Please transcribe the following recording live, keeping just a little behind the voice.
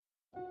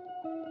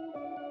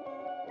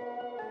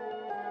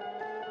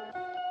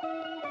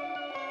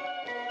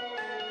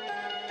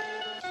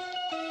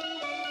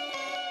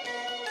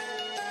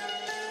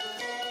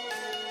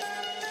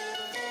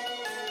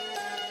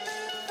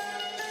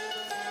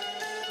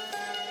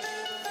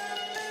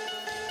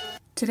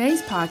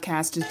Today's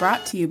podcast is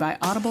brought to you by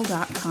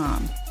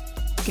Audible.com.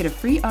 Get a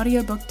free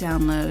audiobook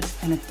download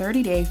and a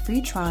 30-day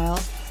free trial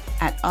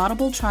at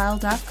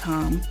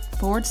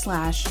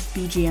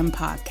audibletrial.com/BGM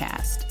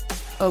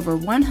podcast. Over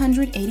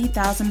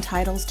 180,000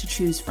 titles to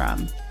choose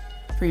from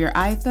for your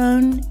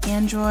iPhone,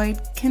 Android,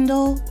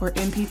 Kindle, or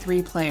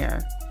MP3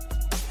 player.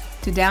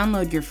 To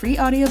download your free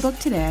audiobook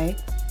today,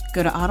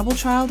 go to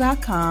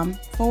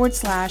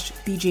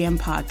audibletrial.com/BGM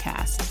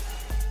podcast.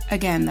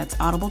 Again, that's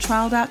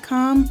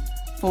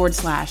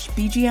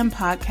audibletrial.com/BGM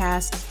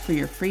podcast for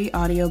your free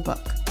audiobook.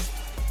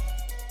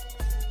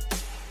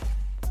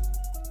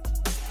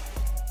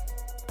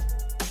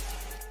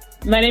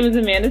 My name is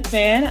Amanda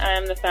Span. I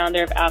am the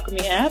founder of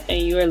Alchemy App,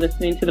 and you are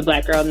listening to the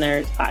Black Girl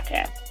Nerds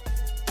podcast.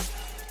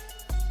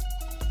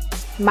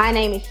 My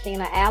name is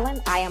Sheena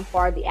Allen. I am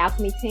part of the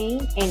Alchemy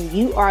team, and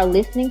you are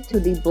listening to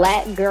the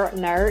Black Girl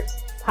Nerds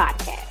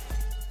podcast.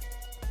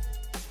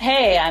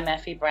 Hey, I'm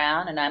Effie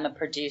Brown, and I'm a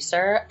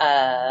producer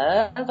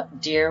of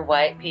Dear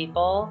White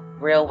People,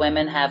 Real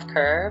Women Have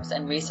Curves,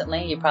 and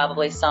recently you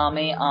probably saw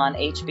me on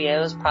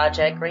HBO's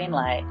Project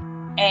Greenlight.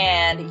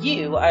 And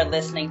you are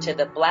listening to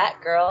the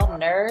Black Girl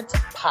Nerds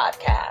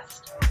podcast.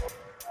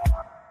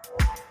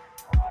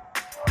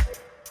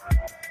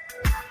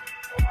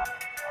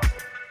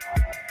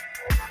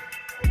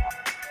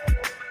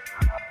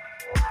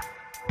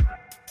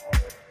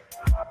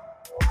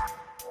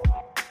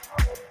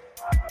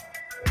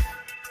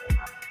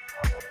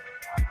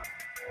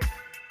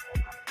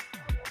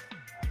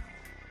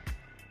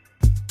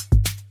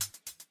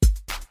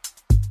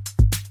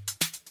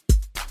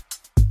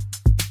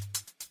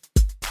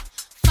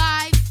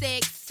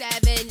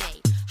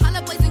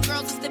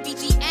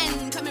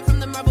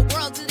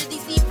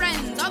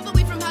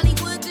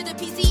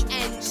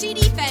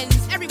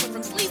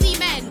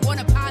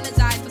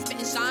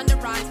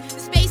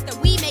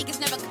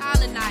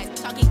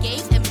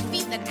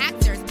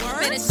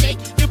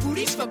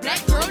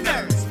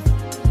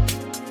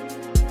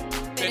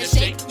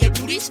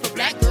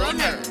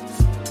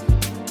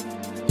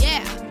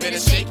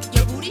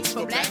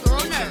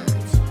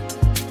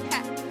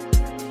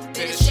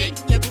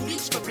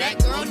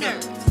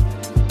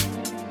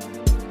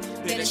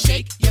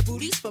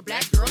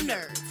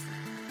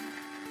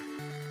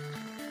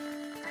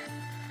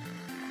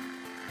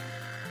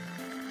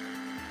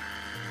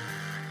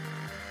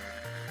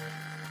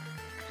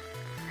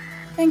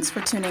 Thanks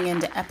for tuning in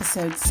to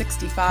episode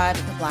 65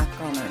 of the Black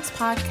Girl Nerds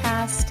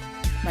podcast.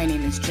 My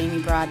name is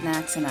Jamie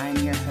Broadnax and I am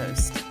your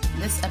host.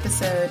 This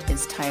episode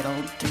is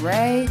titled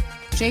DeRay,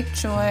 Jake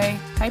Choi,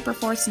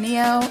 Hyperforce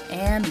Neo,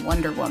 and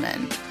Wonder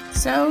Woman.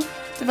 So,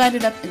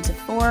 divided up into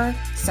 4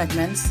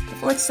 segments. The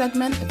 4th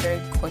segment, a very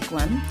quick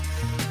one.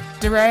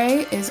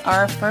 DeRay is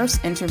our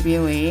first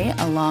interviewee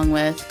along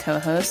with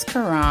co-host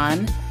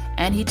Karan,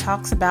 and he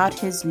talks about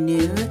his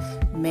new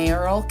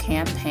mayoral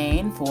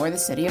campaign for the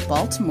city of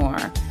Baltimore.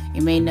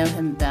 You may know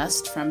him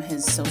best from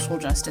his social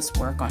justice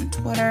work on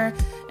Twitter,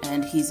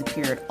 and he's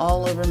appeared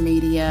all over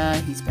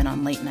media. He's been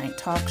on late night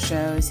talk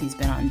shows, he's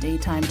been on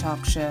daytime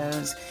talk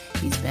shows,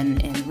 he's been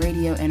in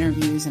radio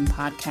interviews and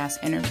podcast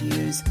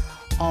interviews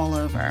all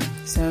over.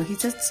 So he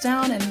sits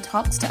down and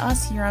talks to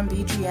us here on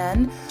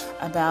BGN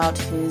about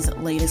his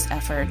latest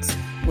efforts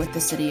with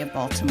the city of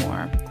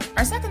Baltimore.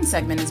 Our second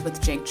segment is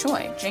with Jake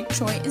Choi. Jake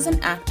Choi is an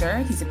actor.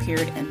 He's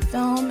appeared in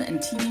film and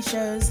TV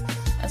shows,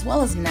 as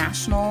well as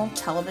national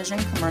television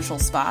commercial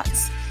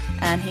spots.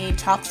 And he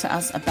talks to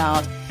us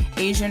about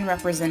Asian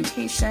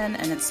representation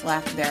and its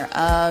lack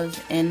thereof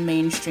in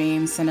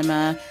mainstream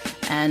cinema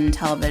and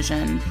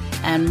television.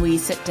 And we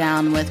sit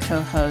down with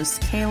co-hosts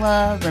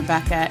Kayla,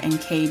 Rebecca, and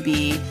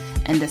KB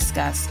and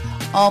discuss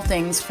all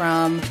things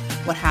from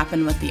what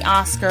happened with the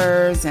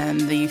Oscars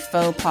and the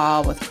faux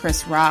pas with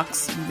Chris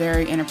Rock's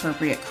very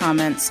inappropriate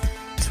comments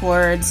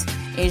towards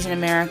Asian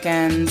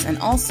Americans, and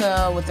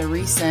also with the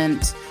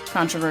recent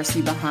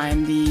controversy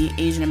behind the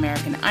Asian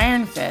American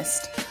Iron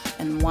Fist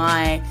and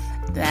why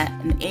that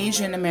an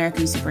Asian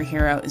American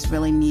superhero is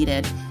really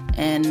needed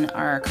in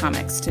our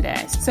comics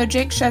today. So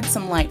Jake shed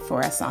some light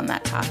for us on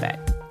that topic.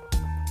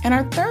 In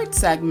our third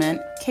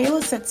segment,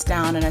 Kayla sits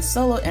down in a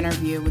solo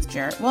interview with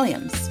Jarrett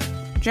Williams.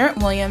 Jarrett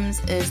Williams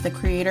is the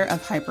creator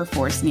of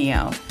Hyperforce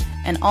Neo,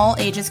 an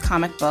all-ages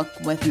comic book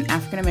with an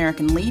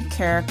African-American lead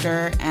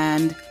character,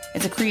 and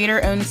it's a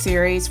creator-owned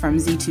series from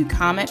Z2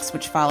 Comics,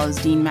 which follows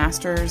Dean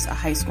Masters, a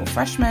high school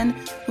freshman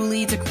who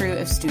leads a crew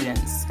of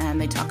students. And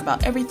they talk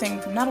about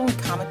everything from not only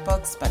comic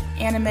books, but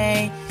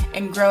anime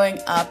and growing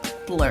up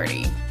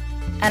blurry.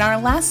 And our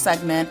last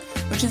segment,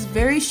 which is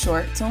very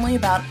short, it's only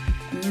about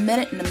a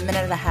minute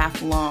and a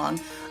half long,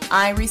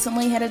 I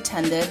recently had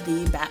attended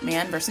the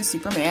Batman vs.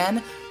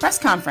 Superman press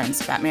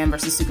conference. Batman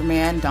vs.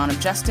 Superman Dawn of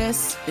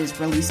Justice is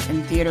released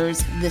in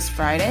theaters this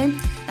Friday,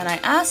 and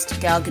I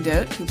asked Gal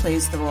Gadot, who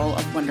plays the role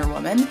of Wonder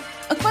Woman,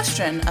 a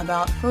question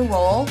about her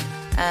role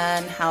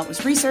and how it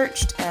was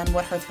researched and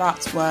what her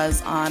thoughts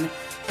was on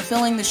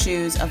fulfilling the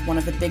shoes of one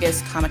of the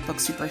biggest comic book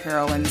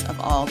superheroines of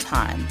all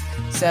time.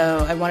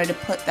 So I wanted to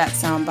put that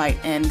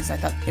soundbite in because I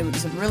thought it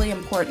was a really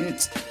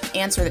important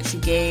answer that she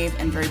gave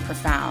and very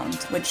profound,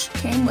 which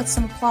came with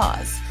some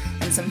applause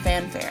and some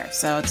fanfare.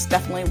 So it's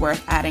definitely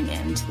worth adding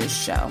into this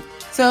show.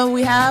 So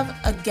we have,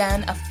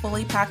 again, a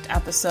fully packed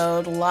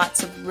episode,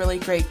 lots of really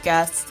great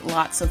guests,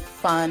 lots of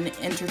fun,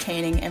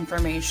 entertaining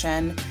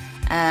information,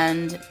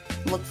 and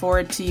look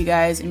forward to you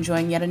guys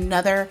enjoying yet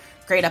another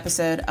great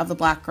episode of the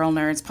Black Girl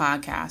Nerds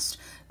podcast.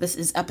 This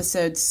is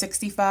episode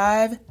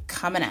 65,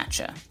 coming at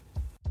ya.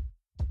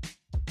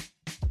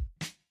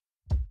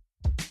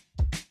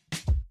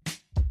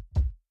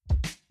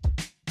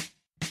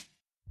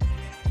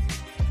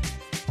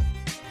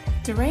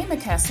 DeRay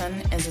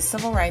McKesson is a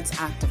civil rights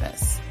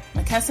activist.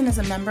 McKesson is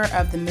a member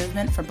of the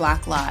Movement for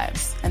Black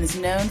Lives and is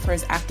known for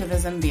his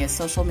activism via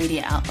social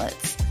media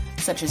outlets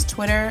such as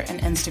Twitter and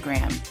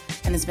Instagram,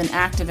 and has been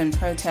active in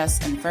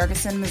protests in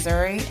Ferguson,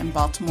 Missouri, and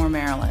Baltimore,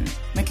 Maryland.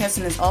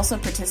 McKesson has also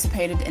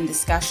participated in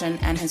discussion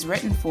and has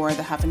written for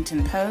The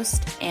Huffington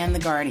Post and The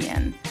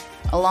Guardian.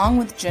 Along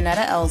with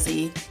Janetta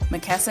Elzie,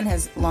 McKesson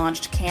has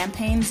launched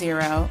Campaign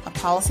Zero, a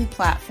policy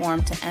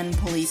platform to end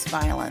police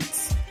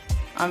violence.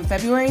 On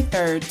February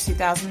 3,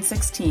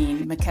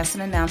 2016, McKesson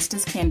announced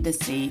his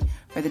candidacy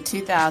for the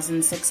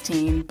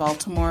 2016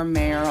 Baltimore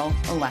mayoral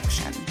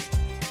election.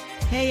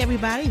 Hey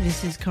everybody,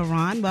 this is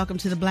Karan. Welcome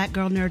to the Black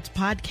Girl Nerds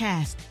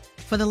podcast.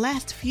 For the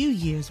last few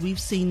years, we've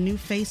seen new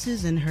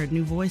faces and heard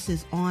new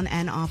voices on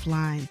and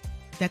offline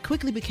that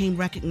quickly became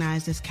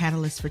recognized as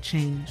catalysts for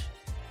change.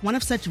 One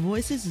of such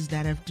voices is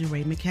that of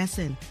DeRay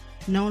McKesson.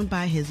 Known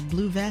by his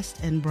blue vest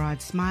and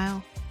broad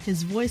smile,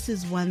 his voice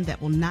is one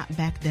that will not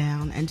back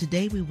down, and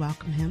today we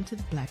welcome him to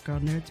the Black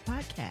Girl Nerds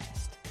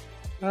podcast.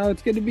 Oh,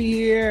 it's good to be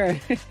here.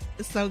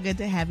 It's so good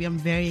to have you. I'm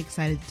very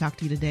excited to talk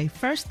to you today.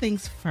 First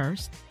things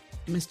first,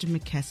 Mr.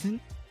 McKesson,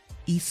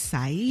 East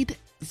Side,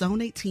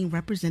 Zone 18,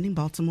 representing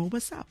Baltimore.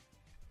 What's up?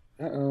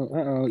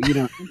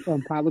 I'm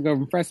from Pablo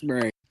from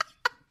Pressbury,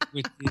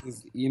 which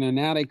is,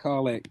 now they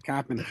call it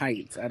Coppin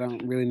Heights. I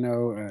don't really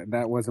know.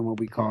 That wasn't what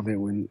we called it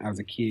when I was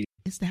a kid.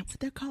 Is that what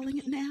they're calling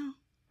it now?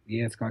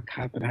 Yeah, it's called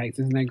Coppin Heights.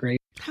 Isn't that great?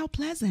 How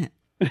pleasant.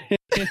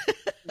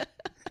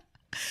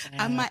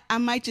 I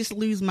might just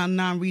lose my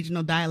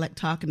non-regional dialect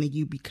talking to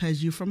you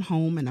because you're from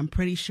home, and I'm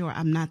pretty sure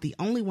I'm not the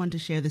only one to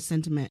share the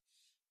sentiment.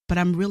 But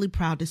I'm really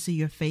proud to see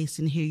your face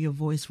and hear your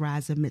voice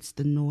rise amidst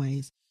the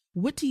noise.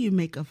 What do you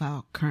make of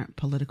our current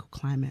political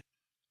climate?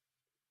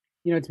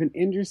 It's been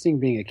interesting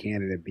being a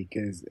candidate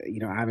because,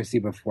 obviously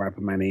before I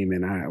put my name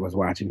in, I was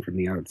watching from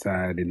the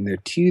outside. And there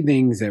are two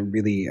things that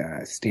really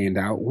stand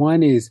out.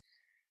 One is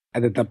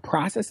that the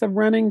process of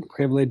running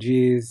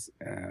privileges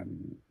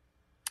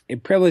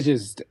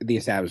the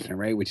establishment,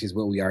 right? Which is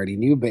what we already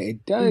knew. But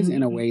it does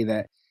in a way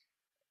that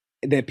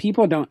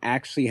people don't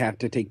actually have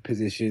to take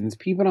positions.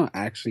 People don't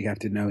actually have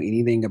to know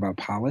anything about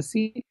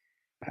policy.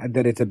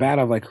 That it's a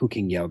battle of like who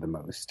can yell the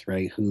most,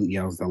 right? Who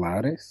yells the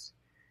loudest,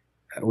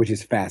 which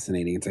is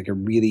fascinating. It's like a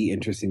really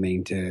interesting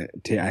thing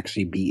to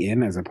actually be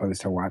in as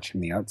opposed to watch from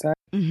the outside.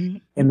 Mm-hmm.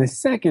 And the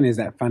second is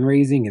that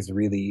fundraising is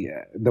really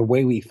the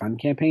way we fund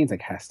campaigns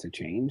has to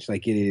change.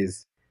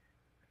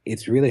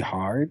 It's really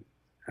hard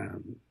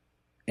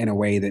in a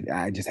way that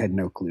I just had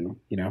no clue,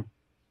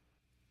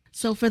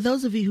 So for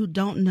those of you who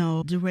don't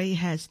know, DeRay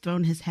has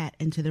thrown his hat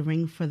into the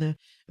ring for the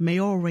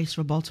mayoral race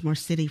for Baltimore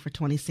City for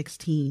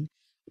 2016.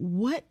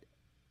 What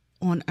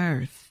on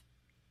earth?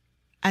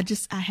 I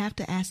have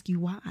to ask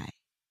you why.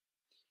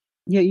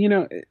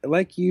 Yeah,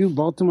 like you,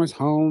 Baltimore was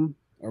home.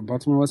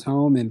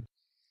 And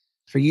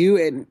for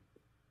you,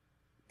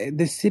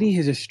 the city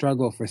has just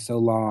struggled for so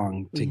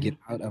long to get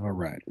out of a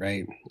rut,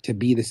 right? To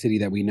be the city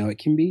that we know it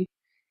can be.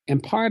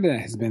 And part of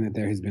that has been that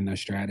there has been no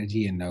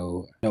strategy and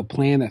no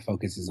plan that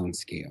focuses on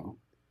scale.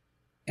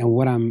 And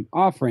what I'm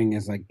offering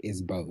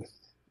is both.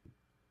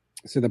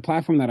 So the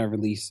platform that I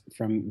released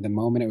from the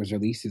moment it was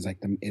released is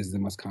the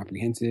most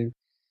comprehensive.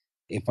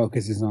 It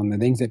focuses on the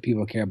things that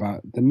people care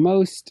about the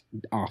most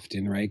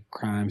often, right?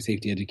 Crime,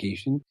 safety,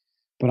 education,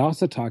 but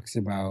also talks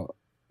about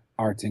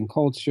arts and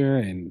culture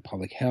and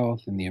public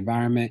health and the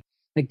environment.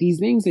 These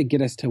things that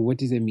get us to what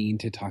does it mean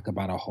to talk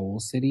about a whole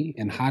city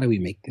and how do we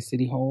make the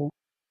city whole?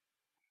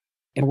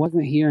 I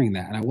wasn't hearing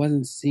that and I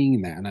wasn't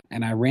seeing that.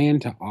 And I ran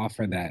to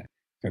offer that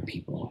for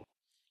people.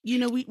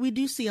 We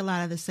do see a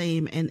lot of the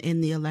same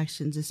in the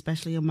elections,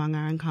 especially among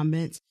our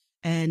incumbents.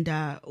 And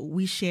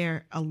we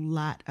share a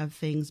lot of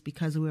things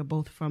because we're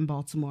both from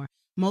Baltimore.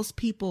 Most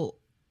people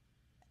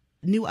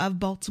knew of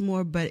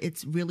Baltimore, but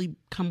it's really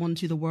come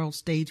onto the world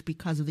stage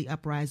because of the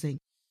uprising.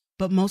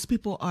 But most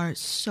people are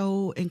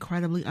so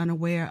incredibly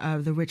unaware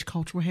of the rich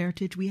cultural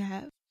heritage we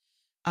have,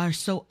 are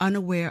so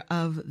unaware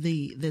of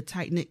the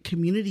tight-knit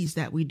communities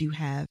that we do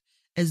have,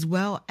 as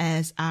well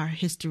as our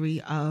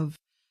history of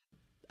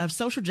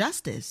social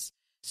justice.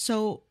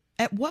 So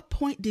at what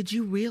point did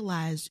you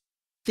realize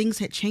things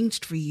had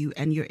changed for you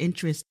and your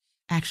interest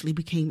actually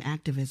became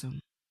activism?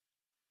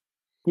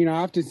 I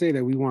often say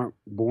that we weren't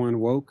born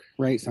woke,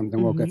 right?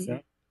 Something woke us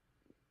up.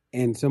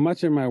 And so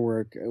much of my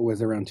work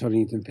was around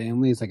children, youth, and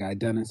families. I'd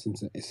done it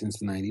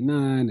since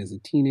 99 as a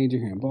teenager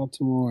here in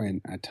Baltimore.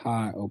 And I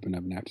taught, opened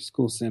up an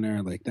after-school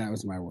center. That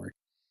was my work.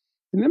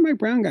 And then Mike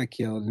Brown got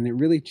killed, and it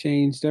really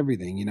changed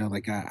everything. You know,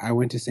 like I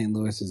went to St.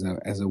 Louis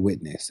as a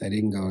witness. I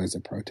didn't go as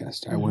a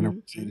protester. I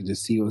went to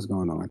just see what was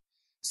going on.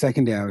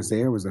 Second day I was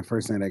there was the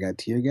first night I got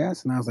tear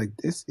gas, and I was like,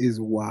 this is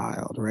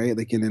wild, right?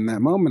 Like, and in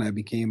that moment, I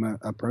became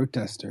a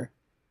protester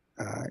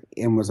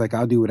and was like,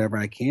 I'll do whatever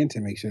I can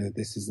to make sure that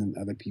this isn't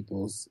other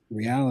people's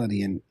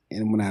reality. And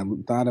when I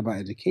thought about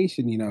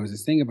education, you know, it was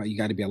this thing about you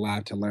got to be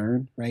allowed to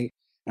learn, right?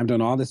 I've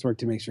done all this work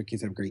to make sure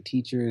kids have great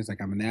teachers.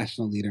 Like, I'm a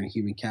national leader in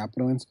human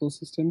capital in school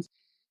systems.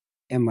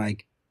 And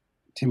like,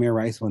 Tamir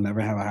Rice will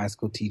never have a high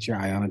school teacher.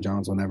 Ayanna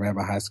Jones will never have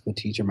a high school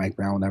teacher. Mike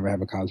Brown will never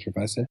have a college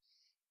professor.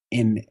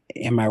 And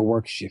my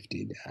work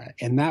shifted.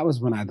 And that was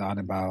when I thought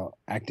about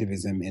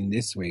activism in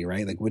this way,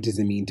 right? Like, what does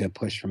it mean to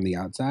push from the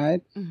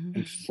outside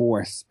and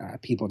force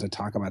people to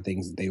talk about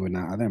things that they would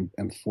not other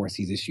and force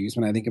these issues?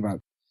 When I think about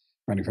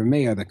running for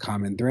mayor, the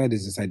common thread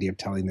is this idea of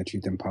telling the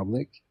truth in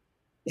public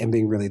and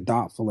being really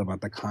thoughtful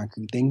about the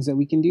concrete things that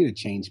we can do to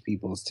change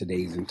people's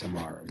todays and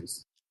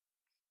tomorrows.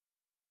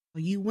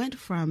 You went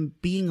from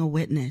being a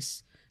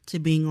witness to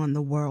being on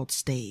the world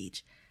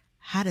stage.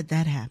 How did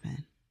that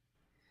happen?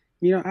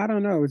 You know, I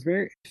don't know.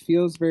 It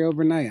feels very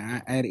overnight.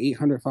 I had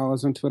 800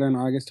 followers on Twitter in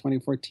August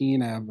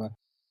 2014. I have a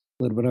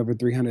little bit over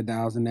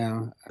 300,000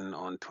 now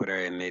on Twitter,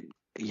 and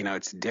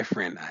it's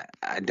different.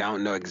 I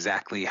don't know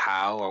exactly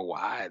how or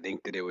why. I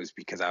think that it was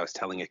because I was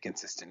telling a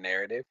consistent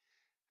narrative,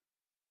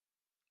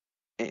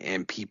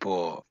 and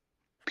people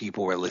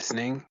were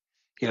listening.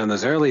 You know, in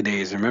those early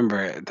days,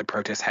 remember, the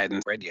protest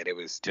hadn't spread yet. It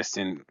was just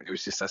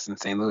us in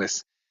St.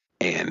 Louis,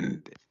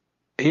 and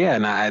yeah,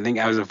 and I think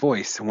I was a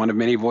voice, one of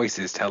many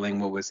voices telling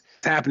what was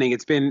happening.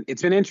 It's been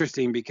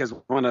interesting because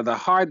one of the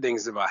hard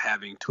things about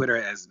having Twitter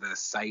as the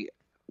site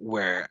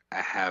where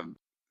I have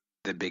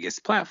the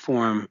biggest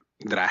platform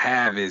that I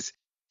have is,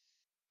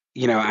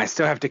 you know, I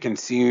still have to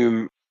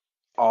consume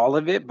all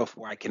of it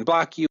before I can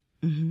block you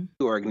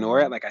or ignore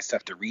it. Like, I still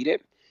have to read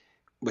it,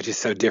 which is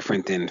so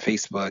different than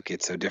Facebook.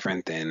 It's so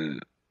different than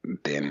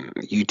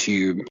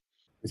YouTube.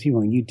 Because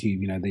people on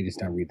YouTube, you know, they just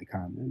don't read the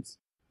comments.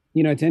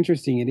 You know, it's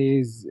interesting. It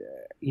is,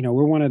 you know,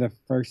 we're one of the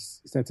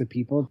first sets of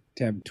people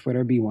to have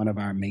Twitter be one of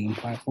our main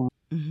platforms,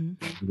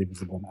 really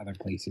visible in other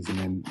places, and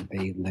then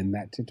they lend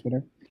that to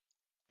Twitter.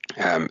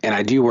 And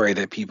I do worry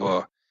that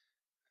people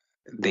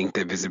think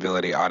that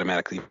visibility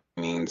automatically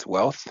means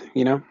wealth,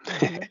 you know?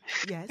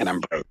 Yes. And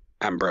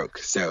I'm broke.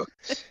 So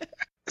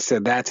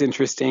that's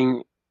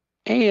interesting.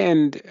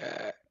 And,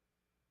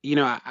 you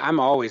know, I'm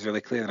always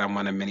really clear that I'm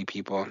one of many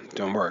people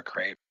doing work,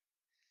 right?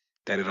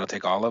 That it'll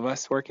take all of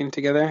us working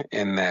together,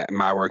 and that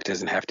my work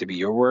doesn't have to be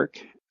your work.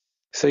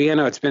 So, yeah,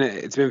 no, it's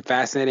been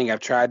fascinating. I've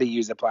tried to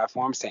use the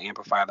platforms to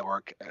amplify the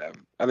work of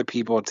other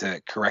people,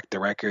 to correct the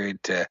record,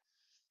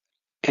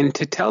 and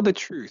to tell the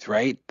truth,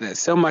 right?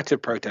 So much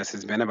of protest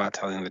has been about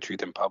telling the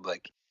truth in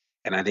public.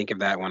 And I think of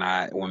that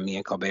when me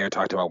and Colbert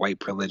talked about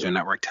white privilege on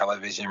network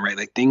television, right?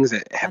 Like, things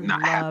that have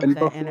not happened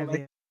before.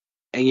 Interview.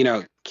 And, you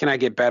know, can I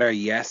get better?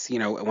 Yes. You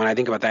know, when I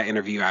think about that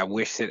interview, I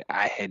wish that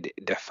I had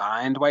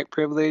defined white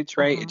privilege,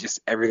 right? It just,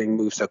 everything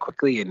moved so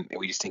quickly and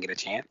we just didn't get a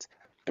chance.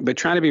 But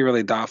trying to be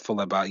really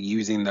thoughtful about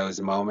using those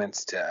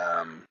moments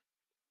to,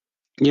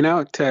 you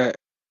know, to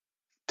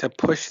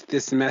push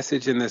this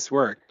message and this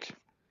work.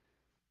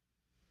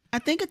 I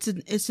think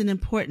it's an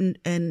important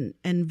and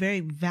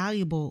very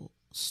valuable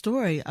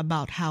story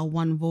about how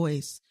one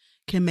voice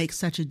can make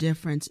such a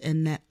difference,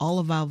 and that all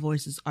of our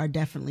voices are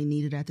definitely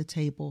needed at the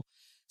table.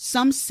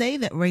 Some say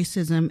that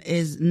racism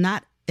is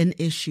not an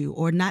issue,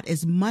 or not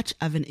as much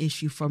of an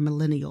issue, for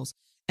millennials.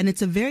 And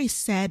it's a very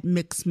sad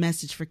mixed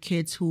message for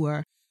kids who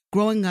are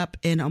growing up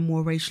in a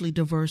more racially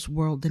diverse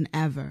world than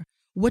ever.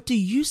 What do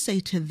you say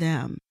to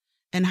them?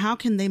 And how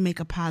can they make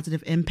a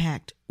positive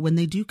impact when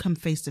they do come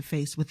face to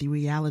face with the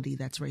reality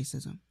that's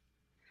racism?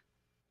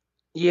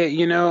 Yeah,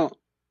 you know,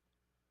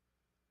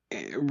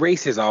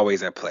 race is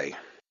always at play.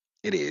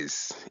 It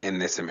is in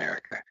this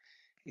America.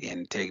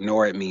 And to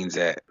ignore it means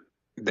that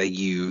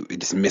you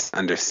just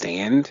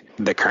misunderstand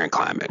the current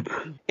climate.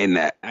 In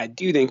that, I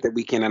do think that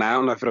we can, and I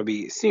don't know if it'll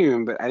be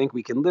soon, but I think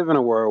we can live in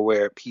a world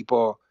where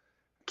people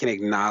can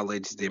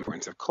acknowledge the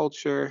importance of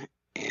culture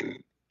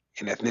and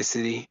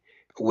ethnicity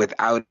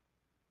without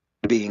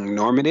being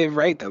normative,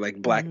 right? That,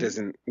 like, black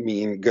doesn't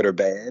mean good or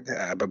bad,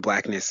 but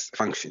blackness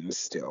functions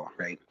still,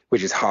 right?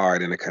 Which is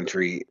hard in a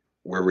country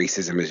where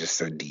racism is just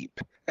so deep.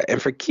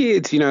 And for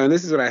kids, you know, and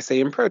this is what I say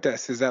in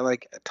protests, is that,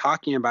 like,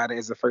 talking about it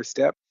is the first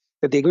step.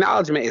 That the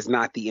acknowledgement is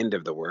not the end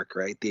of the work,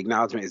 right? The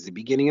acknowledgement is the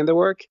beginning of the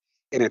work.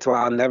 And it's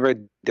why I'll never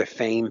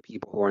defame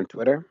people who are on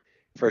Twitter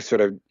for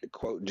sort of,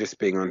 quote, just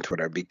being on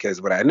Twitter.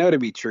 Because what I know to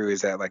be true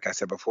is that, like I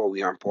said before,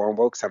 we aren't born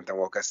woke. Something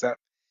woke us up.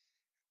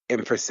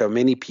 And for so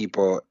many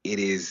people, it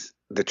is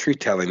the truth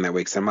telling that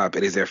wakes them up.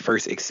 It is their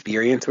first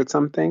experience with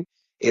something.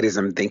 It is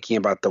them thinking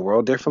about the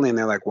world differently. And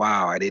they're like,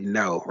 wow, I didn't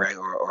know, right?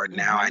 Or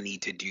now I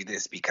need to do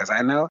this because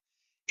I know.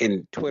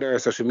 And Twitter or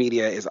social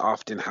media is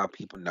often how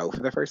people know for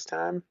the first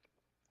time.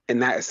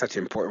 And that is such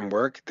important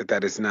work,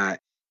 that is not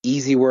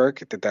easy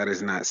work, that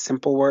is not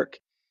simple work.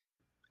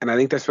 And I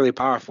think that's really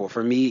powerful.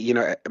 For me, you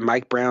know,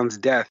 Mike Brown's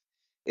death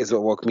is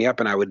what woke me up,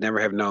 and I would never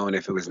have known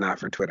if it was not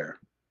for Twitter.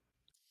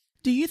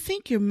 Do you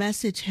think your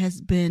message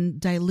has been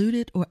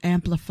diluted or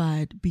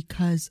amplified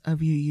because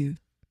of your youth?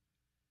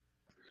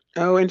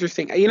 Oh,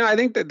 interesting. I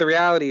think that the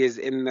reality is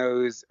in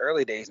those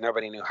early days,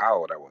 nobody knew how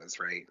old I was,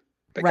 right?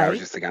 Like I was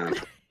just a guy.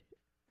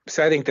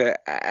 So I think that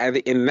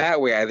in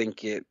that way, I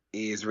think it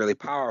is really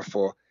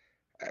powerful.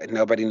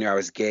 Nobody knew I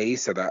was gay.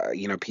 So that,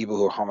 people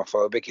who were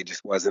homophobic, it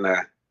just wasn't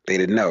they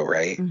didn't know,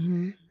 right?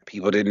 Mm-hmm.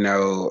 People didn't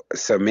know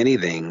so many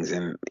things.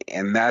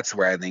 And that's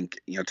where I think,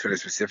 Twitter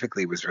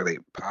specifically was really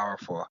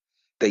powerful.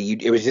 That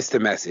it was just the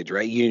message,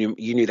 right? You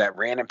knew that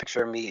random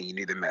picture of me and you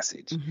knew the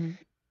message. Mm-hmm.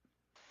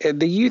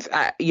 The youth,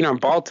 in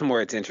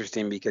Baltimore, it's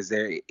interesting because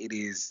it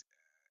is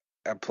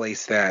a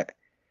place that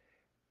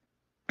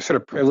sort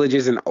of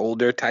privileges an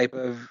older type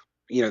of,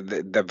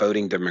 the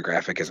voting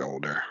demographic is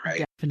older,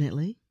 right?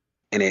 Definitely.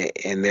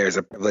 And there's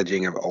a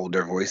privileging of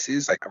older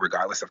voices, like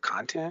regardless of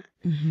content.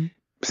 Mm-hmm.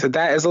 So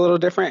that is a little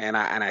different, and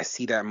I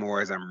see that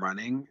more as I'm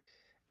running.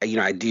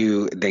 I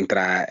do think that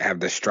I have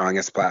the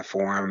strongest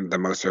platform, the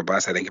most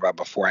robust. I think about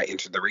before I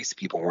entered the race,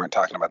 people weren't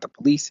talking about the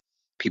police.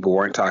 People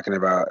weren't talking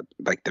about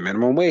like the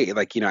minimum wage.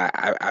 Like,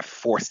 I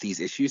forced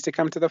these issues to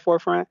come to the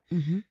forefront.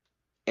 Mm-hmm.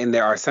 And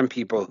there are some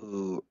people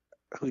who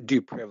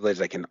do privilege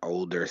like an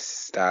older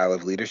style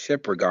of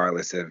leadership,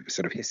 regardless of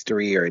sort of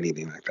history or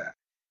anything like that.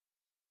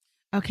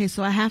 Okay,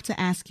 so I have to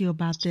ask you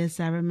about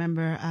this. I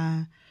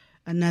remember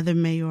another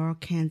mayoral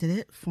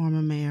candidate,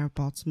 former mayor of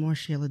Baltimore,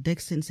 Sheila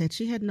Dixon, said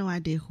she had no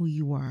idea who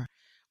you were.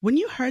 When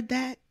you heard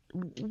that,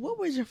 what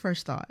was your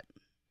first thought?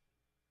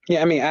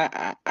 Yeah, I mean,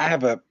 I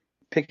have a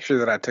picture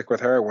that I took with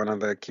her at one of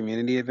the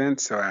community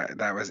events, so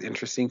that was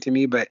interesting to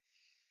me. But,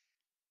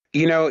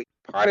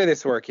 part of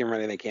this work in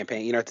running the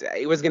campaign,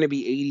 it was going to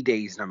be 80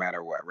 days no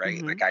matter what, right?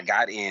 Mm-hmm. Like I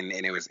got in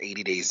and it was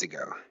 80 days to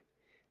go,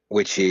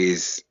 which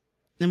is...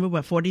 Number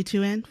what,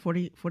 42 in?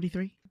 40,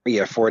 43?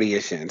 Yeah,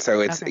 40-ish in. So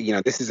it's,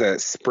 okay. This is a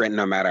sprint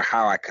no matter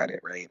how I cut it,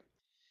 right?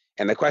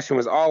 And the question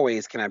was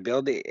always, can I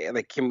build it?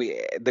 Like,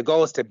 the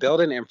goal is to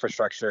build an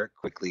infrastructure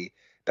quickly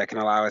that can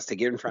allow us to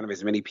get in front of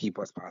as many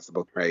people as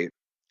possible, right?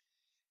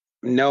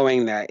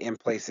 Knowing that in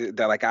places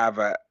that like I have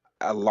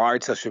a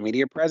large social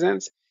media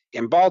presence,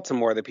 in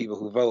Baltimore, the people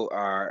who vote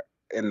are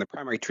in the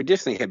primary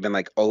traditionally have been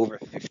like over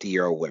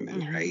 50-year-old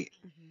women, Mm-hmm. right?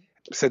 Mm-hmm.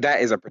 So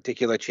that is a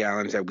particular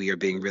challenge that we are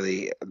being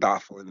really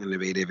thoughtful and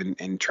innovative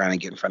and trying to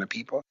get in front of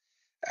people.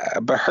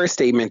 But her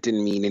statement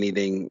didn't mean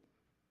anything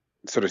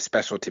sort of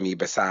special to me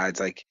besides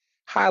like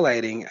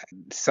highlighting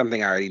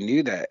something I already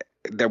knew, that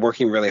they're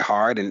working really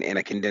hard in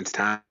a condensed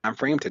time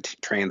frame to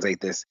translate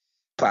this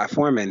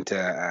platform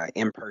into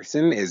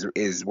in-person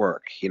is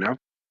work,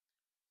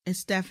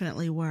 It's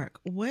definitely work.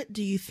 What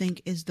do you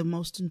think is the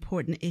most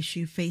important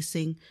issue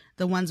facing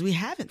the ones we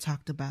haven't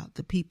talked about,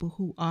 the people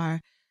who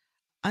are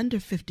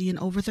under 50 and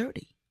over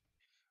 30?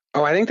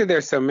 Oh, I think that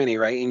there's so many,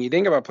 right? And you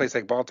think about a place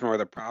like Baltimore,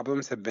 the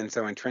problems have been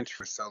so entrenched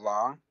for so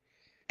long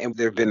and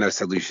there have been no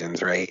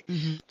solutions, right?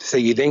 Mm-hmm. So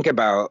you think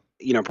about,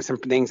 some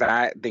things that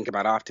I think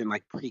about often,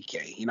 like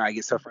pre-K. I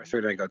get so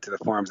frustrated when I go to the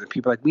forums and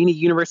people are like, we need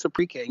universal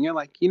pre-K. And you're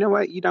like, you know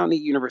what? You don't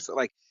need universal.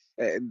 Like,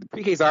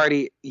 pre-K is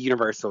already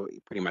universal,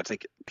 pretty much.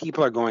 Like,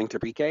 people are going to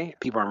pre-K,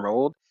 people are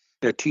enrolled.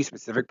 There are two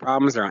specific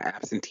problems. They're on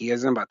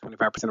absenteeism. About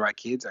 25% of our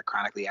kids are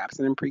chronically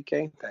absent in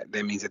pre-K.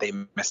 That means that they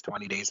miss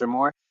 20 days or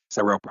more. It's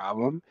a real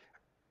problem.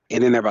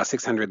 And then there are about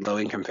 600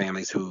 low-income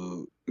families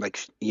who,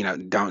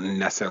 don't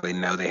necessarily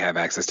know they have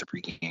access to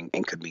pre-K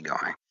and could be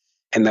going.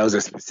 And those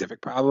are specific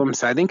problems.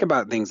 So I think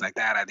about things like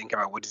that. I think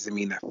about what does it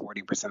mean that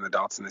 40% of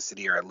adults in the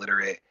city are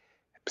illiterate,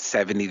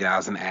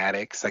 70,000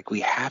 addicts. Like,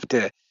 we have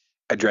to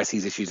address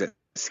these issues at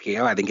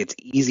scale. I think it's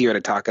easier to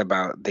talk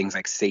about things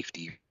like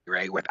safety,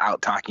 right,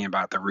 without talking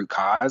about the root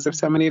cause of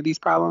so many of these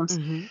problems.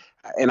 Mm-hmm.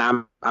 And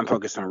I'm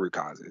focused on root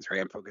causes, right?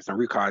 I'm focused on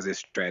root causes,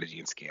 strategy,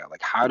 and scale.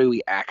 Like, how do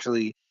we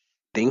actually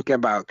think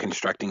about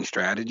constructing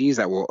strategies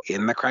that will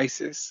end the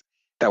crisis,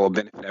 that will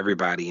benefit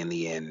everybody in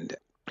the end?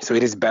 So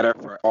it is better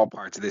for all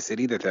parts of the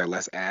city that there are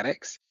less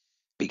addicts,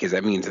 because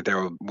that means that there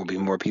will be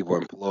more people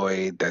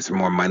employed. There's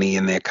more money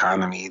in the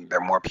economy. There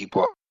are more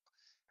people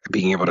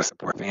being able to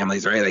support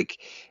families, right? Like,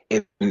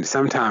 and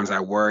sometimes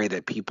I worry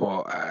that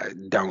people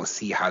don't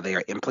see how they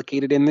are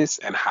implicated in this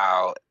and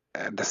how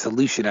the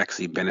solution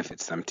actually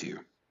benefits them too.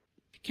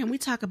 Can we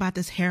talk about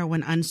this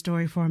heroin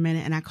unstory for a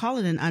minute? And I call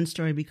it an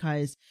unstory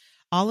because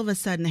all of a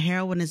sudden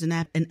heroin is an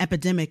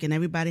epidemic and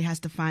everybody has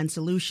to find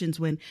solutions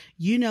when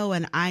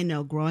and I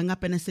know, growing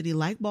up in a city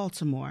like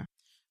Baltimore,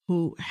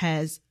 who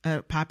has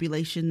a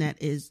population that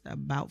is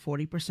about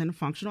 40% of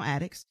functional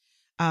addicts,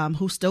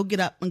 who still get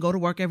up and go to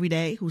work every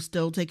day, who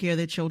still take care of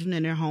their children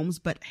in their homes.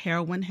 But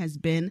heroin has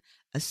been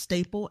a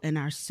staple in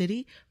our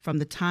city from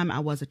the time I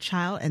was a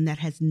child, and that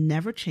has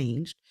never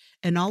changed.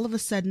 And all of a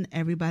sudden,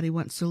 everybody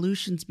wants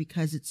solutions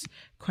because it's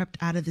crept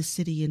out of the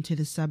city into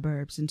the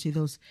suburbs, into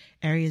those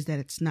areas that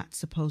it's not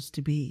supposed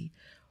to be.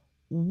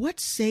 What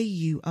say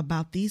you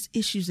about these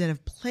issues that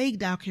have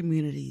plagued our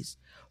communities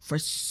for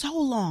so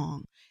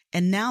long,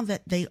 and now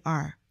that they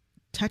are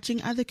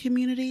touching other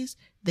communities,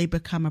 they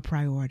become a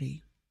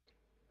priority?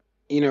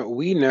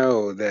 We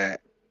know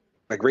that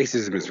like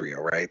racism is real,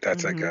 right?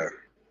 That's Mhm.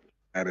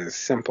 that is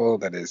simple,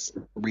 that is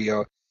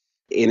real.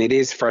 And it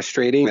is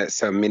frustrating that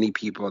so many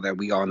people that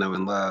we all know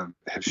and love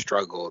have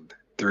struggled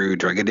through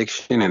drug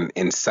addiction,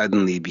 and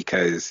suddenly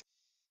because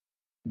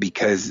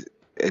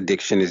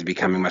addiction is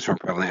becoming much more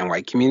prevalent in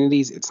white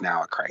communities, it's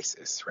now a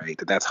crisis, right?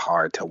 That's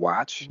hard to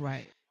watch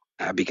Right.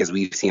 because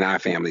we've seen our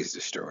families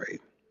destroyed.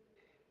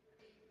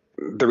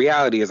 The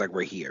reality is like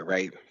we're here,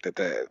 right?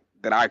 That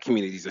our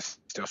communities are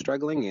still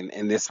struggling,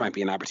 and this might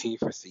be an opportunity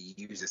for us to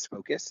use this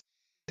focus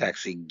to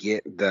actually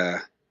get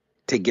the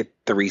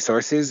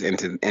resources and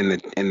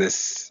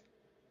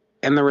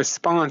the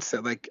response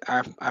that like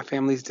our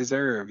families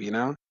deserve, you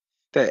know?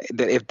 That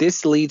if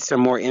this leads to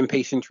more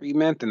inpatient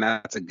treatment, then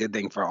that's a good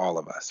thing for all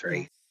of us,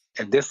 right?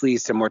 If this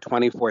leads to more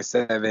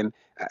 24/7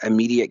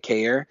 immediate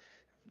care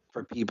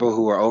for people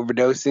who are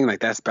overdosing, like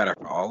that's better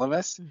for all of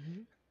us.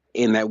 Mhm.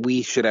 In that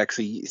we should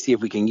actually see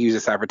if we can use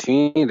this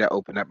opportunity to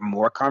open up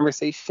more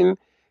conversation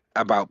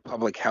about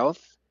public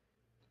health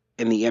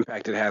and the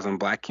impact it has on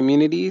Black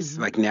communities,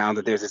 like now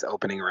that there's this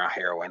opening around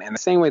heroin. And the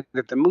same way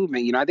that the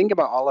movement, you know, I think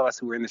about all of us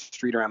who were in the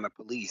street around the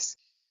police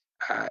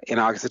in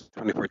August of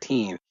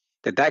 2014,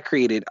 that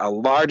created a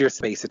larger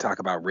space to talk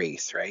about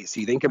race, right? So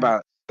you think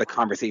about the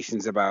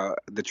conversations about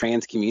the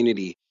trans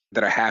community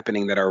that are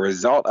happening that are a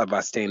result of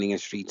us standing in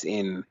streets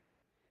in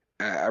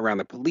around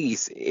the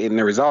police, in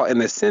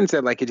the sense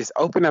that like it just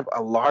opened up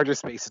a larger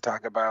space to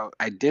talk about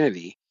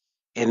identity.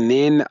 And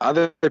then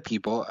other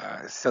people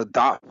so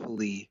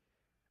thoughtfully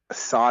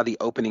saw the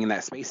opening in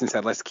that space and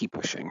said, let's keep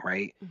pushing,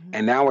 right?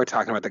 And now we're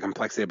talking about the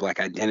complexity of Black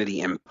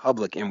identity in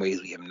public in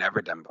ways we have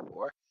never done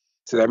before.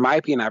 So there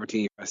might be an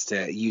opportunity for us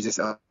to use this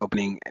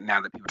opening now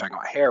that people are talking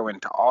about heroin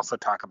to also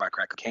talk about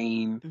crack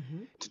cocaine,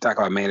 to talk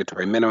about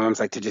mandatory minimums,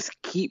 like to just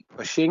keep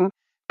pushing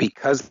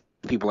because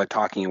people are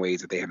talking in ways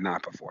that they have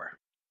not before.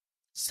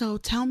 So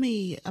tell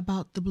me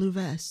about the blue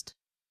vest.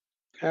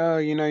 Oh,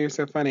 you know, you're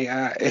so funny.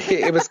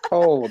 It was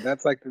cold.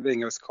 That's like the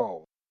thing. It was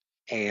cold.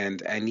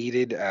 And I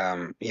needed,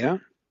 I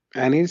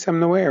needed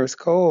something to wear. It was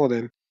cold.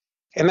 And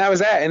that was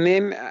that. And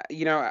then,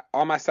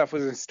 all my stuff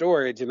was in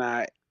storage and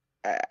I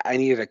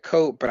needed a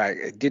coat, but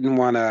I didn't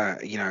want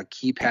to,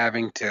 keep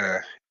having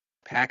to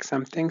pack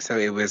something. So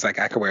it was like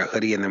I could wear a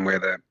hoodie and then wear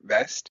the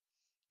vest.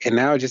 And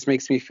now it just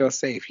makes me feel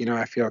safe. You know,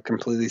 I feel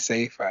completely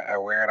safe. I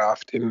wear it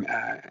often.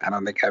 I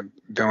don't think I've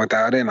been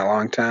without it in a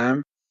long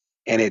time.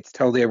 And it's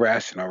totally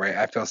irrational, right?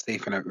 I feel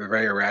safe in a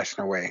very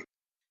irrational way.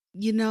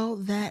 You know,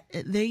 that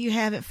there you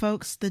have it,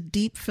 folks. The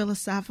deep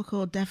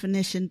philosophical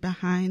definition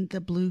behind the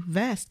blue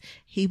vest.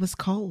 He was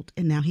cold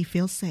and now he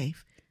feels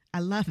safe. I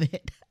love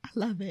it. I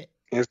love it.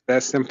 It's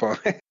that simple.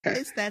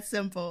 It's that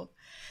simple.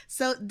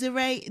 So,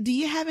 DeRay, do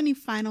you have any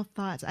final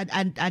thoughts?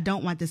 I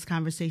don't want this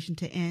conversation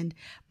to end,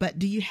 but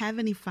do you have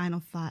any final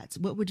thoughts?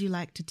 What would you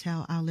like to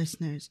tell our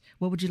listeners?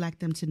 What would you like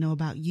them to know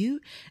about you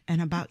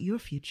and about your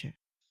future?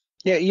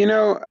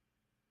 Yeah,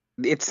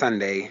 it's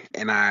Sunday,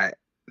 and I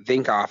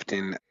think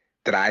often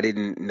that I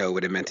didn't know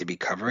what it meant to be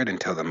covered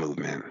until the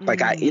movement.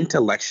 Like, I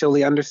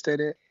intellectually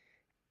understood it,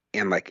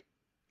 and, like,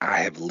 I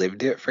have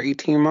lived it for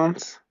 18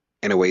 months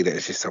in a way that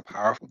is just so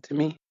powerful to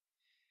me.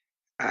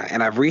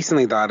 And I've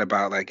recently thought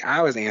about, like,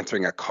 I was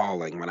answering a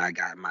calling when I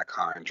got in my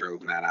car and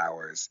drove 9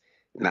 hours,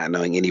 not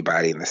knowing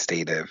anybody in the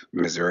state of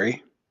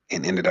Missouri,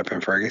 and ended up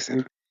in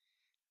Ferguson.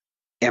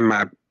 And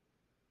my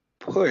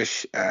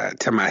push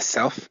to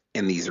myself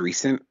in these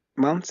recent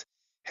months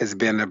has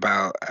been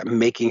about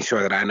making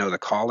sure that I know the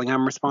calling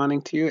I'm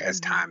responding to as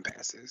time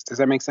passes. Does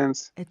that make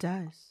sense? It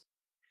does.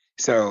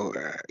 So,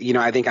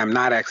 I think I'm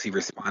not actually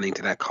responding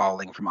to that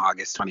calling from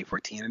August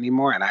 2014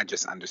 anymore. And I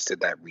just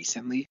understood that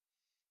recently.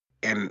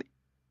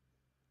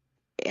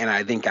 And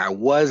I think I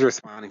was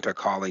responding to a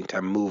calling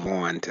to move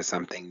on to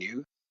something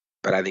new,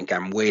 but I think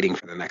I'm waiting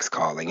for the next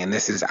calling. And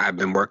I've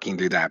been working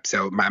through that.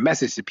 So my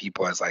message to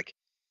people is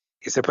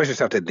to push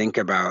yourself to think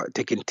about,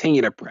 to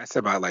continue to press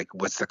about like,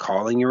 what's the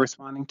calling you're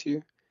responding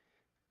to,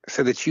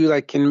 so that you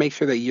can make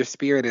sure that your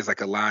spirit is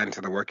aligned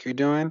to the work you're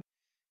doing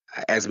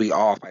as we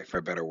all fight for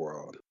a better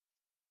world.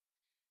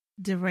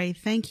 DeRay,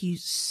 thank you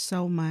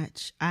so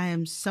much. I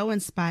am so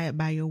inspired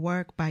by your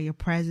work, by your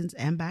presence,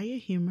 and by your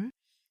humor.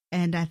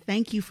 And I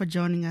thank you for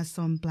joining us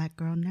on Black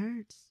Girl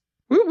Nerds.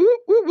 Whoop, whoop,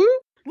 whoop,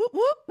 whoop. Whoop,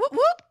 whoop, whoop,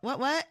 whoop.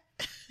 What?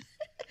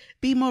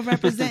 Be more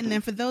representing.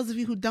 And for those of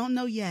you who don't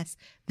know, yes,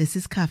 this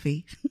is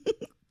Cuffy.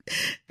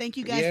 Thank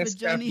you guys for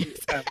joining us.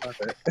 I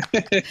love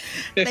it.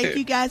 Thank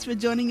you guys for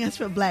joining us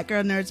for Black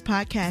Girl Nerds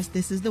Podcast.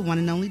 This is the one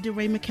and only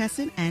DeRay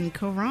McKesson and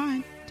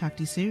Karan. Talk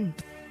to you soon.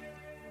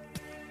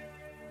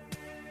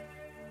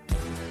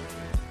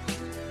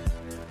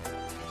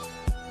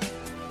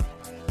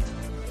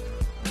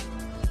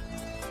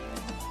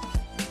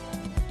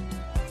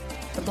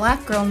 The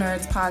Black Girl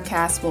Nerds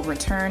podcast will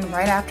return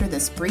right after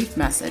this brief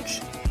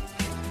message.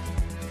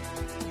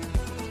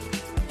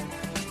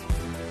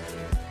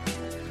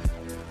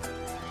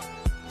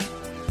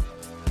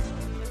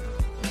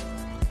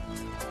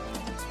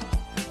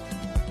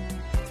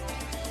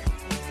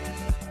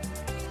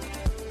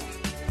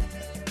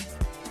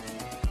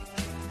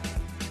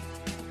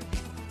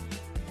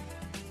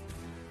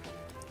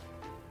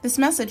 This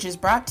message is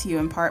brought to you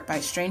in part by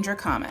Stranger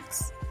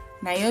Comics.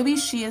 Niobe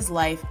Shia's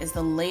Life is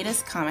the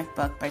latest comic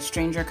book by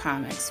Stranger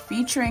Comics,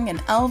 featuring an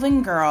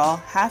elven girl,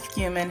 half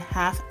human,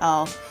 half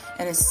elf,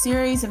 and a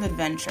series of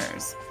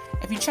adventures.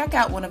 If you check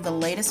out one of the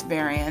latest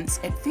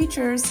variants, it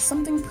features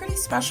something pretty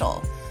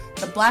special,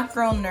 the Black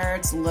Girl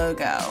Nerds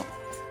logo,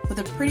 with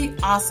a pretty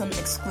awesome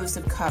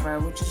exclusive cover,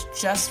 which is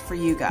just for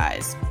you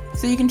guys.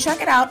 So you can check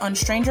it out on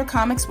Stranger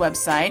Comics'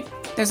 website.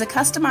 There's a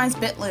customized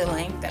bit.ly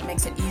link that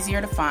makes it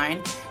easier to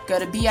find. Go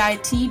to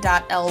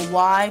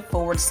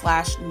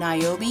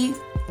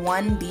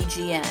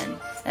bit.ly/Niobe1BGN.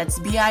 That's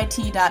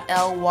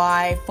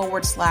bit.ly/Niobe,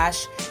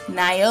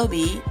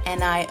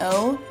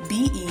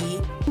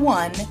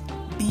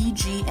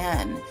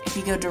 Niobe1BGN. If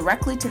you go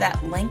directly to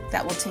that link,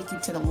 that will take you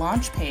to the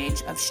launch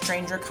page of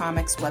Stranger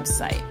Comics'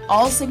 website.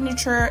 All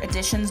signature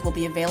editions will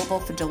be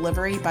available for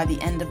delivery by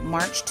the end of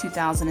March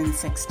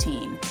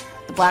 2016.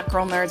 The Black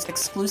Girl Nerds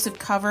exclusive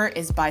cover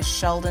is by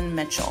Sheldon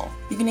Mitchell.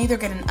 You can either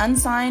get an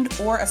unsigned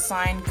or a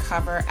signed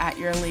cover at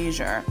your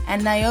leisure.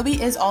 And Niobe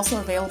is also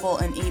available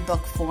in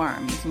ebook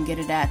form. You can get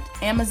it at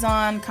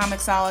Amazon,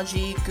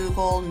 Comixology,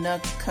 Google,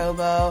 Nook,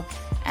 Kobo,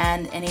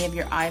 and any of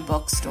your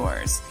iBook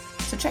stores.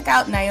 So check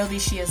out Niobe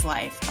Shia's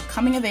Life, a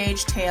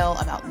coming-of-age tale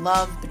about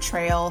love,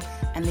 betrayal,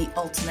 and the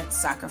ultimate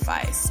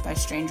sacrifice by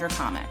Stranger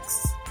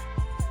Comics.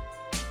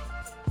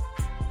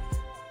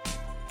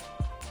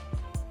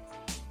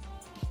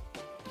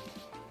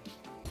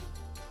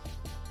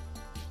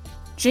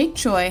 Jake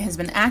Choi has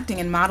been acting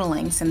and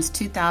modeling since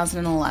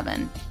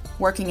 2011,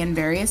 working in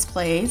various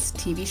plays,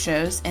 TV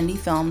shows, indie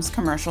films,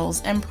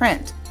 commercials, and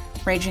print,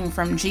 ranging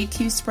from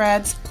GQ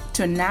spreads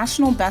to a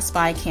national Best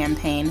Buy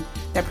campaign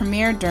that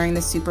premiered during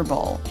the Super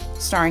Bowl,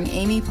 starring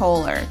Amy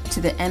Poehler, to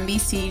the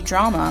NBC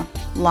drama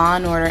Law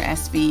 & Order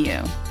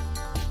SVU.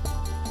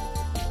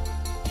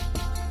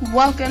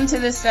 Welcome to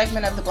this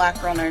segment of the Black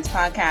Girl Nerds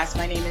podcast.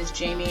 My name is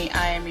Jamie.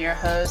 I am your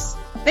host.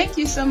 Thank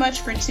you so much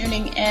for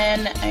tuning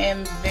in. I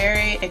am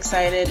very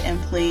excited and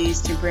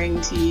pleased to bring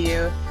to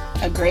you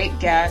a great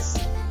guest.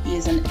 He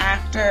is an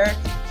actor.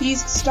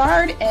 He's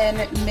starred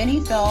in many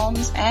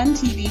films and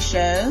TV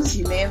shows.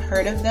 You may have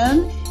heard of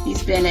them.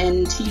 He's been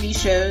in TV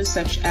shows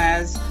such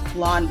as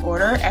Law &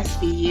 Order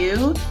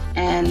SVU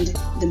and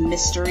The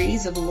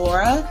Mysteries of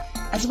Laura,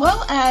 as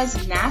well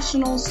as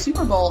national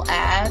Super Bowl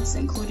ads,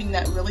 including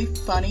that really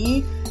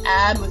funny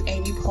ad with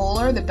Amy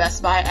Poehler, the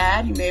Best Buy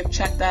ad. You may have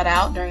checked that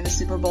out during the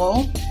Super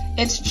Bowl.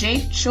 It's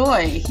Jake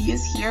Choi. He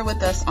is here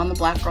with us on the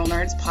Black Girl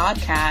Nerds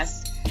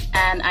podcast,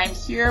 and I'm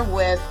here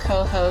with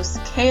co-host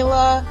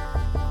Kayla,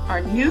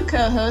 our new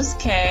co-host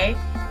Kay,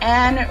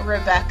 and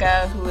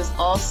Rebecca, who is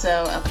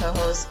also a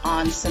co-host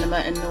on Cinema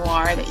and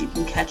Noir that you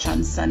can catch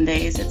on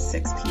Sundays at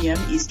 6 p.m.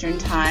 Eastern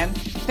Time.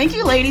 Thank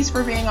you, ladies,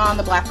 for being on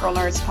the Black Girl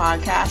Nerds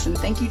podcast, and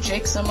thank you,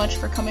 Jake, so much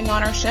for coming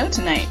on our show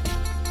tonight.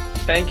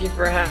 Thank you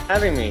for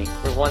having me.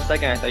 For 1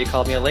 second, I thought you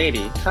called me a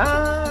lady.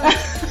 Oh,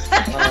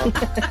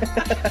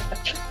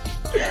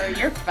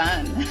 you're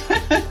fun.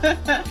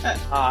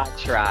 I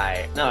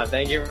try. No,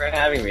 thank you for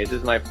having me. This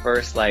is my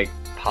first,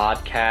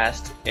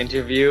 podcast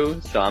interview,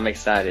 so I'm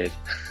excited.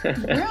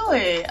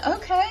 Really?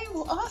 Okay,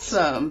 well,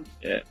 awesome.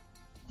 Yeah.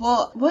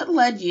 Well, what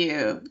led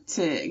you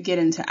to get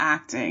into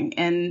acting?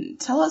 And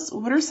tell us,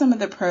 what are some of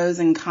the pros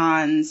and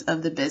cons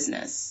of the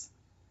business?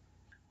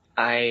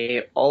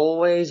 I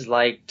always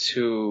liked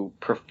to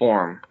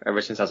perform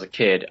ever since I was a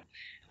kid.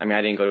 I mean,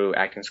 I didn't go to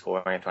acting school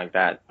or anything like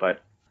that,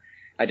 but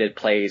I did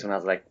plays when I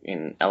was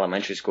in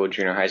elementary school,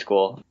 junior high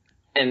school.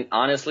 And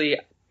honestly,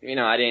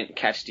 I didn't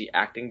catch the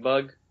acting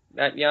bug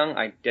that young.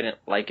 I didn't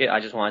like it. I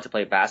just wanted to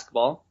play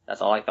basketball.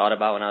 That's all I thought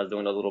about when I was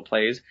doing those little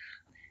plays.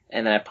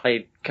 And then I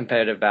played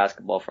competitive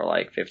basketball for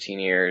 15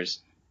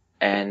 years.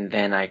 And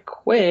then I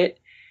quit.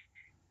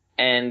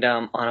 And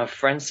on a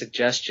friend's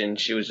suggestion,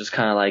 she was just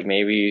kind of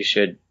maybe you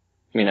should,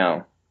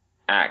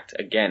 act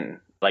again,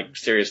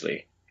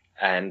 seriously.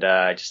 And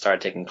I just started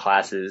taking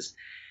classes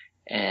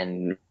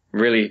and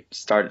really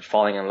started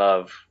falling in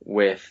love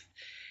with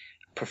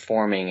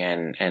performing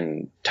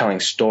and telling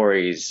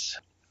stories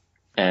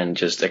and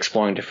just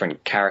exploring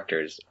different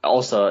characters.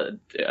 Also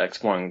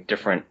exploring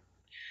different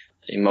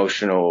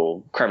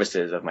emotional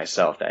crevices of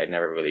myself that I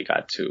never really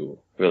got to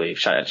really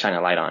shine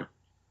a light on.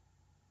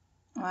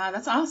 Wow,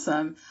 that's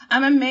awesome.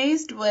 I'm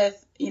amazed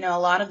with, a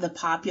lot of the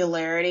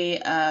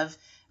popularity of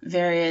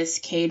various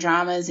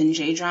K-dramas and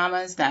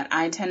J-dramas that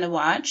I tend to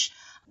watch.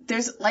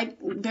 There's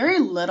very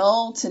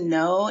little to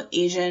no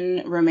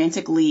Asian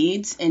romantic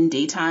leads in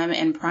daytime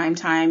and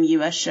primetime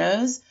U.S.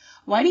 shows.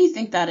 Why do you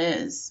think that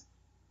is?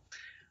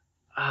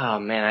 Oh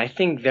man, I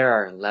think there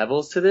are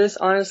levels to this,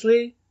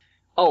 honestly.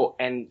 Oh,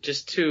 and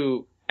just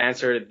to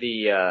answer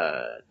the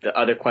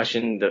other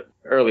question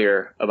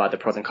earlier about the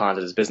pros and cons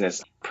of this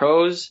business.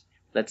 Pros,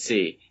 let's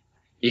see.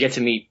 You get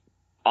to meet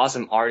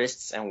awesome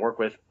artists and work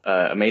with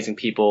amazing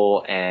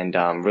people and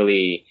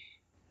really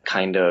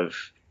kind of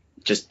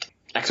just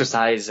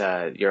exercise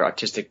your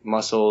artistic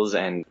muscles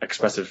and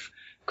expressive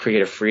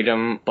creative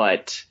freedom.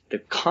 But the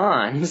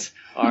cons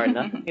are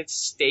nothing is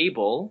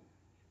stable.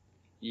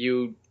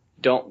 You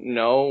don't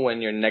know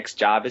when your next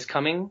job is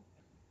coming,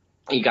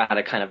 you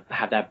gotta kind of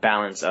have that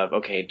balance of,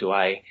 okay, do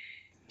I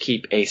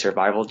keep a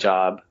survival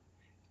job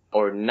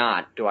or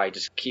not? Do I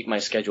just keep my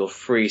schedule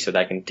free so that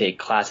I can take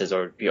classes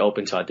or be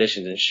open to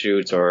auditions and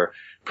shoots or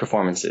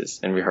performances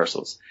and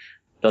rehearsals?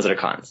 Those are the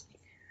cons.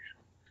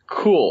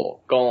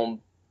 Cool.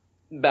 Going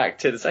back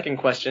to the second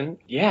question.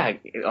 Yeah,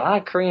 a lot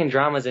of Korean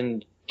dramas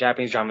and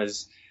Japanese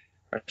dramas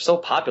are so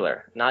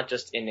popular, not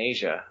just in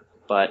Asia,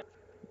 but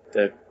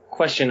the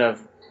question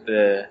of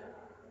the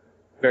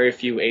very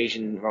few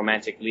Asian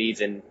romantic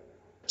leads in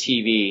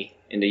TV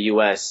in the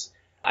US,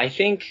 I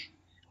think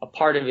a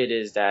part of it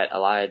is that a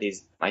lot of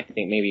these, I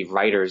think maybe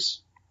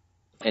writers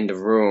in the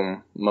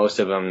room, most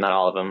of them, not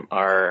all of them,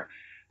 are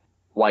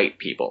white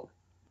people.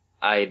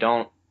 I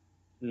don't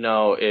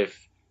know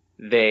if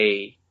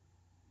they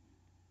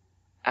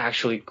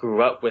actually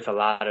grew up with a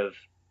lot of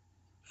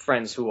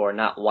friends who are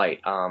not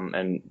white,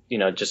 and, you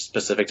know, just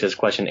specific to this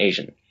question,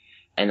 Asian.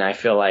 And I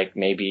feel like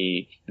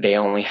maybe they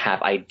only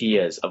have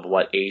ideas of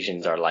what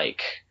Asians are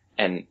like.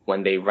 And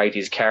when they write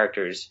these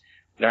characters,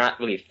 they're not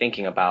really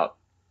thinking about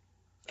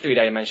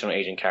three-dimensional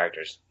Asian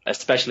characters,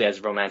 especially as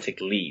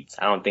romantic leads.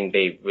 I don't think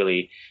they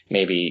really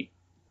maybe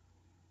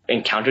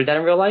encountered that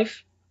in real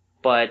life.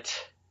 But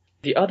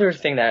the other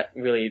thing that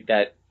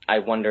I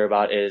wonder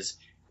about is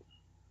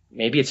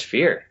maybe it's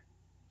fear,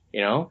 you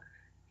know?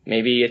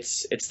 Maybe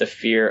it's the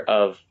fear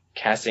of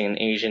casting an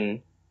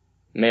Asian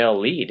male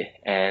lead,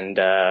 and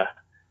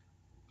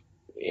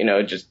you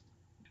know, just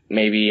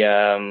maybe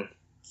the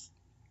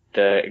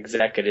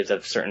executives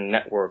of certain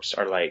networks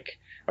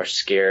are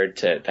scared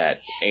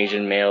that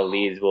Asian male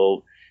leads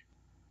will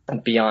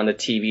be on the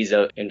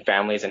TVs in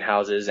families and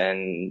houses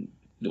and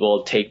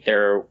will take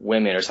their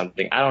women or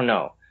something. I don't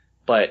know,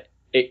 but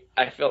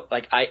I feel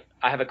like I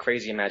have a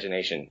crazy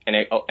imagination, and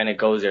it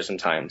goes there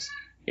sometimes,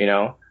 you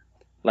know.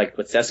 Like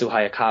with Setsu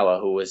Hayakawa,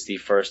 who was the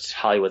first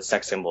Hollywood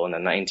sex symbol in the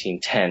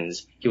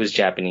 1910s, he was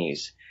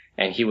Japanese,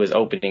 and he was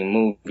opening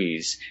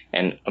movies,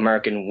 and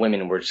American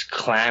women were just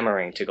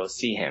clamoring to go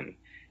see him.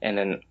 And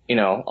then, you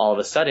know, all of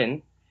a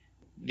sudden,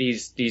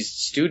 these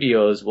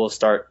studios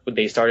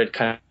started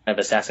kind of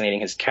assassinating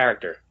his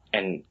character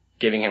and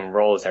giving him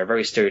roles that are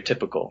very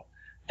stereotypical,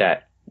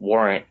 that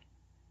warrant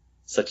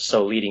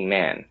so leading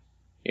man,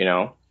 you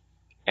know?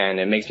 And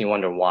it makes me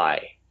wonder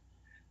why.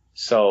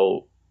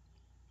 So,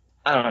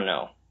 I don't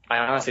know. I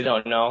honestly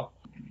don't know.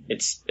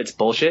 It's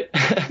bullshit.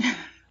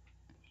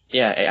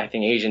 Yeah, I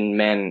think Asian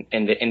men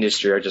in the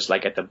industry are just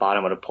like at the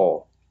bottom of the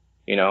pole.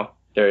 You know,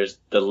 there's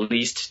the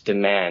least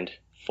demand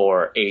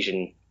for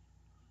Asian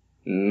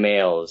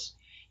males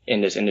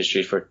in this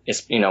industry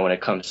you know, when it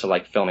comes to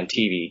like film and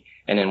TV.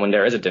 And then when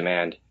there is a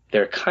demand,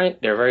 they're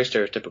very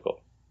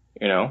stereotypical.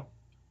 You know,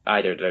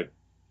 either the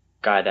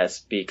guy that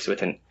speaks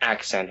with an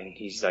accent and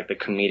he's like the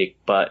comedic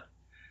butt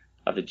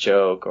of the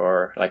joke,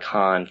 or like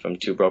Han from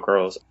Two Broke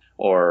Girls,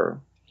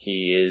 or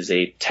he is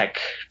a tech,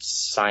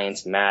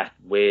 science, math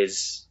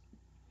whiz,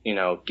 you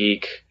know,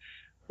 geek,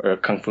 or a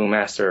kung fu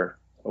master,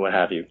 or what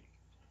have you.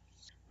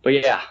 But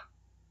yeah,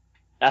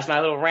 that's my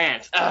little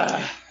rant.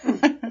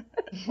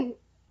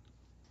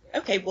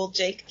 Okay, well,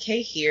 Jake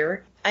K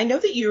here. I know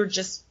that you're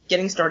just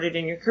getting started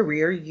in your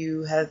career.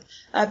 You have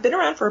been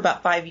around for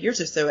about 5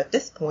 years or so at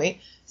this point.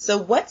 So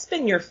what's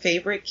been your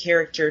favorite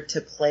character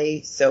to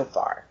play so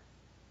far?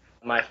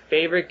 My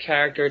favorite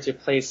character to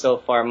play so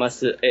far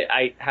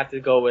I have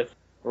to go with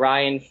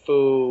Ryan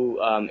Fu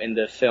in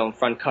the film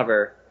Front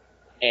Cover,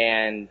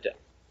 and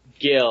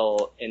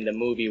Gil in the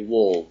movie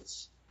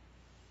Wolves.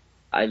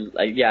 I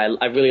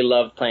really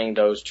love playing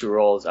those two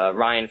roles.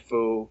 Ryan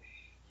Fu,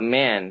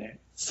 man,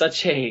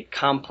 such a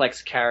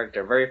complex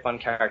character, very fun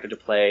character to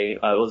play.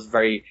 It was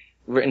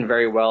written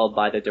very well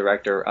by the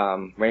director,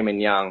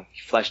 Raymond Young. He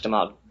fleshed him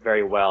out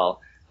very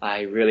well.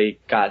 I really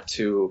got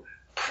to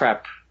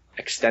prep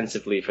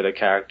extensively for the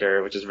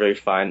character, which is really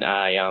fun.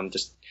 I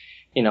just,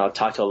 you know,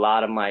 talked to a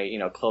lot of my, you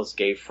know, close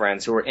gay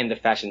friends who were in the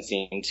fashion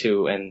scene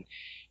too, and,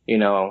 you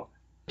know,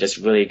 just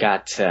really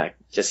got to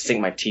just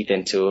sink my teeth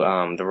into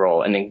the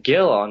role. And then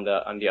Gil, on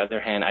the other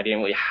hand, I didn't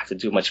really have to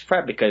do much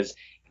prep, because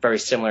very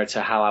similar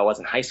to how I was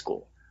in high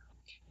school.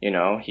 You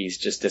know, he's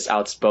just this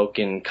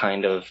outspoken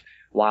kind of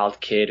wild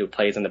kid who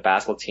plays on the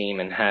basketball team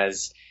and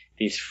has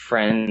these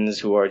friends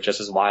who are just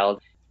as wild.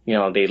 You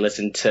know, they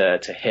listen to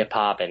hip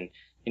hop and,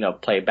 you know,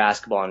 play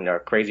basketball, and they're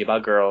crazy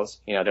about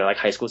girls. You know, they're like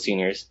high school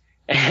seniors.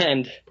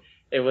 And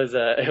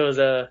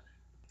it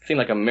seemed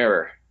like a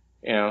mirror,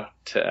 you know,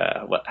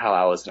 to how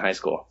I was in high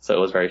school. So it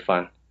was very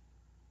fun.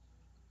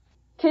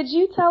 Could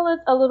you tell us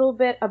a little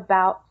bit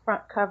about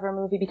Front Cover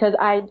movie? Because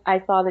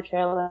I saw the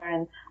trailer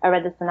and I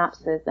read the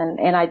synopsis,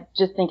 and I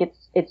just think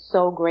it's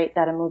so great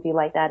that a movie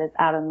like that is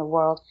out in the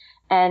world.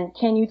 And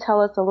can you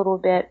tell us a little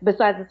bit,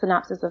 besides the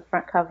synopsis of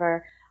Front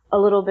Cover, a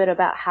little bit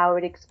about how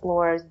it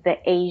explores the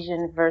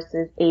Asian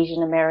versus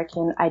Asian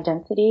American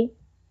identity?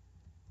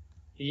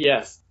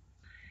 Yes.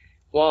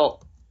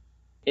 Well,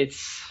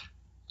 it's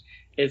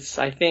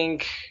I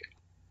think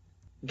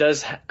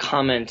does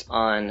comment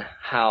on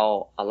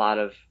how a lot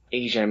of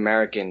Asian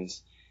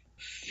Americans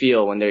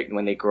feel when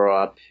they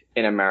grow up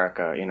in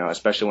America,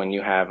 especially when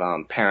you have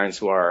parents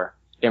who are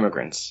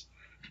immigrants.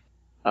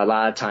 A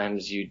lot of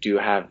times you do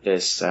have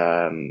this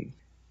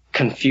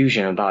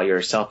confusion about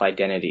your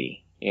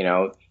self-identity.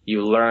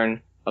 You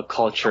learn a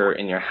culture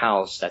in your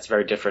house that's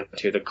very different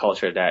to the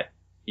culture that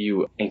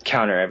you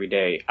encounter every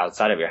day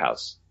outside of your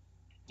house.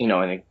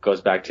 And it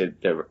goes back to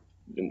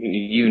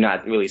you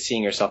not really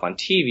seeing yourself on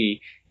TV.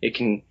 It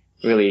can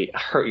really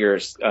hurt your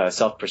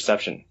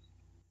self-perception.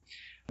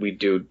 We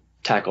do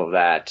tackle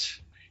that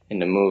in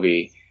the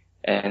movie.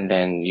 And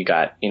then you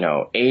got,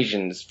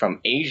 Asians from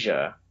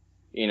Asia,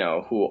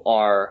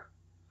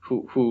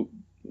 who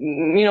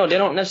they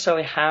don't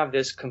necessarily have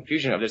this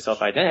confusion of their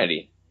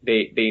self-identity.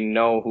 They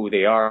know who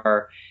they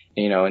are,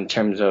 in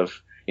terms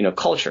of,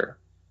 culture.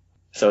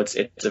 So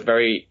it's a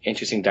very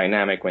interesting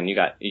dynamic when you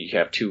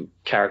have two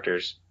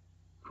characters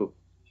who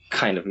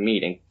kind of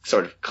meet and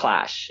sort of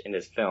clash in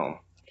this film,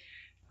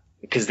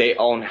 because they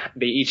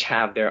each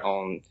have their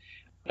own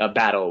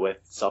battle with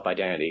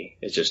self-identity.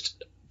 It's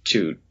just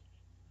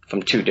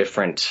from two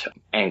different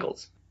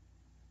angles.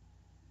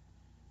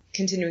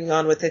 Continuing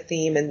on with the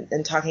theme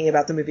and talking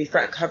about the movie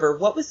Front Cover,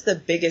 what was the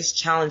biggest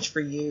challenge for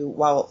you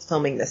while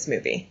filming this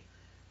movie?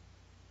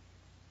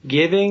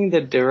 Giving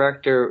the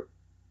director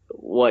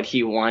what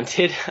he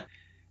wanted.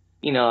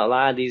 A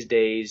lot of these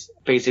days,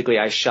 basically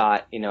I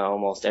shot,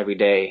 almost every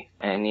day,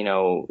 and,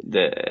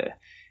 the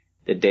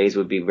days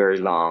would be very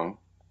long,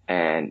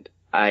 and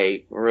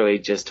I really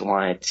just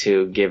wanted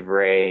to give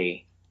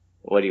Ray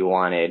what he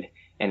wanted,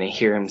 and then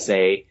hear him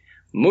say,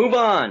 "Move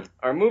on,"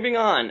 or "Moving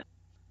on."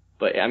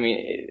 But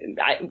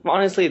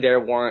honestly, there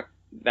weren't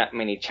that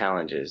many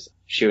challenges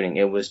shooting.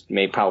 It was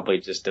probably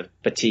just a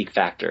fatigue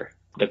factor.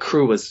 The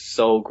crew was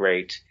so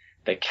great.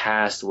 The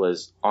cast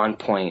was on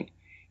point.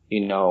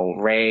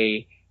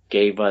 Ray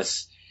gave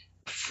us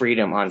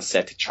freedom on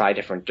set to try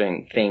different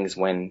things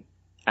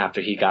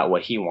after he got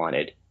what he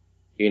wanted,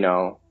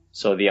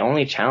 So the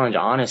only challenge,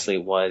 honestly,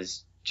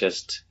 was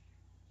just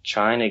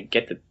trying to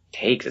get the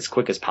takes as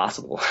quick as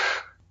possible.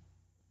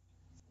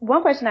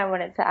 One question I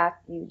wanted to ask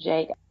you,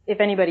 Jake, if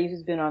anybody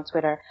who's been on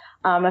Twitter,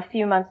 a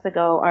few months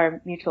ago,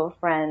 our mutual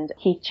friend,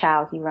 Keith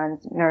Chow, he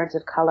runs Nerds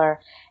of Color,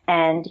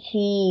 and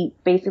he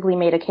basically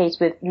made a case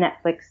with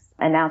Netflix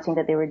announcing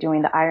that they were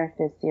doing the Iron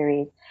Fist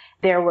series.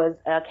 There was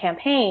a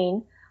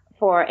campaign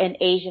for an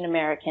Asian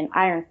American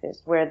Iron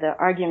Fist, where the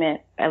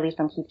argument, at least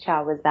from Keith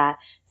Chow, was that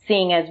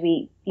seeing as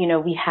we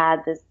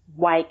had this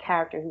white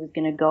character who was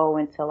going to go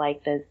into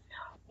like this,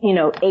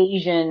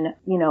 Asian,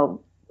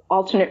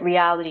 alternate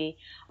reality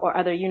or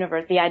other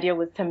universe, the idea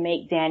was to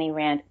make Danny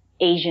Rand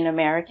Asian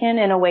American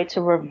in a way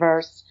to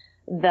reverse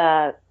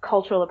the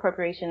cultural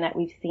appropriation that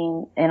we've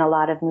seen in a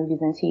lot of movies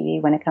and TV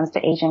when it comes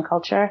to Asian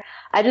culture.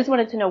 I just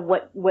wanted to know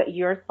what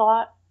your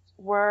thoughts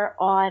were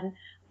on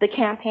the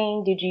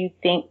campaign. Did you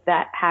think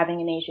that having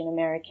an Asian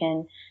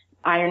American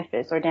Iron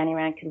Fist or Danny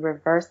Rand could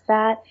reverse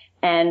that?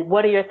 And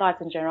what are your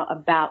thoughts in general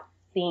about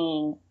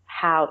seeing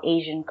how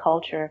Asian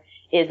culture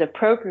is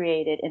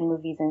appropriated in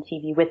movies and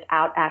TV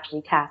without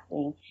actually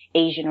casting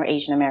Asian or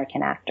Asian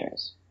American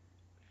actors?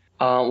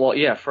 Well,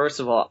 yeah, first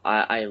of all,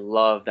 I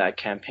love that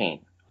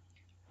campaign.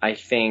 I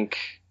think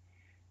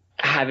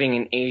having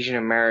an Asian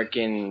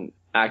American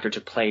actor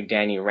to play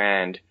Danny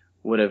Rand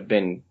would have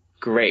been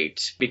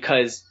great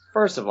because,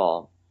 first of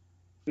all,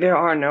 there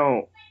are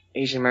no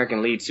Asian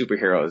American lead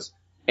superheroes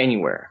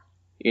anywhere.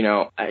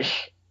 The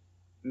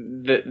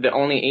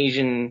only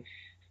Asian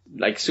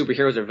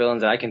superheroes or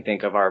villains that I can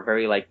think of are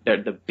very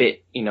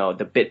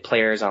the bit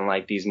players on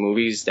these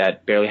movies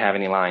that barely have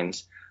any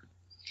lines.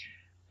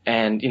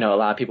 And, a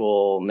lot of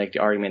people make the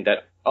argument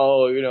that,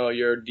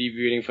 you're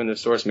deviating from the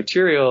source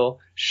material.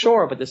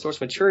 Sure, but the source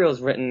material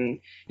is written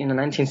in the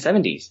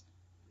 1970s.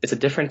 It's a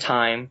different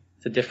time.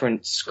 It's a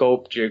different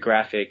scope,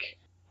 geographic.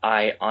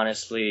 I'm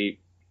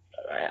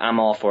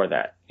all for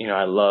that.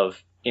 I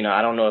love,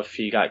 I don't know if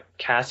he got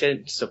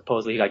casted.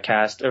 Supposedly he got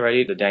cast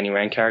already, the Danny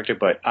Rand character,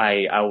 but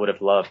I would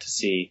have loved to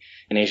see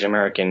an Asian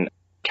American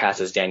cast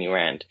as Danny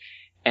Rand.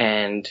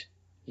 And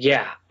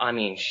yeah,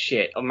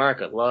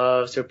 America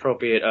loves to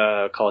appropriate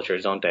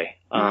cultures, don't they?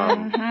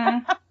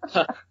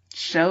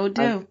 Sure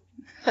do.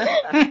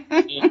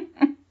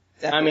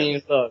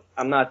 Look,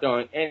 I'm not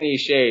throwing any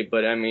shade,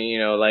 but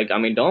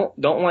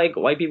don't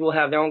white people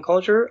have their own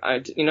culture?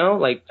 I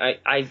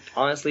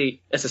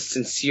honestly, it's a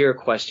sincere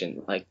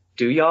question.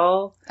 Do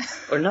y'all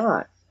or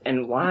not?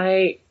 And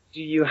why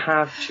do you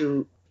have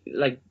to,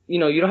 you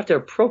don't have to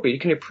appropriate, you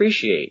can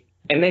appreciate.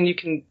 And then you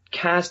can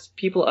cast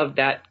people of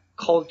that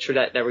culture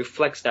that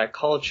reflects that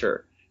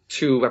culture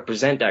to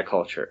represent that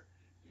culture.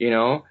 You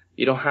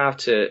don't have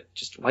to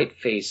just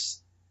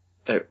whiteface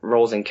the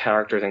roles and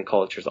characters and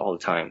cultures all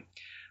the time.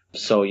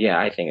 So yeah,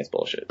 I think it's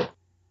bullshit.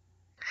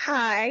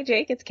 Hi,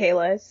 Jake, it's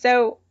Kayla.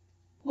 So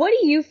what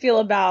do you feel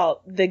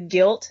about the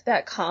guilt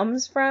that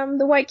comes from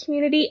the white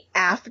community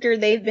after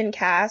they've been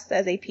cast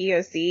as a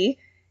POC?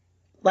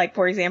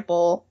 For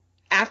example,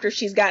 after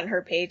she's gotten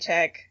her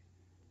paycheck,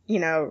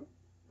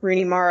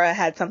 Rooney Mara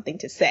had something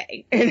to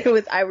say, and it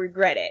was, "I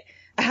regret it."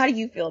 How do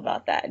you feel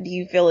about that? Do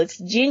you feel it's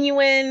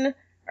genuine,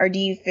 Or do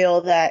you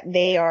feel that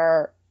they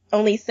are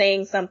only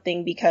saying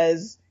something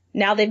because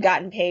now they've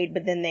gotten paid,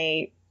 but then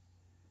they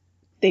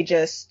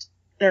just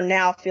are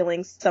now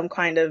feeling some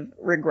kind of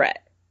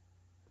regret?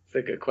 It's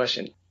a good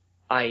question.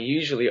 I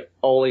usually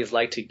always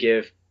like to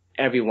give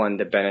everyone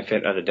the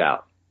benefit of the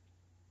doubt.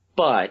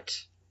 But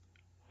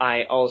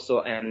I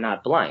also am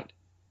not blind.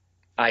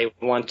 I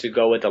want to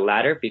go with the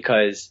latter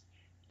because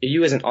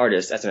you as an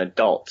artist, as an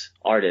adult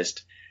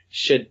artist,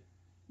 should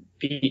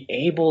be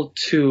able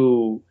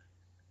to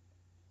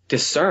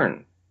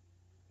discern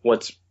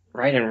what's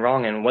right and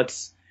wrong and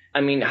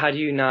how do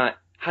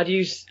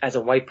you, as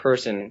a white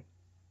person,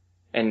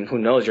 and who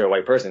knows you're a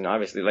white person,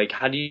 obviously, like,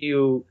 how do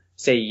you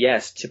say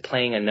yes to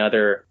playing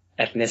another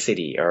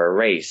ethnicity or a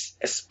race,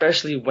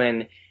 especially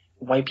when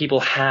white people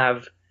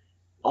have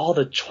all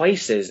the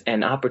choices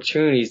and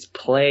opportunities to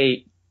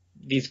play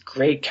these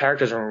great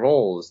characters and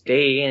roles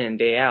day in and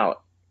day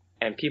out,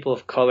 and people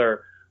of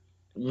color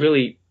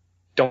really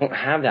don't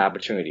have the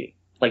opportunity.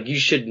 Like, you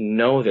should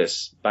know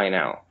this by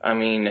now. I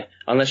mean,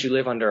 unless you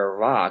live under a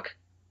rock,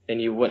 then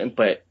you wouldn't,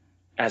 but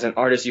as an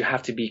artist, you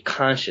have to be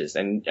conscious.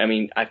 And I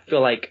mean, I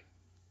feel like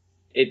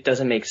it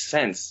doesn't make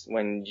sense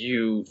when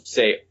you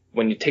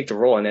take the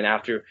role and then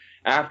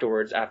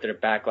afterwards, after the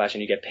backlash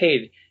and you get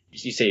paid,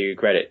 you say you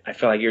regret it. I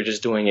feel like you're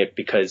just doing it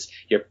because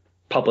your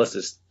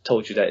publicist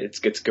told you that it's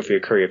good for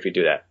your career if you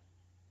do that.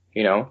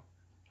 You know?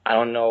 I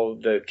don't know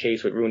the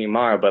case with Rooney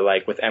Mara, but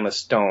like with Emma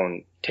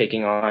Stone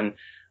taking on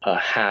a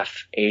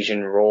half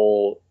Asian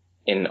role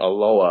in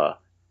Aloha,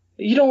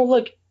 you don't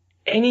look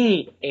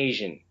any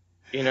Asian,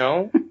 you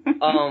know?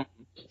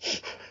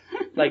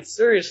 Like,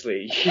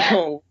 seriously, you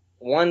know,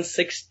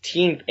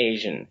 1/16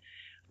 Asian.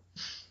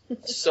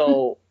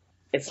 So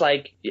it's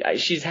like,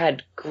 she's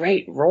had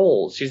great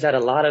roles. She's had a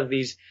lot of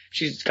these,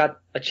 she's got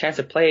a chance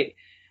to play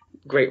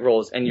great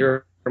roles, and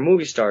you're a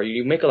movie star,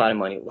 you make a lot of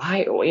money.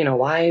 Why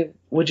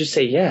would you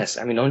say yes?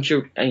 I mean,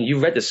 you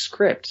read the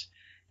script,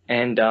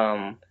 and,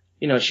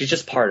 she's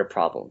just part of the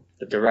problem.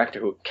 The director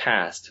who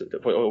cast,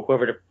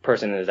 whoever the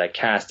person is that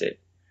cast it,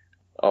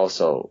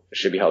 also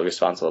should be held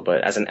responsible.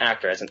 But as an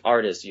actor, as an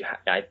artist,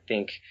 I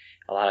think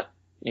a lot of,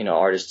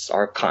 artists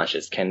are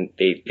conscious.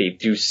 They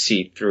do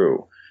see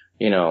through,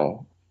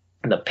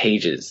 the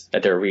pages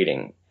that they're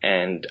reading.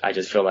 And I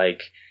just feel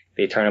like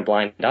they turn a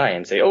blind eye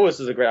and say, oh, this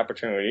is a great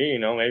opportunity.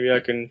 Maybe I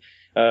can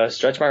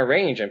stretch my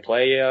range and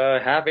play a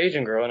half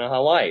Asian girl in a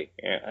Hawaii.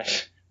 Yeah,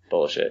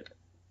 bullshit.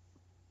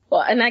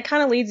 Well, and that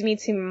kind of leads me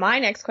to my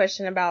next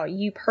question about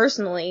you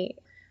personally.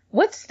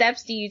 What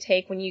steps do you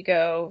take when you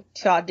go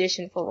to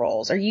audition for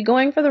roles? Are you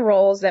going for the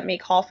roles that may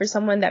call for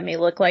someone that may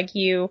look like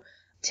you,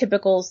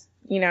 typical,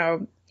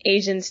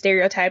 Asian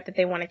stereotype that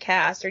they want to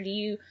cast? Or do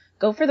you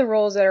go for the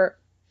roles that are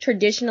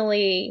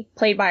traditionally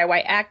played by a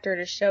white actor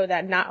to show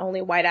that not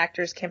only white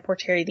actors can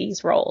portray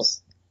these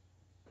roles?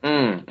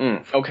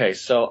 Okay,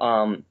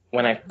 so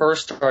when I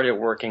first started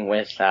working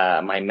with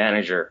my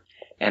manager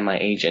and my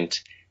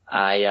agent,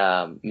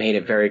 I made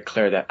it very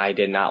clear that I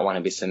did not want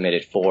to be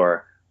submitted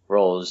for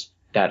roles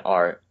that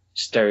are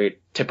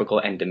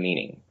stereotypical and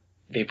demeaning.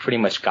 They pretty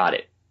much got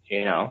it,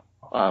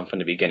 from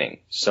the beginning.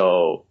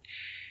 So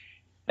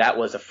that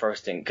was the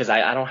first thing, because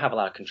I don't have a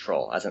lot of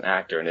control as an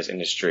actor in this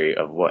industry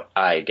of what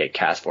I get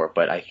cast for,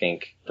 but I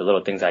think the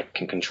little things I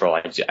can control,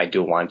 I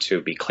do want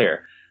to be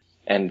clear.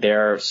 And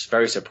they're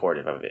very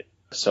supportive of it.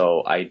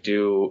 So I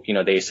do,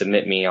 they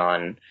submit me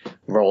on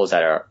roles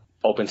that are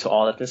open to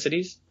all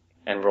ethnicities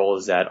and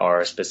roles that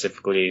are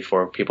specifically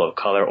for people of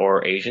color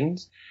or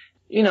Asians.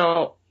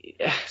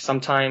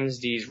 Sometimes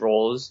these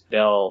roles,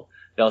 they'll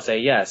say,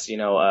 yes,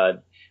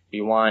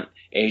 we want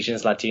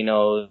Asians,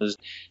 Latinos,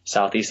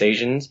 Southeast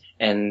Asians,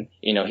 and,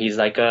 he's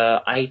like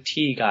a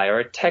IT guy or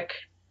a tech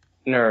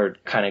nerd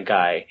kind of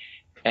guy.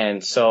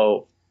 And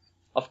so,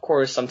 of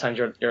course, sometimes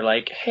you're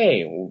like,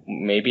 hey,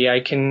 maybe I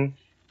can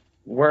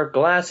wear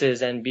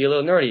glasses and be a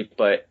little nerdy,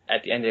 but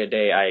at the end of the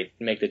day, I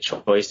make the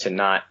choice to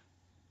not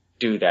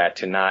do that,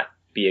 to not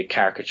be a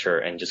caricature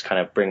and just kind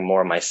of bring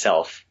more of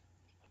myself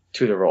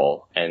to the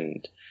role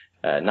and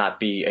not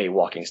be a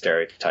walking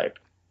stereotype,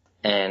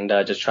 and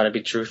just try to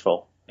be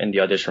truthful in the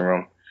audition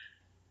room.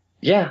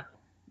 Yeah,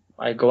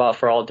 I go out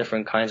for all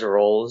different kinds of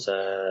roles.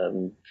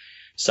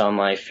 Some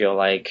I feel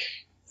like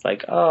it's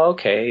like, oh,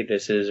 okay,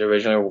 this is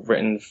originally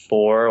written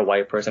for a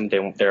white person.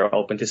 They're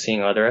open to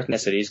seeing other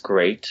ethnicities.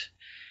 Great.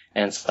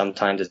 And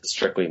sometimes it's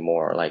strictly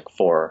more like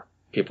for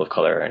people of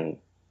color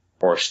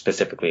or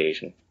specifically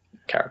Asian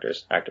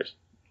actors.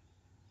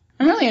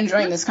 I'm really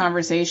enjoying this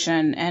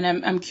conversation, and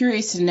I'm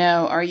curious to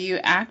know, are you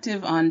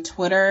active on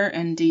Twitter,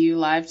 and do you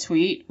live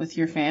tweet with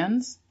your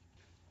fans?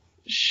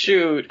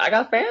 Shoot, I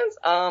got fans?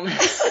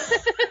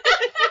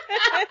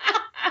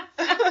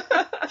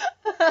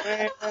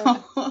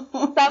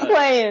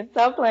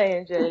 Stop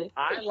playing, Jay.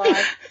 I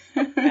like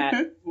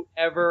at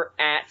whoever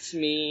ats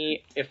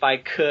me if I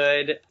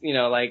could,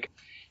 like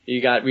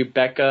you got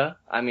Rebecca.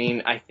 I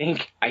mean,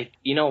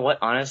 you know what,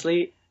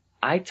 honestly,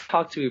 I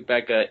talk to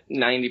Rebecca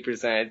 90%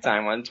 of the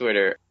time on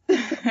Twitter.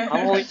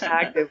 I'm only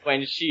active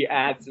when she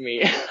adds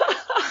me.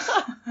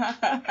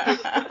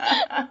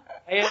 I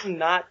am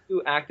not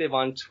too active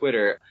on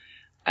Twitter.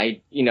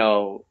 I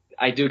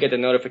do get the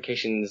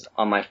notifications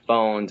on my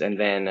phones, and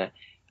then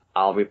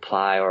I'll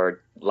reply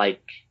or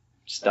like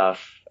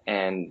stuff,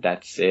 and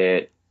that's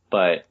it.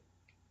 But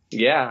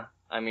yeah,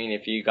 I mean,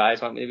 if you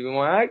guys want me to be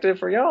more active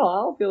for y'all,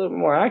 I'll be a little bit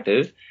more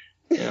active.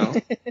 You know,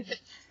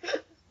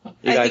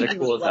 you guys are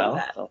cool as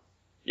hell. So,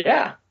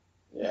 yeah.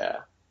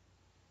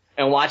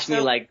 And watch me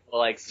like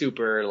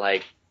super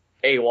like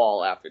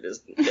AWOL after this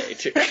day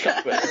too.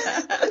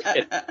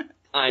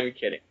 I'm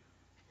kidding.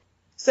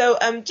 So,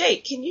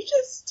 Jake, can you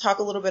just talk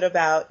a little bit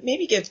about,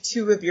 maybe give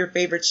 2 of your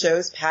favorite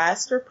shows,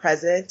 past or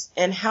present,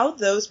 and how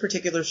those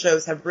particular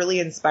shows have really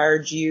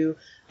inspired you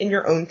in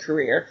your own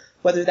career,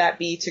 whether that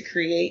be to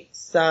create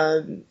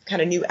some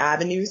kind of new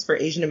avenues for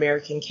Asian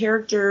American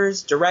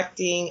characters,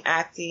 directing,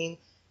 acting,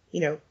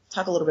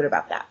 talk a little bit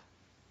about that.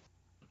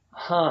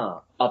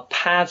 A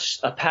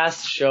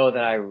past show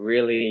that I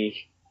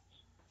really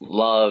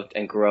loved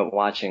and grew up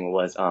watching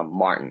was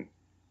Martin.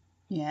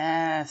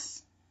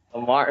 Yes.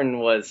 Martin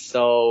was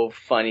so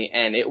funny,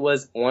 and it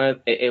was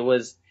on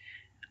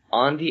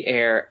the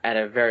air at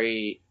a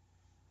very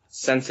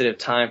sensitive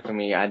time for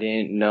me. I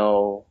didn't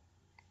know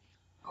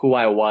who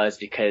I was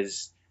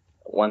because,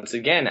 once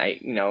again, I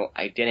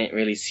didn't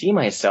really see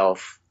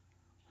myself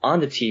on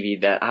the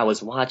TV that I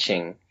was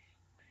watching,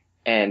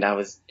 and I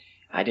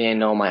didn't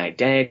know my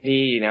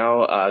identity.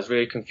 I was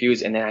really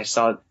confused, and then I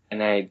started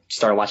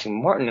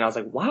watching Martin, and I was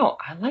like, wow,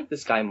 I like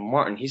this guy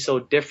Martin. He's so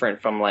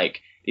different from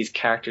like these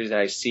characters that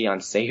I see on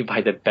Saved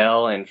by the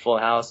Bell and Full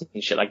House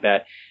and shit like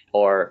that,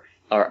 or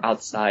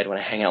outside when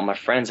I hang out with my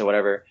friends or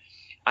whatever.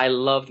 I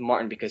loved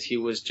Martin because he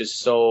was just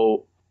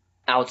so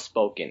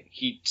outspoken.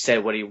 He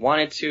said what he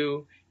wanted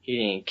to. He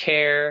didn't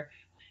care.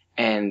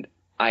 And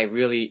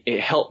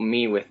it helped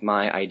me with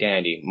my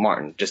identity,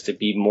 Martin, just to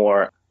be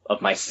more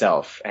of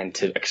myself and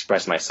to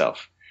express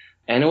myself.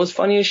 And it was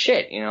funny as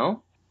shit,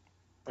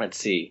 Let's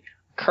see.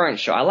 Current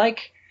show. I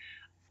like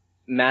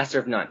Master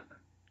of None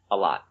a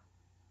lot.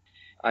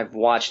 I've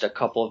watched a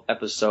couple of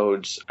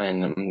episodes,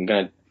 and I'm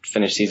going to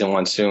finish season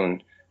 1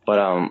 soon. But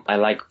I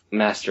like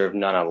Master of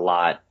None a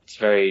lot. It's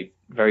very,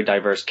 very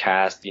diverse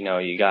cast.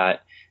 You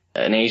got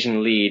an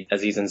Asian lead,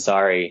 Aziz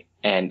Ansari,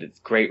 and it's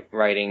great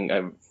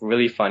writing,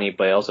 really funny,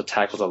 but it also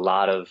tackles a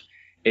lot of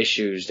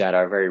issues that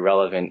are very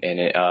relevant and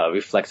it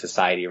reflects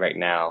society right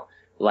now,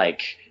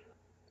 like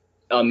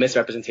a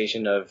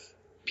misrepresentation of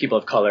people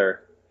of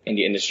color in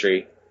the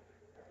industry.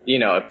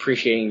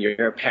 Appreciating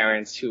your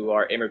parents who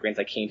are immigrants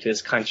that came to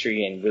this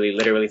country and really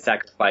literally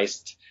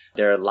sacrificed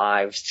their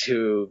lives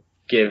to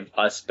give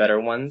us better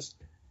ones,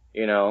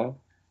 and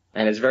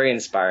it's very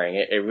inspiring.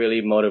 It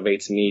really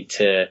motivates me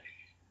to,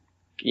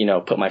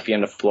 put my feet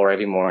on the floor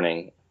every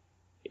morning,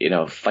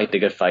 fight the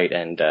good fight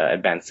and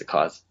advance the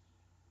cause.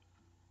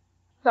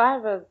 So I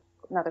have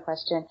another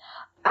question.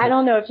 I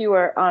don't know if you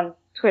were on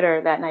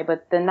Twitter that night,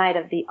 but the night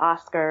of the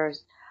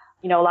Oscars,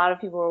 a lot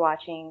of people were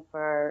watching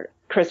for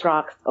Chris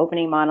Rock's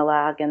opening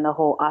monologue and the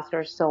whole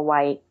Oscars So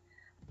White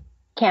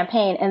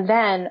campaign. And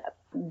then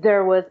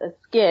there was a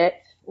skit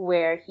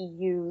where he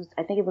used,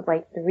 I think it was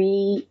like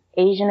 3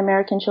 Asian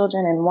American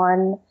children and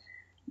 1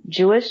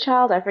 Jewish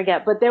child. I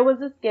forget. But there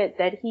was a skit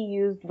that he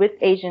used with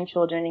Asian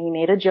children, and he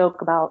made a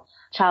joke about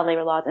child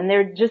labor laws. And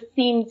there just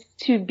seems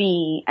to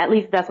be, at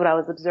least that's what I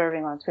was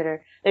observing on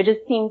Twitter, there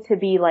just seemed to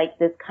be like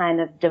this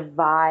kind of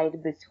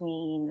divide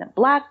between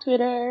Black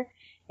Twitter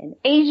and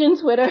Asian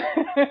Twitter.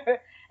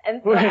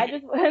 And so I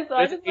just wanted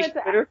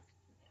to,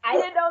 I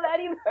didn't know that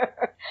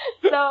either.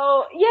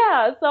 So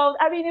yeah,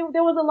 I mean,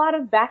 there was a lot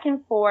of back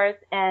and forth,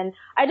 and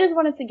I just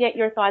wanted to get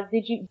your thoughts.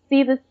 Did you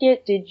see the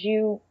skit? Did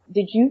you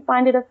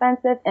find it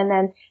offensive? And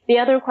then the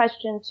other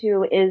question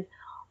too is,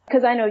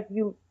 because I know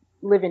you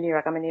live in New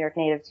York, I'm a New York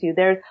native too,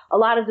 there's a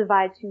lot of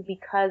divide too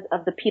because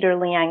of the Peter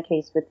Liang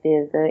case with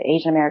the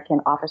Asian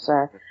American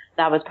officer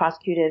that was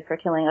prosecuted for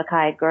killing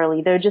Akai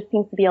Gurley. There just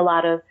seems to be a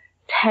lot of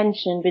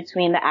tension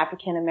between the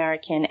African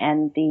American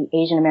and the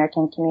Asian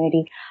American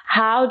community.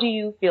 How do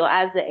you feel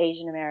as the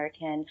Asian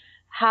American?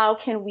 How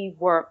can we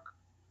work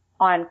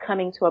on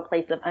coming to a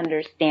place of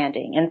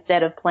understanding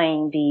instead of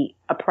playing the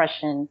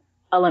oppression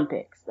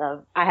Olympics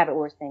of I have it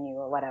worse than you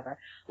or whatever?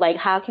 Like,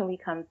 how can we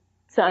come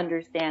to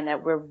understand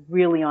that we're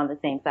really on the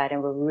same side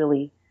and we're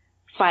really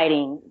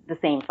fighting the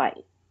same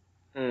fight?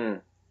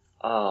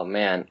 Oh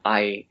man,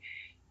 I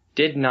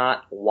did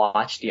not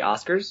watch the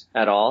Oscars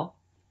at all.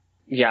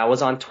 Yeah, I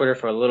was on Twitter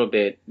for a little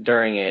bit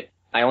during it.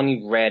 I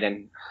only read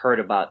and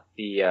heard about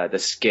the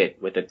skit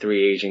with the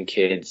 3 Asian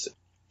kids,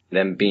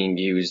 them being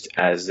used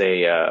as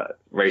a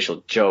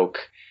racial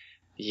joke.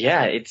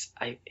 Yeah, it's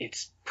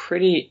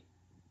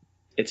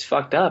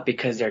fucked up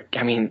because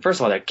first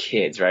of all, they're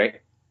kids, right?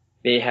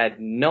 They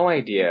had no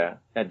idea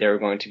that they were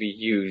going to be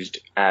used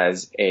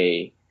as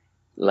a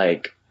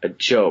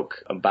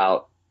joke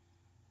about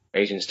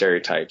Asian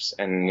stereotypes,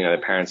 and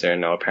the parents didn't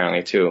know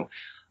apparently too.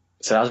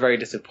 So that was very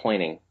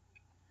disappointing.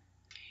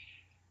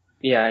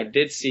 Yeah, I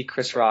did see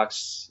Chris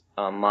Rock's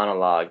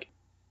monologue.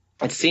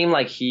 It seemed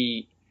like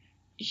he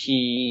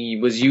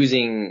was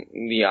using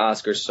the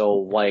Oscars So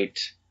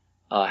White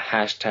a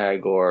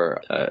hashtag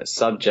or a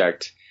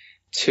subject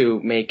to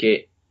make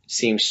it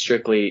seem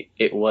strictly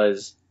it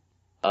was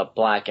a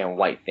black and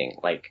white thing.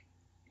 Like,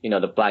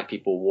 the black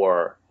people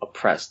were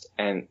oppressed,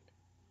 and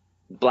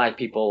black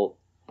people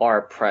are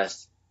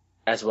oppressed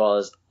as well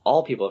as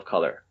all people of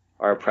color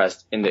are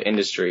oppressed in the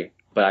industry.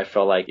 But I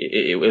felt like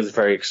it was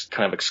very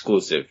kind of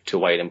exclusive to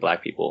white and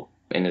black people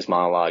in his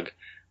monologue.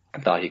 I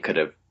thought he could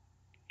have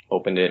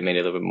opened it, made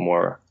it a little bit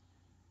more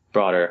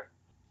broader.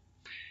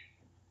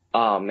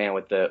 Oh man,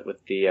 with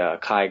the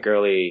Kai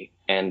Gurley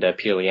and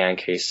Peter Liang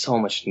case, so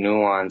much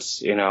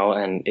nuance,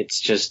 and it's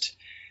just,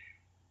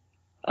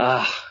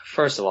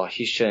 first of all,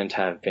 he shouldn't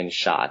have been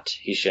shot.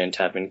 He shouldn't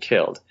have been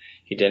killed.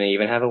 He didn't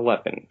even have a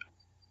weapon.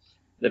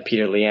 The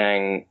Peter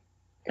Liang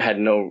had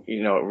no,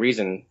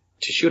 reason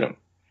to shoot him.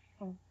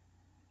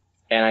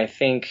 And I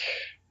think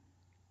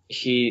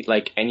he,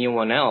 like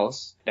anyone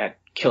else that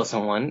kills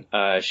someone,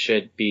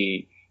 should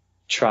be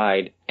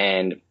tried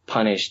and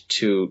punished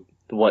to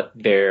what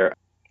their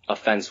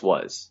offense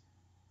was.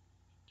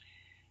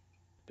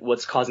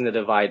 What's causing the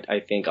divide, I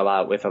think, a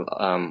lot with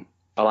a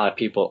lot of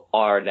people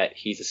are that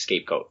he's a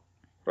scapegoat,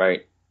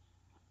 right?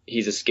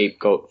 He's a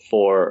scapegoat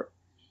for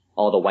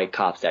all the white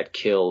cops that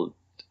killed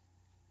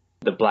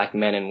the black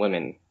men and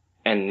women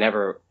and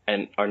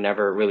are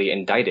never really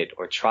indicted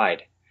or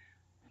tried.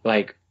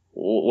 Like,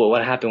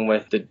 what happened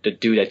with the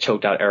dude that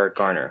choked out Eric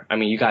Garner? I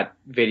mean, you got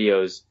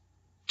videos,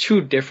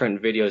 two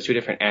different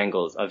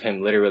angles of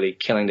him literally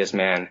killing this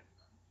man.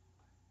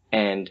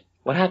 And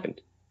what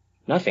happened?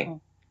 Nothing.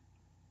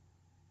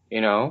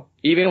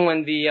 Even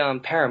when the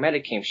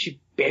paramedic came, she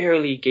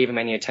barely gave him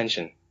any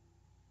attention.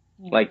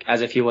 Like,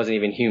 as if he wasn't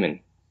even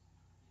human.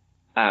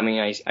 I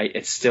mean,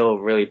 it still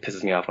really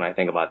pisses me off when I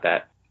think about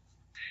that.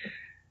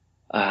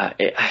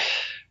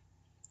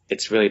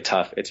 It's really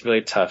tough. It's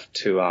really tough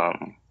to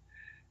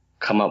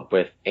come up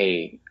with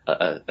a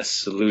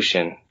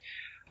solution.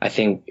 I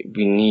think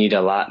we need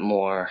a lot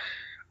more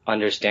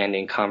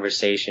understanding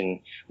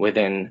conversation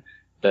within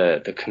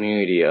the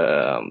community,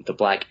 the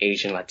Black,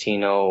 Asian,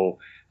 Latino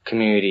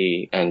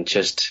community, and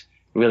just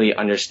really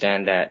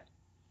understand that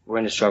we're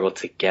in a struggle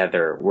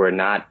together. We're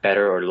not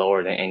better or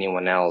lower than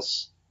anyone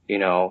else.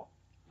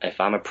 If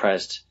I'm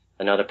oppressed,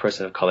 another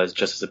person of color is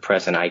just as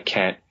oppressed, and I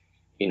can't,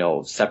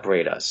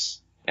 separate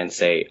us and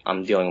say,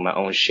 I'm dealing with my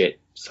own shit,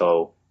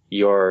 so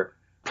your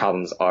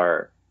problems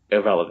are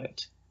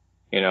irrelevant,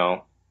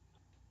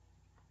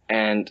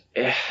 And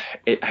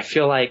I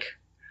feel like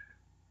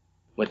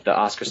with the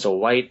Oscar So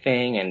White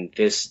thing and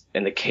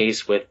the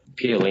case with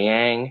Peter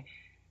Liang,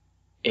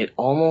 it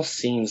almost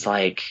seems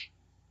like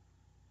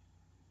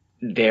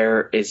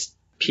there is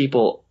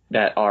people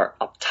that are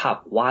up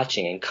top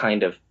watching and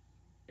kind of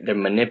they're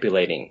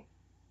manipulating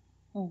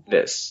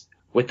this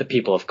with the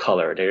people of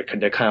color. They're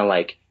kind of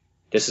like,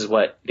 this is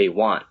what they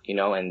want,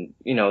 and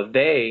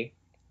they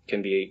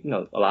can be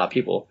a lot of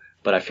people,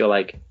 but I feel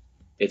like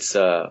it's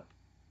there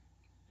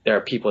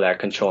are people that are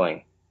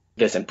controlling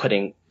this and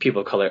putting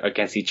people of color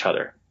against each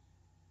other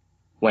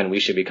when we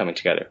should be coming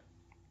together.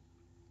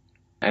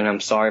 And I'm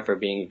sorry for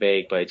being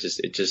vague, but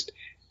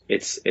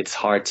it's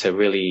hard to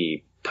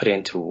really put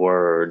into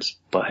words,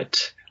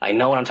 but I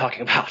know what I'm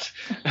talking about.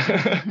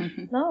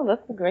 No,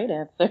 that's a great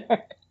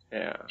answer.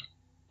 Yeah.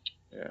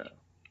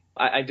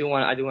 I do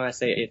want to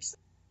say it's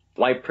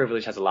white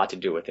privilege has a lot to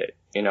do with it,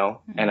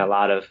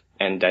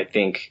 and I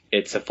think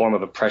it's a form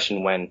of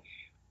oppression when,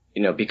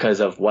 because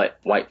of what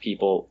white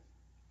people,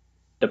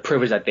 the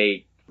privilege that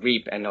they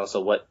reap and also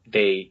what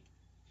they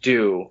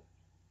do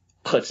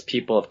puts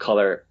people of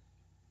color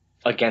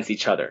against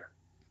each other,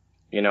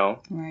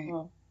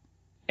 Right.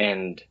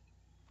 And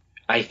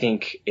I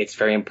think it's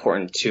very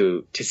important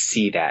to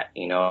see that,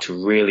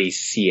 to really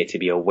see it, to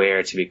be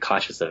aware, to be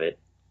conscious of it.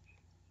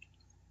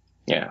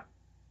 Yeah.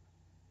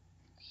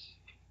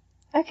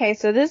 Okay,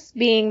 so this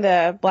being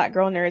the Black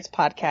Girl Nerds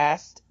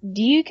podcast,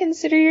 do you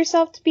consider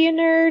yourself to be a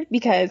nerd?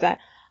 Because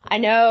I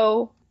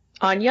know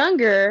on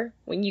Younger,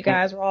 when you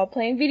guys were all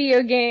playing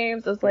video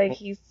games, I was like,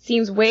 he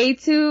seems way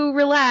too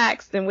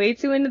relaxed and way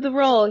too into the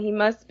role. He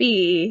must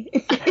be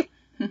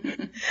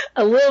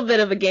a little bit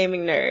of a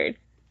gaming nerd.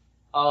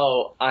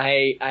 Oh,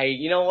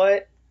 you know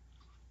what?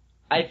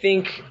 I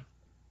think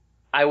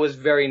I was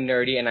very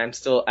nerdy, and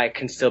I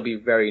can still be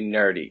very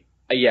nerdy.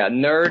 Yeah,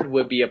 nerd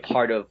would be a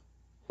part of,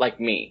 like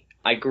me.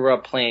 I grew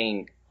up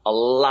playing a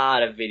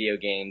lot of video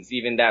games.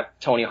 Even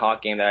that Tony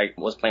Hawk game that I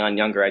was playing on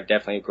Younger, I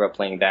definitely grew up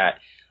playing that.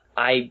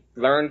 I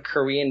learned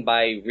Korean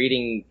by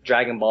reading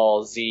Dragon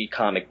Ball Z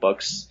comic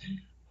books.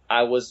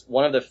 I was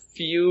one of the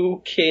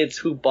few kids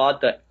who bought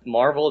the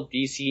Marvel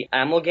DC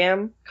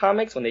Amalgam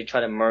comics when they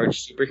tried to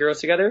merge superheroes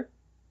together.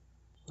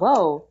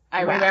 Whoa.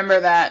 I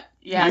remember that.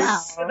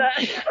 Yes. Wow.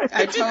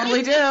 I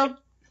totally do.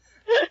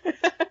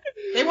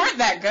 They weren't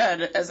that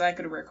good, as I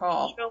could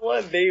recall. You know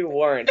what? They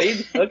weren't. They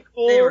looked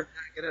cool. They weren't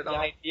that good at all. The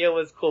idea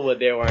was cool, but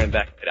they weren't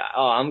that good.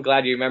 Oh, I'm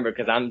glad you remember,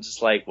 because I'm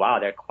just like, wow,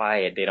 they're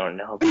quiet. They don't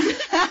know.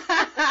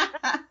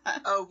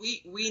 Oh,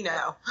 we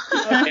know.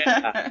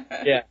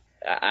 Yeah.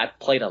 I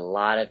played a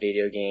lot of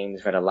video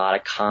games, read a lot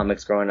of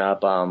comics growing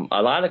up. A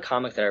lot of the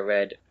comics that I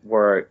read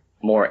were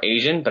more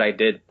Asian, but I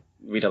did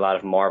read a lot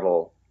of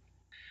Marvel.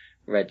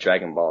 Read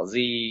Dragon Ball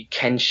Z,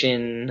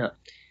 Kenshin.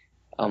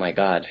 Oh my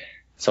god,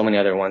 so many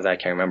other ones I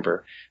can't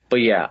remember. But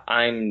yeah,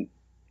 I'm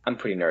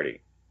pretty nerdy.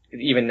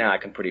 Even now, I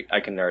can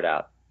nerd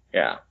out.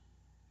 Yeah.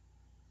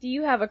 Do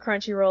you have a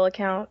Crunchyroll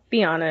account?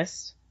 Be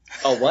honest.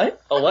 Oh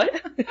what? Oh what?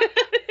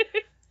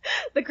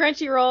 The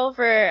Crunchyroll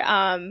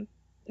for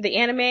the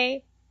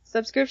anime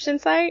subscription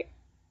site?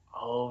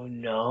 Oh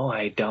no,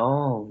 I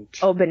don't.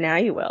 Oh, but now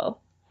you will.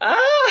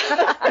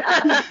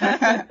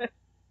 Ah!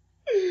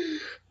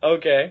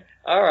 Okay.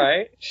 All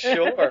right.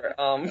 Sure.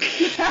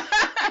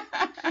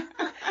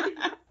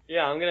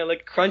 Yeah, I'm gonna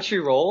look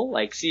Crunchyroll,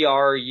 like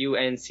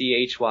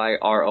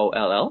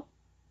CRUNCHYROLL.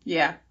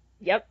 Yeah.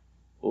 Yep.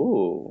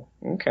 Ooh.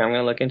 Okay, I'm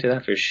gonna look into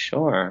that for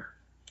sure.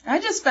 I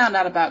just found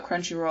out about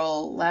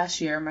Crunchyroll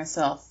last year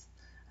myself.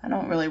 I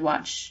don't really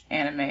watch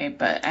anime,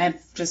 but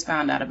I've just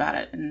found out about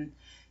it. And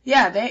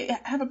yeah, they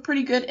have a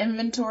pretty good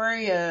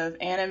inventory of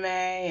anime,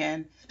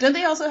 and don't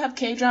they also have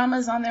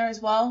K-dramas on there as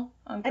well?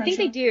 On I think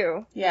they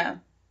do. Yeah.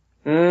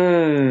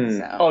 So.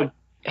 So. Oh,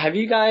 have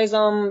you guys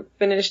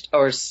finished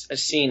or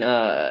seen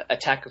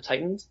Attack of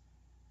Titans?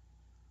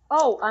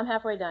 Oh, I'm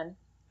halfway done.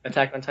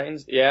 Attack on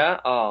Titans? Yeah?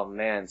 Oh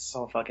man,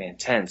 so fucking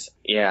intense.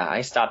 Yeah,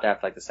 I stopped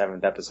after like the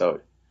 7th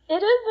episode.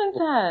 It is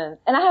intense.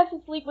 And I have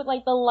to sleep with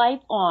like the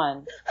lights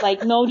on.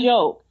 Like, no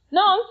joke.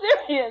 No, I'm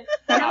serious.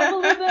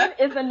 Cannibalism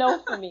is a no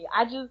for me.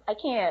 I can't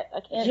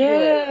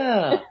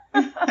Yeah. do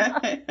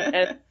it.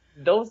 And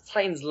those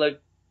Titans look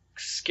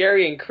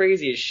scary and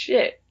crazy as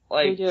shit. They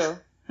Like, do.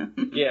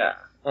 yeah.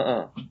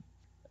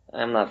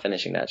 I'm not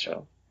finishing that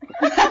show.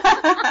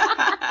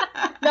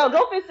 No,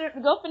 go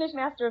finish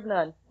Master of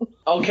None.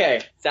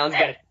 Okay, sounds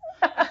good.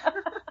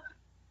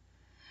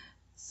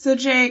 So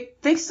Jake,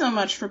 thanks so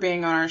much for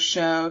being on our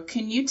show.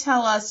 Can you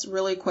tell us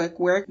really quick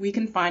where we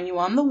can find you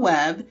on the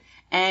web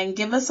and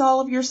give us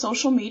all of your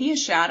social media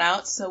shout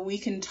outs so we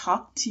can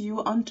talk to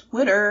you on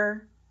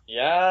Twitter?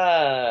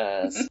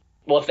 Yes.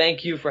 Well,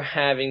 thank you for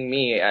having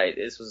me.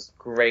 This was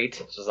great.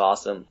 This was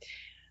awesome.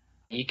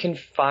 You can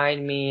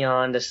find me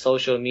on the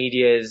social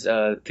medias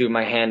through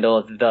my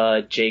handle,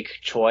 The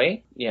Jake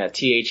Choi. Yeah,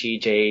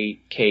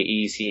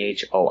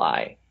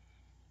 TheJKECHOI.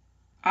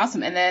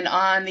 Awesome. And then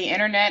on the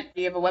internet,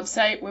 do you have a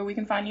website where we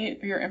can find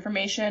your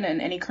information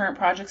and any current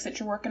projects that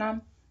you're working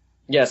on?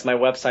 Yes, my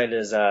website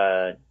is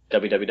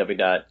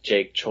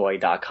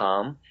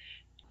www.jakechoi.com.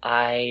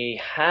 I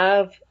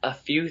have a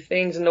few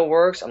things in the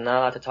works. I'm not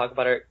allowed to talk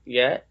about it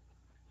yet.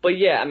 But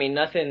yeah, I mean,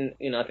 nothing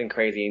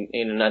crazy,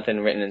 nothing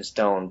written in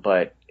stone,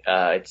 but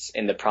it's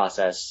in the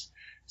process.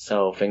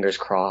 So fingers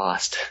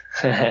crossed.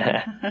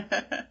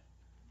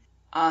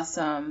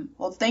 Awesome.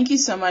 Well, thank you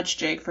so much,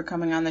 Jake, for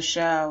coming on the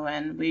show,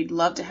 and we'd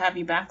love to have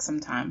you back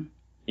sometime.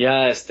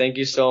 Yes, thank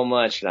you so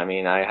much. I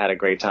mean, I had a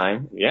great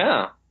time.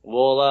 Yeah.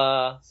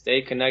 We'll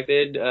stay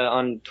connected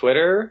on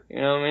Twitter,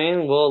 you know what I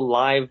mean? We'll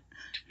live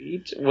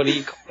tweet. What do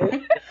you call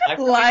it?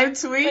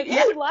 Live tweet?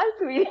 Yeah, live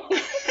tweet.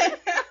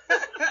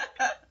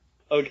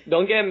 Okay,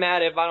 don't get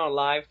mad if I don't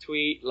live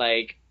tweet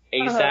like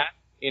ASAP,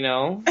 you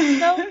know?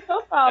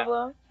 No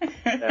problem.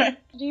 Yeah.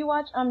 Do you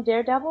watch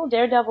Daredevil?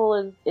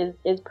 Daredevil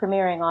is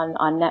premiering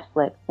on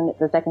Netflix, and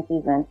the second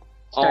season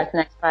starts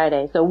next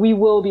Friday. So we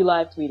will be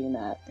live tweeting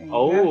that.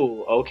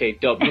 Oh, okay,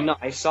 dope. You know,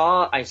 I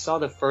saw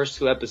the first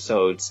 2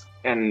 episodes,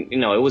 and you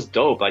know, it was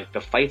dope. Like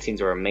the fight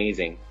scenes were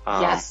amazing.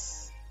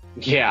 Yes.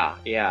 Yeah.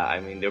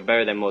 I mean, they're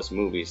better than most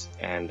movies.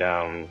 And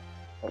all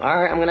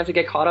right, I'm gonna have to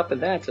get caught up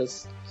in that. So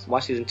let's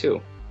watch season 2.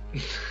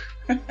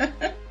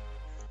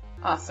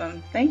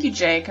 Awesome. Thank you,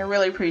 Jake. I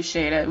really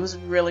appreciate it. It was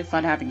really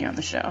fun having you on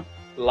the show.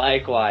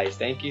 Likewise.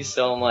 Thank you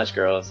so much,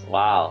 girls.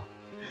 Wow.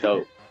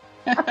 Dope.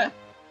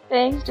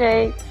 Thanks,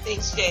 Jake.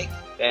 Thanks, Jake.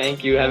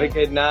 Thank you. Have a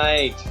good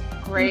night.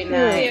 Great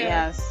night.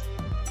 Yes.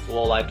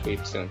 We'll live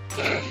tweet soon.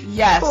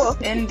 Yes, Cool.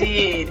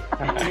 indeed.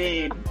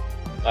 Indeed.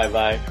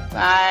 Bye-bye.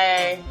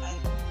 Bye.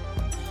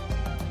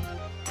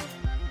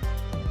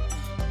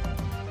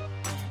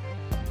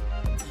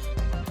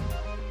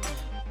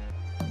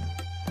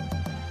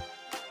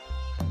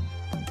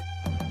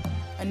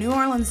 A New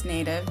Orleans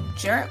native,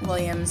 Jarrett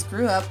Williams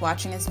grew up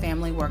watching his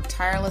family work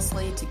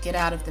tirelessly to get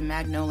out of the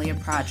Magnolia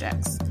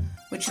Projects,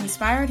 which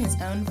inspired his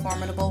own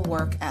formidable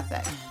work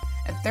ethic.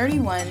 At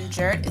 31,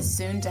 Jarrett is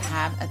soon to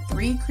have a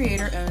 3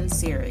 creator-owned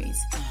series,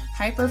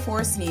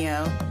 Hyperforce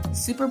Neo,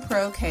 Super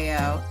Pro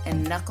KO,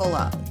 and Knuckle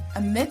Up.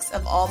 A mix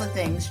of all the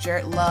things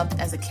Jarrett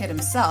loved as a kid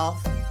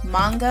himself,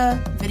 manga,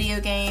 video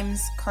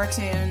games,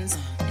 cartoons,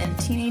 and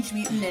Teenage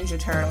Mutant Ninja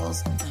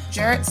Turtles,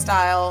 Jarrett's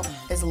style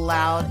is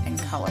loud and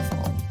colorful.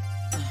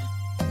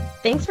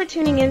 Thanks for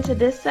tuning in to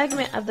this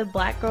segment of the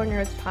Black Girl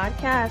Nerds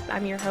podcast.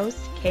 I'm your host,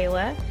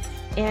 Kayla,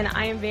 and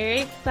I am very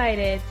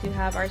excited to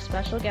have our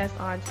special guest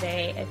on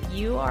today. If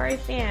you are a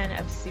fan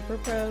of Super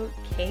Pro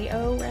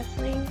KO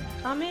wrestling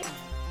comics,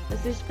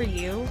 this is for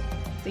you,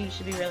 so you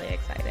should be really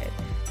excited.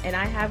 And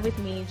I have with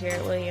me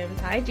Jarrett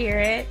Williams. Hi,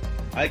 Jarrett.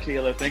 Hi,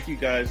 Kayla. Thank you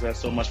guys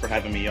so much for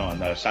having me on.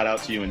 Shout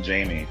out to you and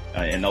Jamie,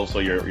 and also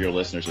your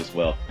listeners as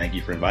well. Thank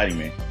you for inviting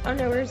me. Oh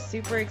no, we're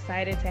super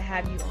excited to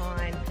have you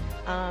on.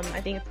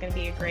 I think it's going to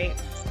be a great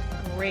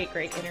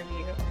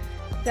interview.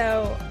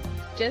 So,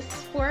 just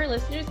for our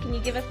listeners, can you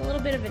give us a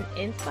little bit of an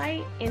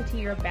insight into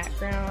your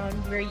background,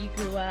 where you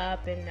grew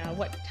up, and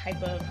what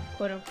type of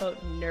quote-unquote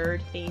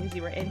nerd things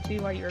you were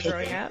into while you were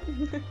growing up?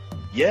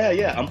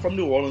 Yeah. I'm from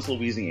New Orleans,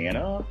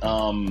 Louisiana.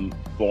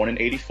 Born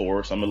in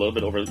 '84, so I'm a little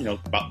bit over,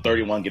 about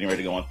 31, getting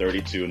ready to go on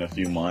 32 in a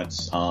few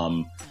months.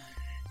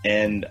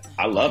 And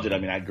I loved it. I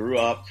mean, I grew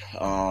up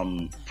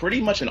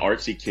pretty much an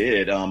artsy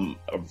kid.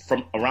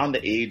 From around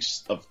the age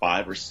of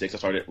 5 or 6, I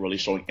started really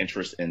showing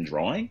interest in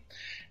drawing.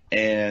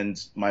 And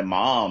my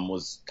mom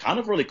was kind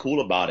of really cool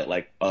about it.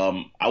 Like,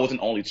 I was an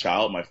only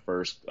child my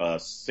first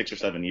 6 or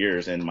 7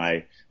 years, and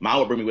my mom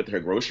would bring me with her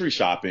grocery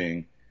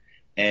shopping,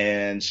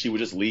 and she would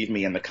just leave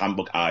me in the comic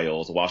book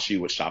aisles while she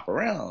would shop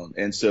around.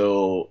 And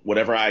so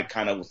whatever I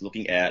kind of was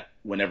looking at,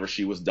 whenever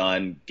she was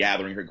done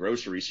gathering her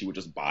groceries, she would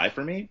just buy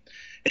for me.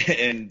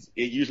 And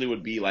it usually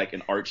would be like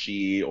an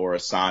Archie or a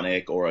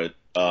Sonic or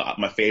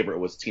my favorite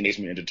was Teenage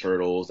Mutant Ninja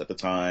Turtles at the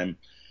time.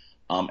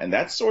 And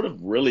that's sort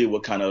of really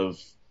what kind of,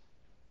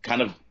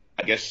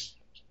 I guess,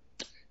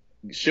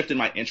 shifted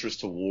my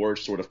interest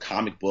towards sort of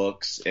comic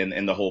books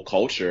and the whole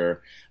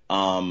culture.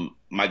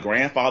 My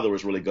grandfather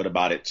was really good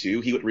about it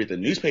too. He would read the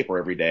newspaper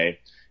every day.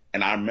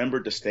 And I remember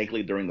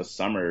distinctly during the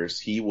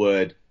summers, he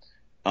would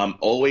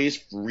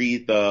always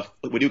read what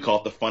do you call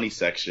it, the funny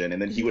section.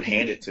 And then he would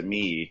hand it to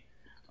me.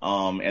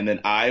 And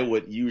then I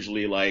would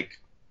usually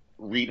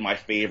read my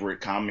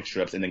favorite comic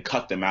strips and then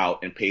cut them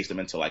out and paste them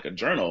into like a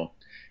journal.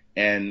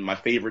 And my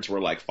favorites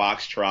were like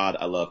Foxtrot.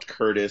 I loved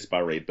Curtis by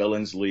Ray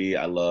Billingsley.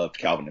 I loved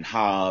Calvin and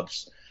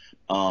Hobbes.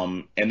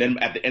 And then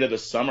at the end of the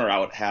summer, I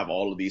would have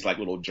all of these like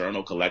little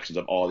journal collections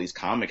of all these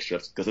comic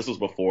strips, because this was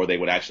before they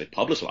would actually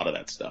publish a lot of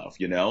that stuff,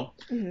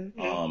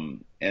 Mm-hmm.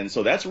 And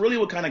so that's really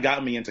what kind of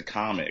got me into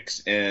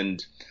comics.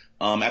 And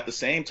at the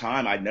same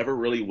time, I never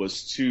really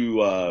was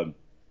too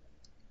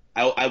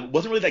I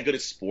wasn't really that good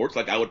at sports.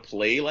 Like, I would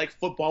play like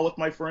football with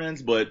my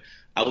friends, but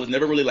I was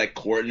never really like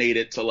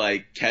coordinated to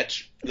like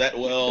catch that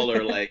well,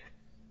 or like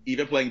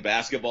even playing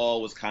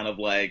basketball was kind of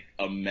like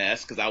a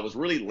mess because I was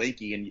really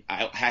lanky and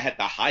I had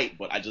the height,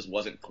 but I just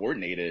wasn't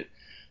coordinated.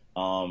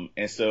 And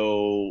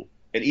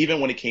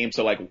even when it came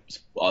to like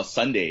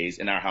Sundays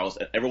in our house,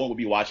 everyone would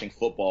be watching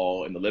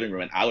football in the living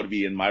room and I would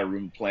be in my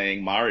room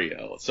playing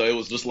Mario. So it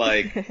was just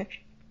like,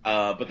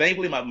 but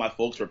thankfully my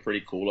folks were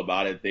pretty cool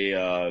about it.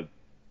 They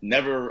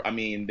never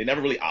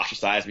really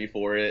ostracized me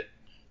for it.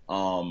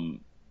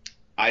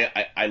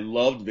 I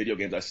loved video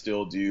games. I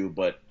still do,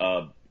 but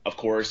of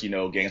course,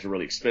 games were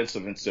really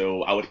expensive, and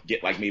so I would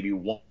get like maybe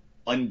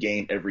one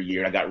game every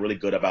year. And I got really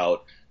good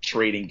about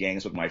trading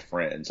games with my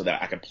friends so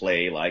that I could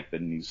play like the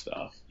new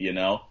stuff,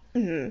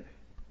 Mm-hmm.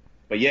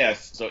 But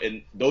yes, so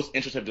those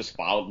interests have just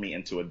followed me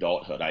into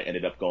adulthood. I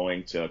ended up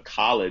going to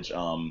college.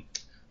 In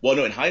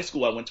high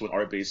school, I went to an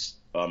art-based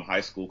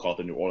high school called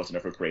the New Orleans Center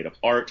for Creative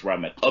Arts, where I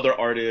met other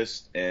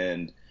artists,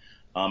 and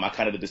I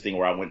kind of did this thing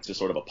where I went to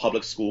sort of a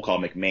public school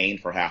called McMain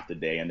for half the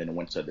day, and then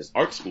went to this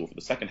art school for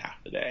the second half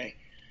of the day.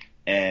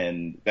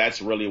 And that's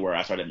really where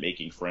I started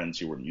making friends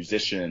who were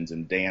musicians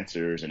and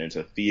dancers and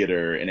into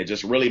theater. And it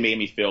just really made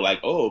me feel like,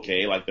 oh,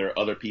 okay, like there are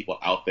other people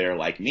out there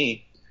like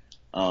me.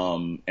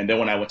 And then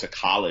when I went to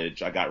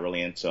college, I got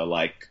really into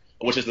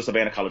which is the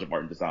Savannah College of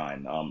Art and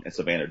Design in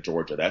Savannah,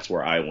 Georgia. That's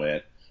where I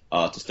went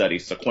to study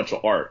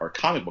sequential art or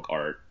comic book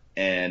art.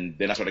 And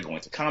then I started going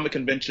to comic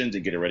conventions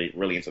and getting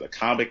really into the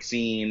comic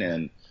scene.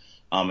 And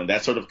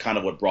that's sort of kind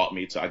of what brought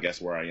me to, I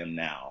guess, where I am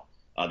now,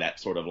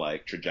 that sort of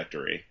like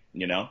trajectory,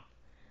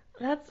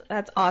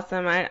 That's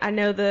awesome. I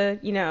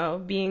know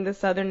being the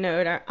Southern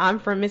node, I'm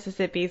from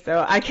Mississippi,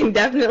 so I can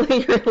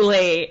definitely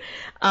relate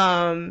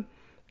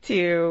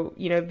to,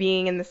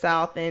 being in the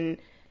South. And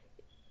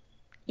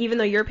even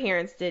though your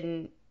parents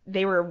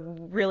they were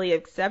really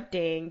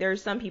accepting,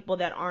 there's some people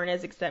that aren't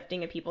as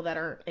accepting of people that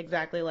aren't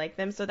exactly like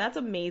them. So that's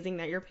amazing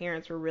that your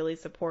parents were really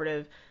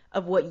supportive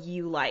of what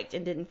you liked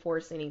and didn't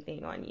force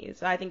anything on you.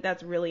 So I think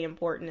that's really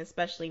important,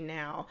 especially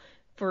now,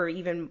 for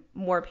even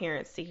more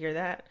parents to hear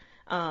that.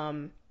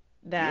 Not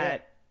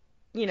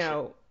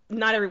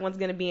everyone's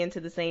going to be into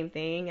the same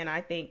thing. And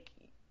I think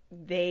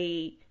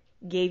they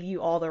gave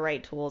you all the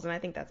right tools. And I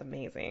think that's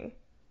amazing.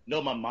 No,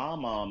 my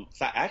mom,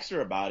 so I asked her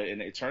about it,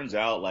 and it turns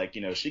out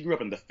she grew up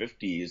in the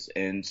 50s.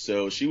 And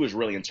so she was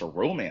really into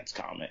romance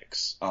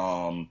comics,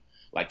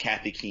 like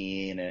Kathy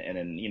Keene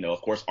and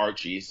of course,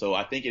 Archie. So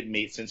I think it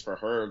made sense for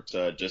her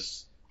to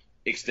just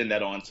extend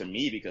that on to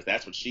me, because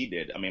that's what she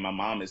did. I mean, my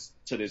mom is,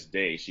 to this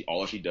day,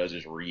 all she does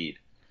is read.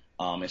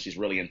 And she's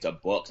really into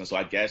books. And so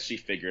I guess she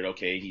figured,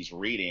 okay, he's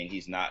reading,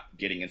 he's not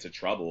getting into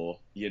trouble,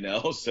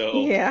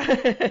 so.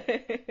 Yeah.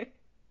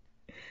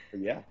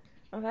 Yeah.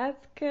 Well,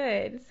 that's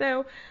good.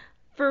 So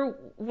for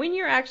when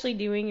you're actually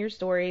doing your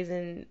stories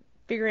and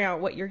figuring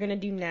out what you're going to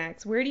do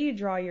next, where do you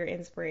draw your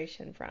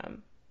inspiration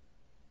from?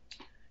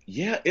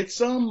 Yeah,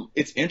 it's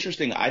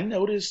interesting. I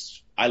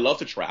noticed I love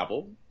to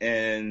travel,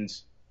 and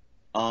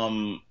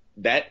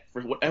that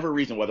for whatever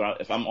reason,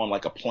 if I'm on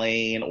like a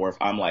plane or if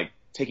I'm like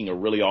taking a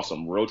really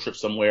awesome road trip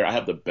somewhere, I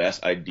have the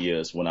best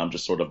ideas when I'm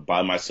just sort of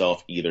by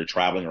myself, either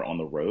traveling or on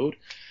the road.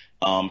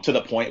 To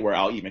the point where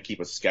I'll even keep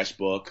a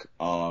sketchbook,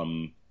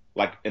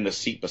 like in the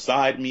seat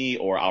beside me,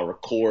 or I'll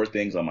record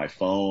things on my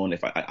phone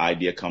if an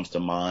idea comes to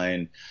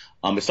mind.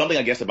 It's something,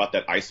 I guess, about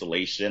that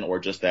isolation or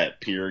just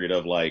that period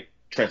of like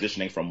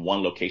transitioning from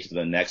one location to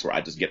the next where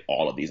I just get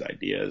all of these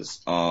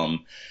ideas.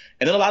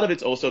 And then a lot of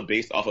it's also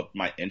based off of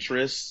my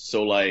interests.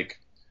 So like,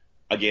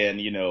 again,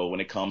 you know, when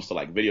it comes to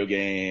like video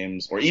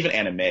games or even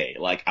anime,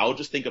 like I'll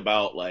just think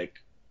about like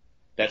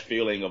that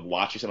feeling of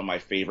watching some of my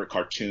favorite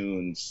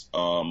cartoons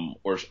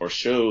or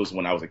shows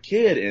when I was a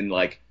kid, and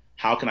like,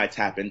 how can I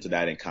tap into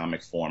that in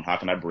comic form? How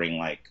can I bring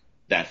like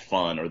that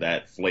fun or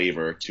that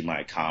flavor to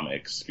my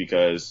comics?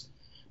 Because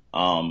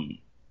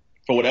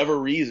for whatever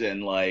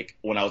reason, like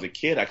when I was a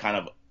kid, I kind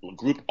of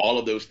grouped all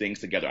of those things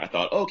together. I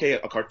thought, okay,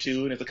 a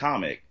cartoon is a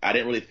comic. I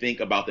didn't really think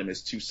about them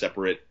as two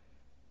separate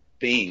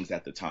things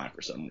at the time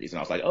for some reason.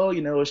 I was like, oh,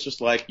 you know, it's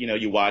just like, you know,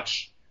 you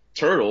watch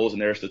Turtles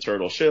and there's the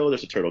Turtle show,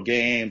 there's the Turtle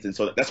games. And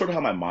so that's sort of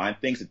how my mind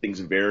thinks. It thinks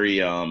very,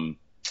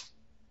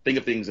 think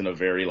of things in a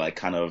very like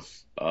kind of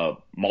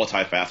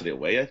multifaceted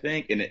way, I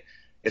think. And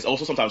it's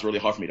also sometimes really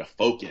hard for me to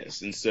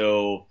focus. And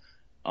so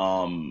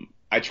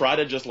I try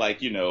to just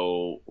like, you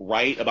know,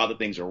 write about the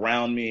things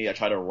around me. I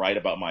try to write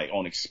about my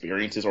own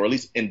experiences, or at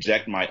least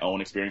inject my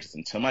own experiences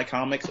into my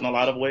comics in a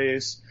lot of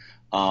ways,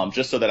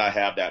 just so that I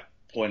have that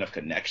point of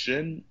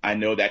connection. I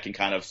know that can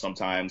kind of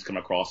sometimes come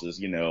across as,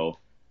 you know,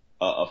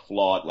 a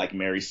flawed like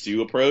Mary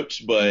Sue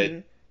approach,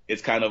 but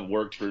it's kind of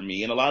worked for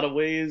me in a lot of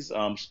ways.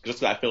 Just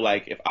because I feel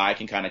like if I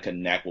can kind of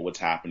connect with what's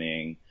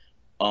happening,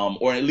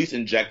 or at least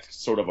inject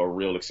sort of a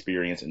real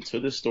experience into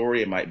the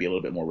story, it might be a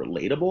little bit more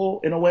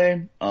relatable in a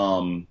way.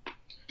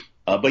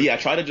 But yeah, I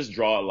try to just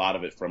draw a lot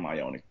of it from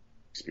my own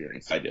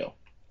experience. I do.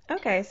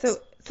 Okay,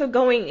 so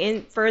going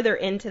in further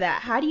into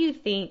that, how do you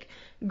think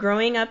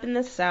growing up in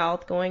the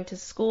South, going to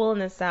school in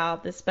the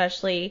South,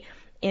 especially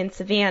in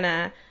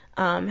Savannah,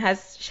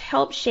 has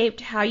helped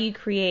shaped how you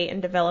create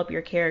and develop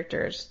your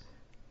characters?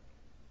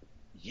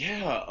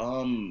 Yeah,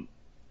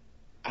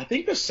 I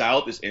think the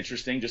South is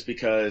interesting just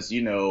because,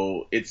 you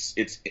know, it's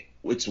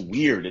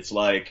weird. It's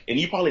like, and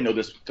you probably know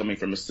this coming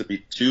from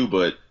Mississippi too,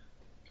 but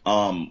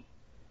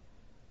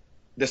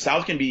the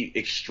South can be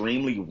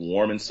extremely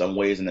warm in some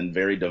ways and then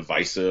very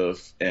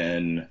divisive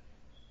and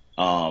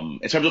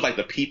in terms of like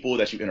the people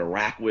that you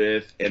interact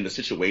with and the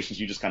situations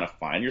you just kind of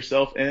find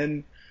yourself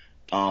in.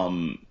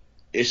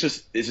 It's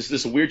just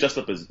this weird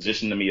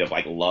juxtaposition to me of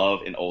like love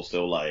and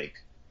also like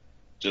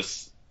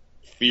just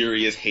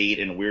furious hate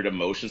and weird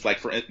emotions. Like,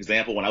 for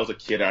example, when I was a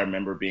kid, I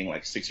remember being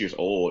like 6 years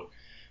old.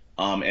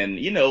 And,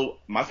 you know,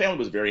 my family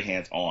was very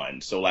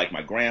hands-on. So like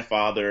my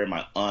grandfather,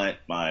 my aunt,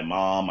 my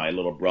mom, my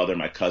little brother,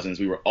 my cousins,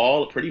 we were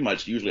all pretty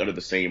much usually under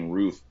the same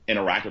roof,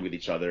 interacting with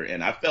each other.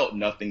 And I felt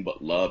nothing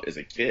but love as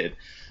a kid.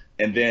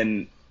 And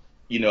then,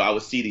 you know, I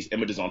would see these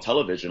images on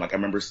television. Like I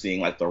remember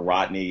seeing like the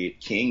Rodney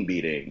King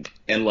beating,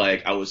 and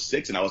like I was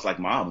 6 and I was like,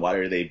 Mom, why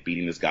are they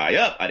beating this guy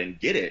up? I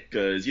didn't get it,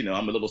 because, you know,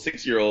 I'm a little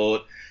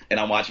 6-year-old and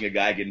I'm watching a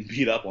guy getting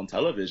beat up on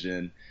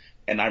television.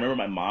 And I remember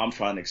my mom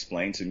trying to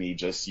explain to me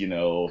just, you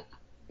know,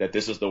 that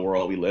this is the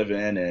world we live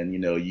in, and, you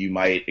know, you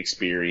might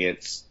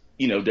experience,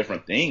 you know,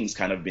 different things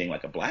kind of being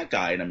like a black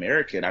guy in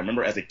America. And I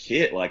remember as a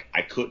kid, like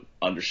I couldn't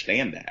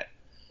understand that.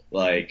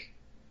 Like,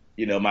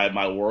 you know,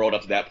 my world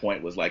up to that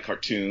point was like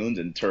cartoons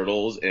and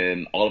Turtles,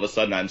 and all of a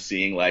sudden I'm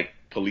seeing like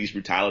police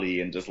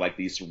brutality and just like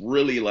these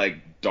really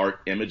like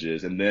dark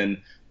images. And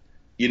then,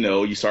 you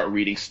know, you start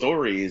reading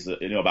stories,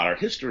 you know, about our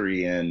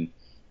history, and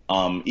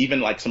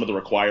even like some of the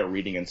required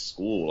reading in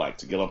school, like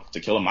To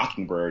Kill a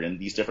Mockingbird, and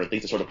these different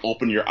things that sort of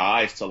open your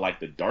eyes to like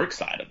the dark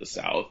side of the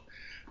South.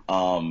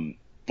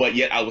 But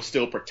yet I was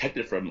still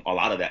protected from a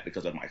lot of that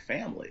because of my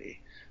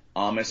family.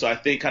 And so I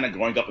think kind of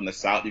growing up in the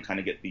South, you kind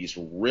of get these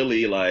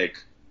really like,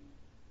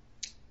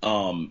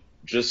 you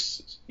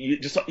just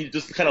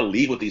kind of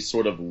leave with these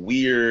sort of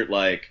weird,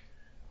 like,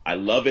 I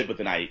love it, but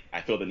then I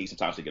feel the need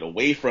sometimes to get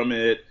away from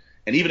it.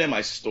 And even in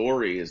my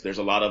stories, there's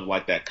a lot of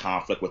like that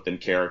conflict within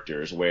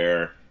characters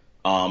where,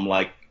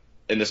 like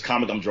in this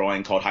comic I'm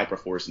drawing called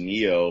Hyperforce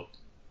Neo,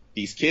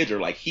 these kids are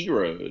like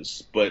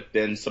heroes, but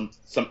then some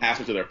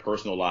aspects of their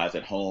personal lives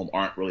at home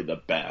aren't really the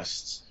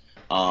best.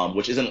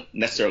 Which isn't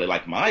necessarily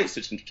like my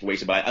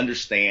situation, but I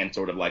understand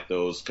sort of like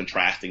those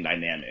contrasting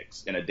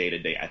dynamics in a day to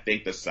day. I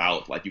think the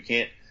South, like you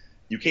can't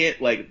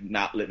like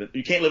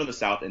you can't live in the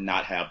South and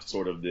not have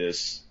sort of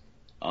this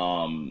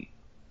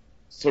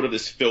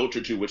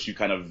filter to which you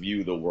kind of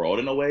view the world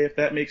in a way, if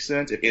that makes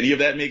sense. If any of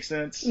that makes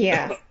sense.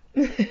 Yeah.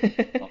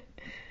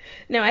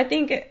 No, I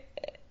think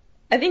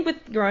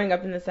with growing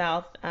up in the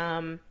South,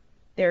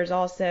 there's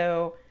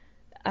also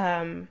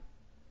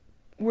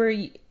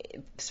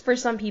for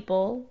some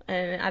people,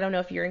 and I don't know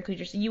if you're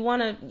included, you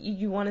want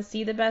to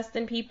see the best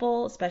in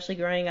people, especially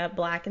growing up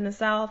Black in the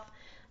South.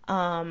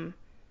 So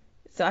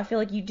I feel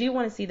like you do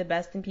want to see the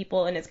best in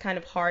people, and it's kind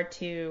of hard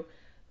to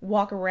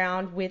walk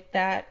around with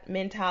that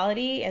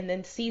mentality and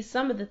then see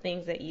some of the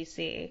things that you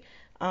see.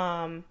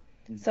 So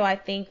I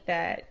think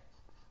that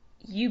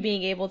you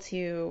being able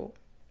to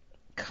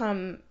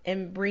come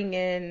and bring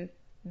in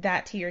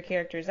that to your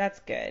characters, that's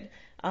good.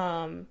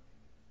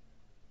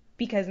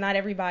 Because not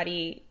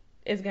everybody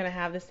is going to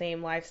have the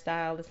same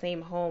lifestyle, the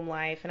same home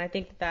life. And I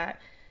think that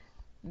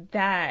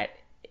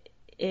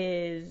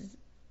is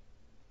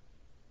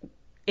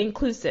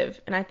inclusive.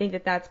 And I think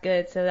that that's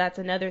good. So that's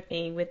another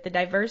thing with the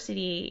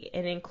diversity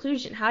and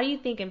inclusion. How do you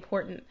think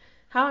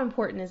how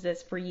important is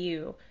this for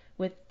you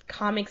with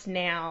comics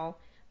now,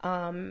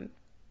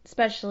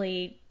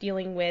 especially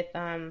dealing with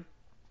a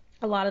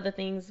lot of the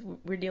things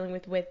we're dealing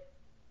with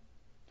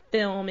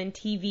film and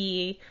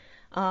TV,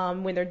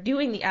 when they're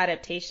doing the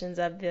adaptations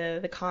of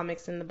the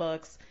comics and the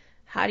books?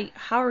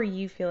 How are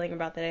you feeling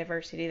about the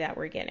diversity that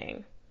we're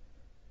getting?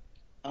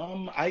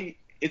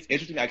 It's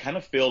interesting. I kind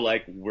of feel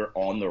like we're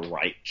on the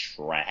right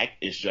track.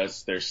 It's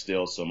just there's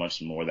still so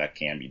much more that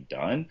can be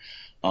done.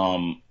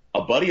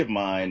 A buddy of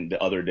mine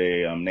the other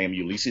day, named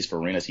Ulysses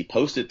Farinas, he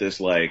posted this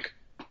like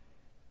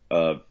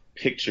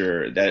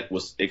picture that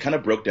it kind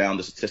of broke down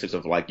the statistics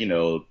of like,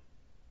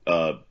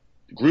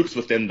 groups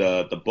within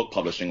the book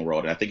publishing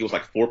world. And I think it was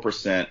like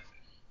 4%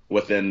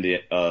 within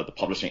the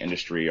publishing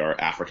industry are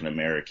African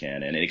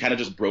American. And it kind of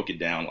just broke it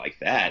down like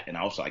that. And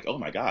I was like, oh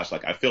my gosh,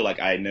 like I feel like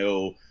I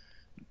know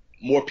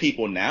more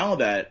people now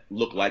that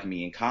look like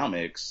me in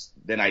comics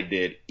than I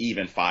did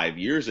even 5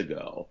 years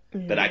ago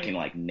that I can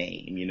like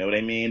name, you know what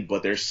I mean?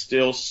 But there's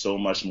still so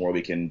much more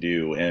we can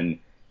do. And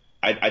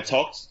I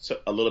talked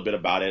a little bit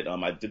about it.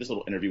 I did this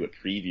little interview with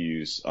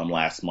Previews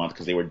last month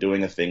because they were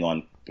doing a thing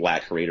on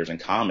Black creators in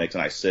comics.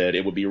 And I said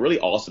it would be really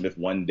awesome if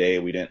one day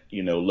we didn't,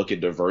 look at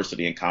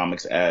diversity in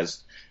comics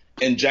as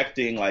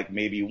injecting like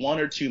maybe one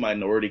or two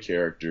minority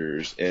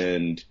characters.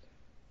 And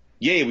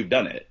yay, we've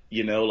done it,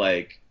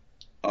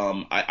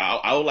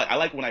 I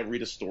like when I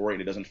read a story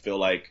and it doesn't feel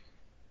like,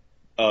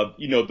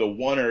 the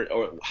one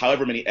or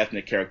however many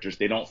ethnic characters,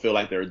 they don't feel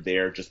like they're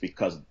there just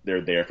because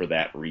they're there for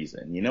that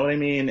reason. You know what I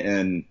mean?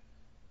 And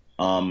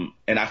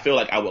I feel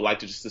like I would like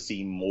to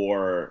see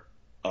more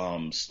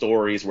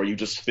stories where you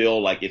just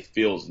feel like it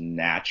feels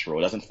natural.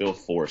 It doesn't feel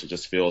forced. It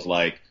just feels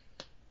like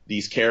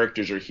these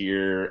characters are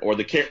here, or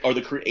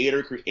the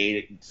creator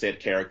created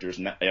said characters.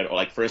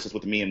 Like for instance,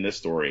 with me in this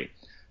story,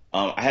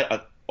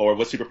 or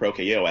with Super Pro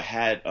KO, I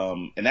had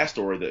in that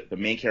story the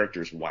main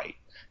character is white.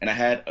 And I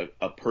had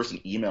a person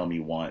email me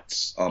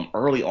once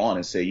early on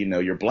and say,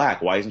 you're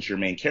Black. Why isn't your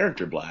main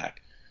character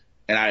Black?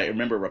 And I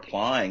remember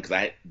replying because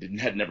I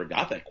had never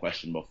got that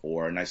question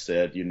before. And I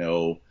said, I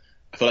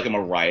feel like I'm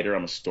a writer.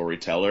 I'm a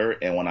storyteller.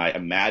 And when I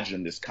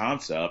imagined this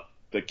concept,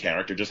 the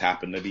character just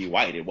happened to be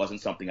white. It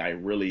wasn't something I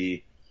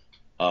really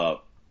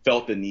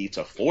felt the need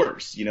to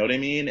force. You know what I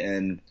mean?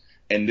 And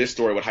in this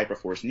story with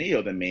Hyperforce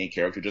Neo, the main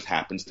character just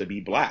happens to be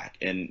Black.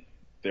 And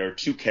there are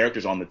two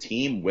characters on the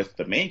team with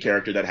the main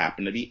character that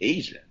happen to be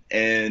Asian.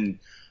 And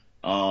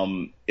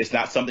it's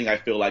not something I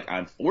feel like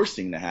I'm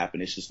forcing to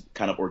happen. It's just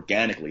kind of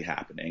organically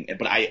happening.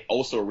 But I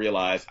also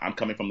realize I'm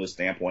coming from the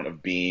standpoint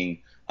of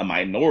being a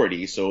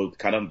minority. So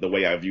kind of the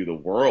way I view the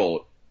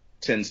world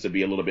tends to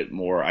be a little bit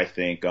more, I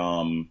think,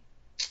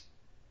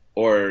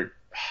 or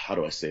how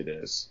do I say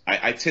this?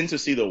 I tend to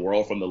see the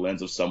world from the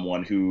lens of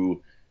someone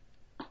who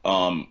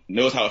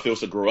knows how it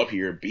feels to grow up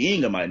here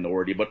being a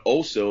minority, but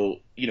also,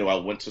 I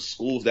went to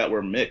schools that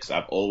were mixed.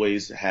 I've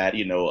always had,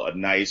 a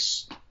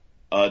nice,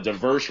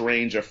 diverse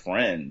range of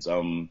friends.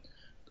 In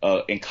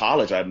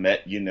college, I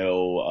met,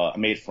 I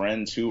made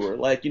friends who were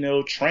like,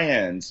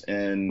 trans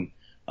and,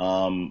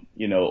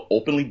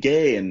 openly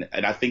gay. And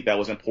I think that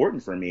was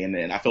important for me.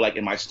 And I feel like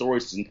in my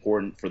stories, it's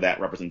important for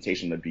that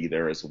representation to be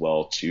there as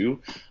well,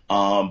 too.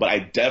 But I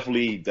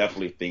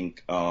definitely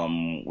think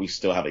we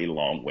still have a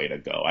long way to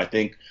go. I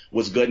think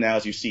what's good now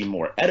is you see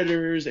more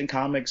editors in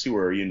comics who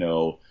are,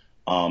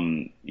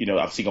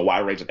 I've seen a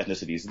wide range of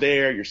ethnicities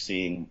there. You're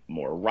seeing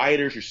more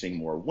writers. You're seeing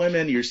more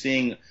women. You're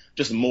seeing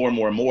just more and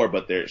more and more,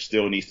 but there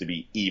still needs to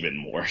be even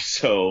more.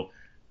 So,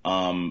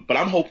 but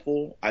I'm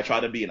hopeful. I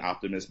try to be an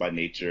optimist by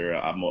nature.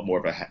 I'm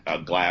more of a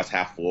glass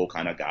half full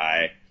kind of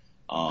guy.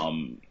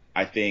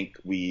 I think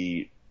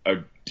we're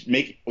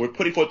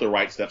putting forth the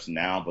right steps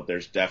now, but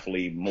there's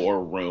definitely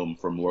more room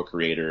for more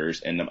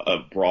creators and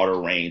a broader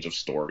range of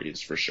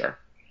stories for sure.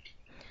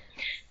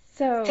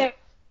 So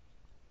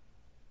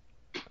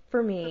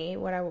for me,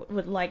 what I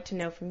would like to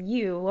know from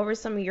you, what were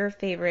some of your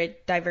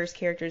favorite diverse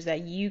characters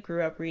that you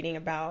grew up reading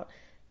about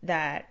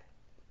that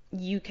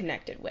you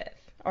connected with,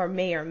 or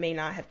may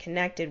not have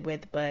connected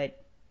with,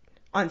 but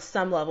on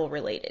some level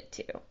related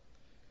to?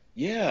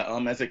 Yeah,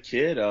 as a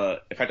kid,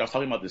 in fact, I was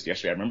talking about this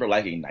yesterday. I remember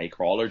liking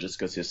Nightcrawler just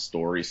because his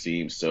story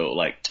seemed so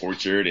like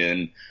tortured,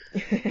 and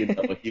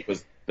he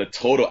was the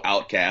total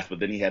outcast, but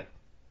then he had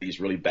these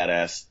really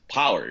badass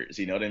powers.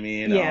 You know what I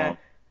mean? Yeah.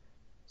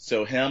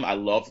 So him, I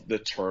love the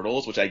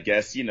turtles, which I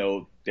guess,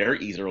 they're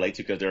easy to relate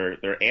to because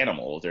they're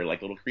animals. They're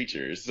like little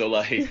creatures. So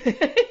like,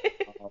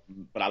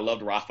 but but I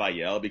loved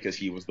Raphael because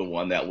he was the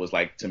one that was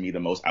like, to me, the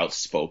most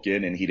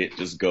outspoken, and he didn't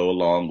just go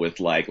along with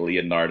like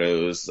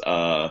Leonardo's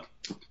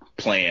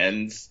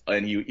plans,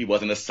 and he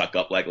wasn't a suck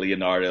up like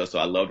Leonardo. So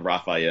I loved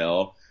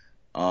Raphael.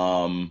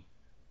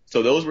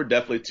 So those were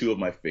definitely two of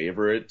my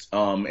favorites.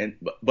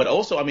 But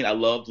also, I mean, I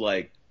loved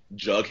like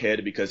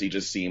Jughead because he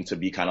just seemed to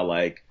be kind of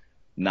like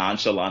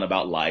nonchalant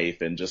about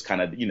life and just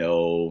kind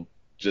of,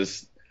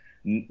 just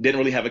didn't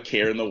really have a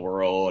care in the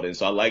world. And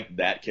so I liked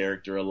that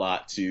character a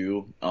lot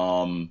too.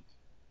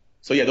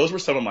 So yeah, those were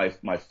some of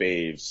my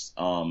faves.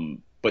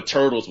 But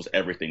Turtles was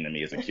everything to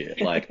me as a kid.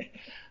 Like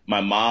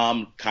my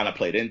mom kind of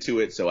played into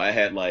it. So I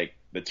had like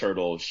the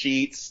turtle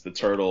sheets, the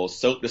turtle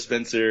soap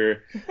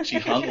dispenser. She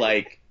hung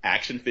like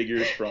action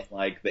figures from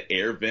like the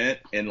air vent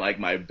in like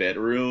my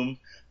bedroom.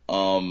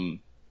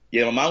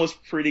 Yeah, my mom was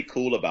pretty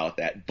cool about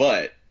that.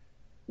 But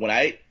when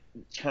I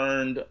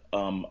turned, I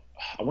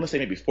want to say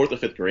maybe 4th or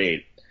 5th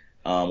grade,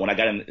 when I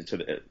got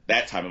into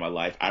that time in my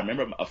life, I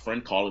remember a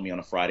friend calling me on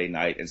a Friday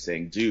night and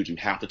saying, dude, you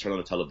have to turn on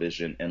the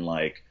television and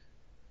like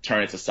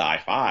turn it to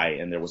sci-fi.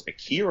 And there was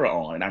Akira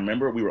on. And I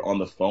remember we were on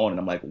the phone and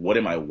I'm like, what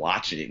am I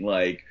watching?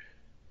 Like,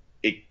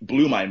 it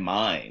blew my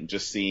mind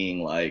just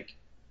seeing like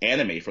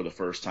anime for the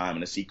first time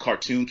and to see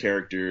cartoon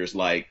characters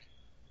like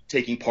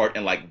taking part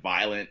in like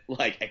violent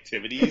like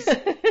activities.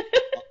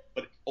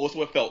 But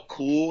also it felt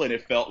cool and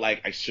it felt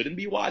like I shouldn't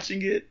be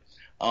watching it.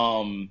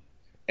 And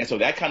so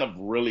that kind of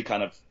really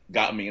kind of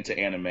got me into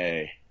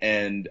anime.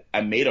 And I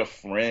made a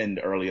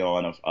friend early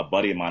on, a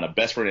buddy of mine, a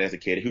best friend as a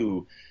kid,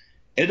 who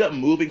ended up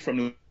moving from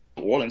New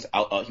Orleans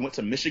out. He went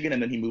to Michigan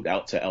and then he moved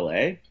out to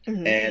LA.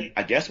 Mm-hmm. And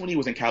I guess when he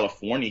was in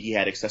California, he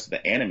had access to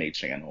the Anime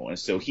Channel. And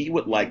so he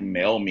would like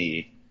mail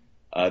me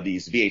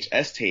these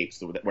VHS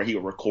tapes where he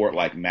would record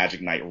like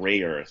Magic Knight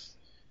Rayearth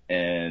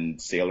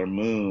and Sailor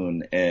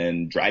Moon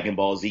and Dragon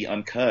Ball Z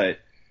Uncut.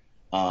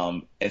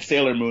 And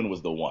Sailor Moon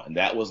was the one.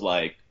 That was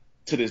like,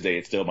 to this day,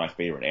 it's still my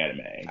favorite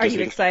anime. Are you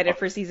excited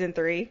for season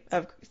 3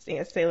 of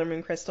Sailor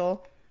Moon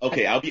Crystal?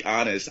 Okay, I'll be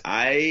honest.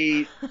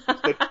 I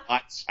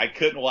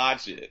couldn't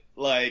watch it.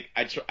 Like,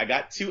 I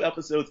got 2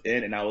 episodes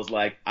in, and I was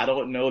like, I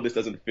don't know, this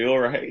doesn't feel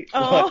right.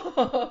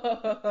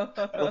 Oh.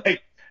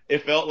 Like,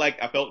 it felt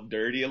like I felt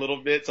dirty a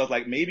little bit, so I was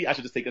like, maybe I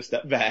should just take a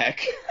step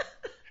back.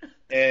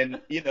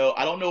 And,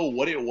 I don't know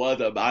what it was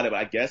about it, but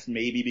I guess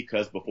maybe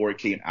because before it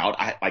came out,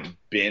 I like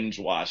binge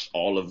watched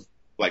all of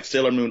like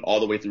Sailor Moon all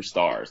the way through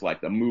Stars, like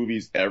the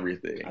movies,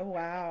 everything. Oh,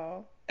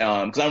 wow.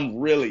 Because I'm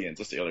really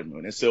into Sailor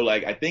Moon. And so,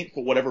 like, I think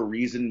for whatever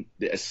reason,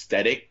 the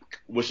aesthetic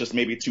was just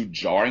maybe too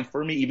jarring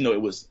for me, even though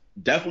it was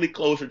definitely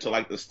closer to,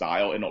 like, the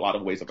style in a lot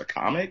of ways of a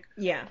comic.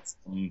 Yeah.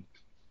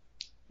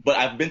 But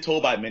I've been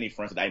told by many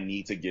friends that I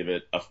need to give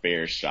it a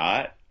fair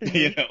shot,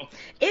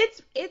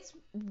 It's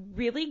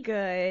really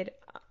good.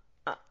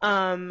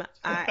 I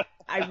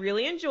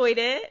really enjoyed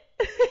it.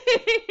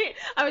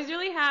 I was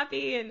really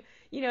happy, and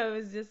it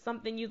was just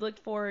something you looked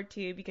forward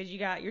to because you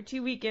got your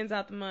 2 weekends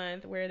out the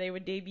month where they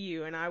would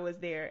debut, and I was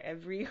there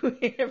every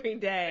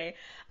day.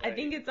 Right. I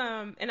think it's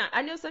and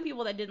I know some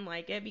people that didn't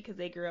like it because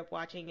they grew up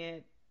watching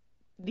it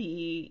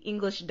the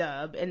English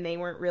dub and they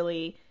weren't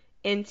really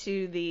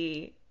into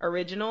the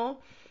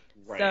original.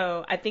 Right.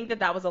 So I think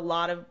that was a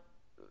lot of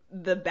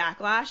the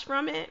backlash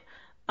from it.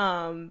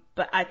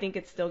 But I think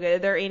it's still good. Are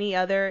there any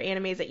other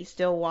animes that you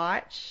still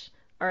watch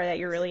or that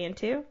you're really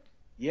into?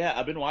 Yeah,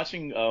 I've been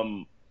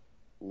watching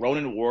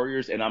Ronin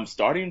Warriors, and I'm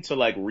starting to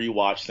like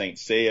rewatch Saint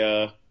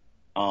Seiya.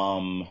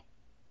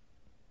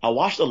 I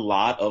watched a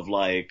lot of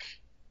like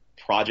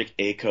Project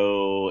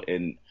Echo,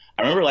 and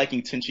I remember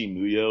liking Tenchi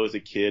Muyo as a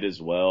kid as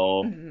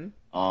well.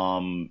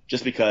 Mm-hmm.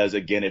 Just because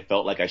again, it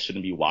felt like I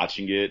shouldn't be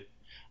watching it.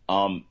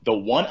 The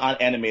one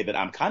anime that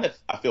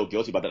I feel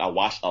guilty about that I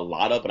watched a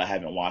lot of, but I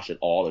haven't watched it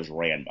all is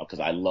Ranma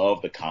because I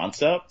love the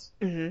concept.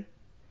 Mm-hmm.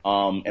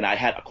 And I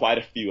had quite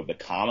a few of the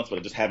comics, but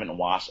I just haven't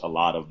watched a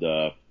lot of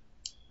the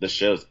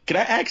shows. Can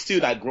I ask too,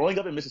 like growing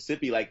up in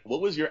Mississippi, like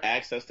what was your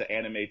access to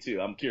anime too?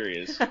 I'm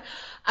curious.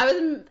 I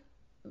was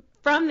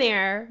from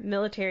there,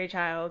 military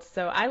child,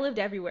 so I lived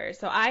everywhere.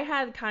 So I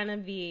had kind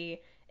of the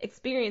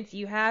experience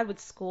you had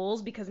with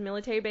schools because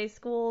military-based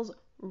schools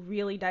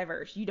really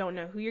diverse. You don't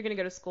know who you're going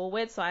to go to school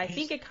with, so I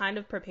think it kind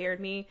of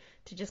prepared me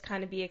to just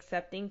kind of be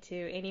accepting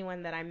to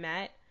anyone that I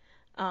met.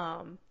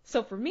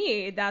 So for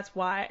me, that's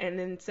why, and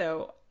then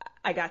so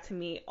I got to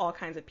meet all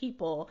kinds of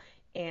people,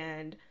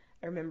 and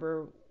I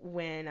remember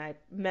when I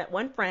met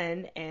one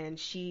friend and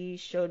she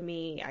showed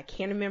me, I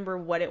can't remember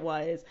what it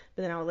was,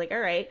 but then I was like, all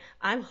right,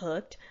 I'm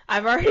hooked.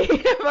 I've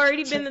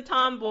already been the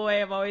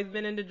tomboy. I've always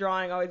been into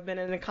drawing, always been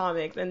into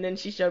comics. And then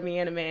she showed me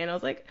anime and I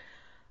was like,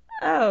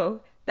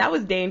 oh, that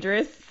was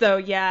dangerous. So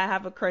yeah, I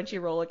have a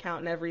Crunchyroll account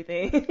and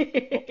everything.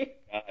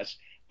 Oh, gosh.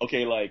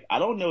 Okay. Like, I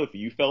don't know if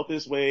you felt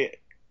this way.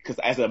 Because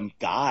as a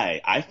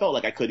guy, I felt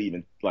like I couldn't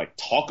even like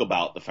talk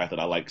about the fact that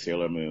I like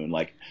Sailor Moon.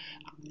 Like,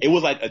 it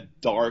was like a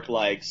dark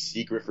like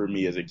secret for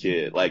me as a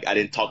kid. Like, I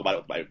didn't talk about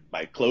it with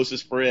my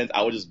closest friends.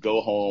 I would just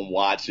go home,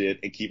 watch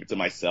it, and keep it to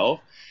myself.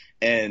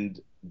 And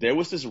there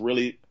was this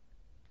really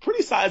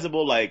pretty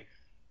sizable like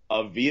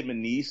a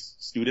Vietnamese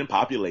student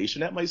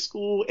population at my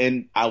school,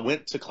 and I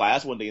went to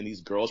class one day and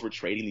these girls were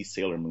trading these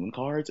Sailor Moon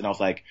cards, and I was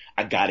like,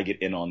 I gotta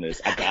get in on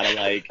this. I gotta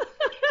like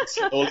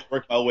slowly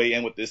work my way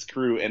in with this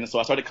crew. And so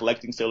I started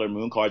collecting Sailor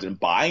Moon cards and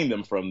buying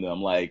them from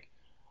them like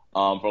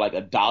for like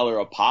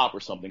 $1 a pop or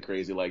something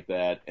crazy like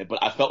that. But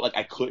I felt like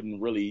I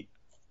couldn't really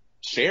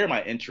share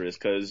my interest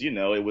because, you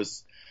know, it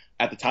was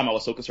at the time I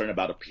was so concerned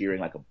about appearing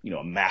like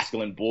a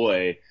masculine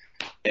boy.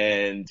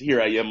 And here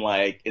I am,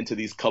 like, into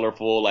these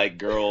colorful, like,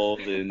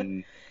 girls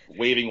and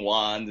waving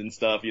wands and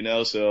stuff, you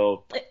know,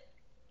 so.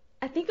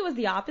 I think it was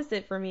the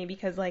opposite for me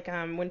because, like,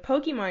 when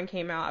Pokemon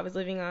came out, I was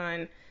living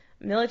on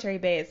a military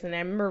base, and I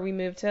remember we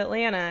moved to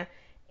Atlanta,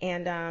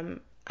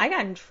 and I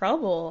got in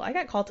trouble. I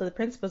got called to the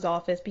principal's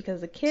office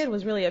because the kid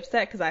was really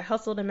upset because I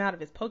hustled him out of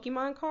his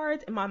Pokemon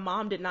cards, and my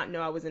mom did not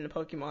know I was into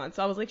Pokemon.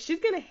 So I was like,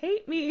 she's going to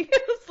hate me.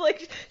 It was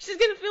like, she's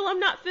going to feel I'm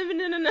not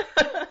feminine enough.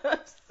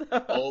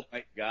 So. Oh,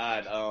 my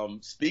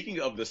God.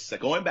 Speaking of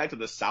going back to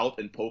the South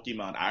and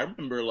Pokemon, I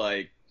remember,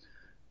 like,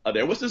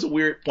 there was this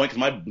weird point because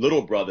my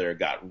little brother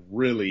got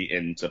really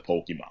into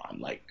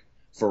Pokemon, like,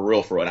 for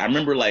real. And I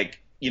remember, like,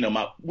 you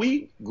know,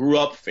 we grew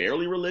up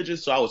fairly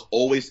religious, so I was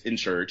always in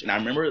church, and I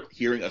remember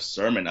hearing a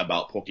sermon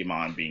about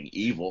Pokemon being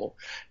evil,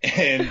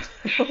 and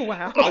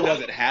wow. I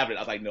wasn't having it.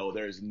 I was like, no,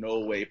 there's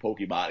no way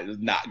Pokemon is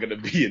not going to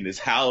be in this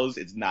house.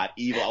 It's not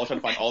evil. I was trying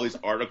to find all these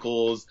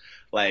articles,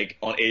 like,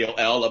 on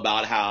AOL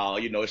about how,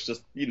 you know, it's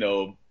just, you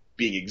know,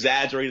 being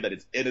exaggerated, that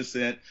it's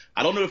innocent.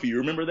 I don't know if you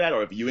remember that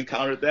or if you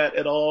encountered that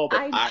at all, but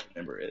I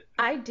remember it.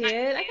 I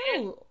did. I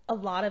got a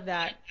lot of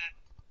that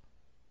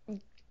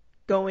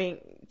going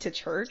to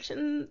church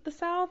in the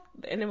South,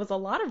 and it was a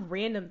lot of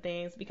random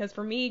things because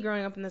for me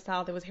growing up in the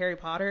South it was Harry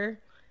Potter's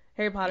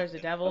the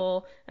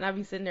devil, and I'd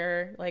be sitting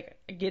there like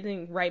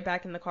getting right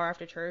back in the car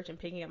after church and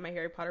picking up my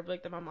Harry Potter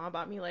book that my mom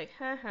bought me, like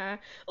haha.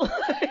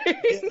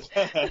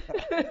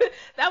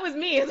 That was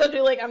me. So I'd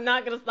be like, I'm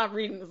not gonna stop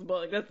reading this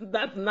book.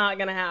 That's not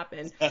gonna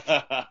happen.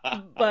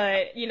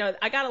 But you know,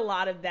 I got a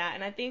lot of that,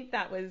 and I think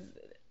that was,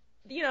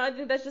 you know, I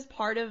think that's just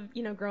part of,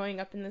 you know, growing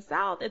up in the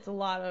South. It's a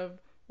lot of,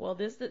 well,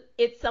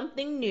 it's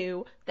something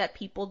new that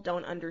people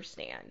don't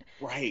understand.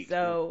 Right.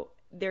 So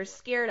they're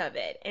scared of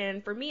it.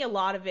 And for me, a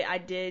lot of it, I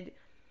did,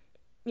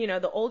 you know,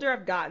 the older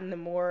I've gotten, the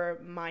more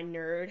my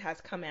nerd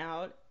has come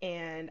out.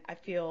 And I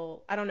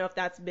don't know if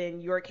that's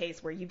been your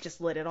case where you've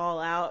just let it all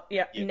out.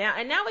 Yeah.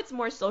 Now it's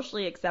more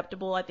socially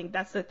acceptable. I think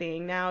that's the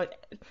thing. Now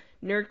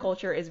nerd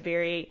culture is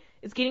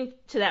it's getting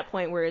to that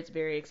point where it's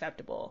very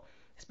acceptable,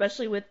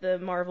 especially with the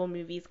Marvel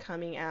movies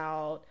coming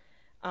out.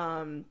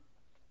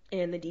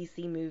 In the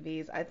DC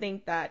movies, I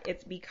think that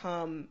it's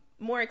become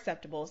more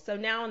acceptable. So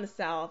now in the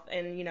South,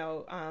 and you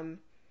know,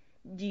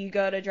 do you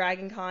go to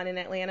Dragon Con in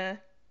Atlanta?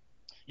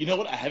 You know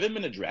what? I haven't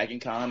been to Dragon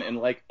Con in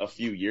like a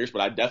few years,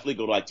 but I definitely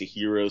go to like to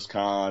Heroes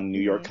Con, New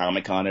York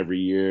Comic Con every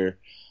year.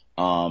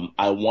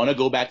 I want to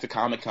go back to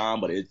Comic Con,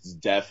 but it's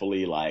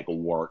definitely like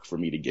work for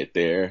me to get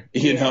there,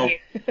 you know?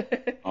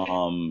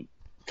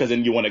 Because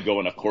then you want to go,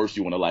 and of course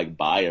you want to like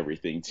buy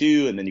everything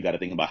too, and then you got to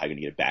think about how you're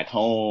gonna get back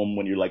home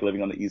when you're like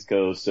living on the East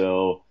Coast.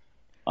 So,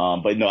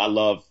 but no, I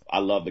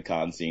love the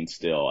con scene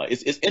still.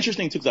 It's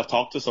interesting too, because I've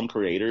talked to some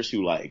creators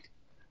who like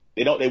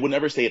they would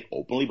never say it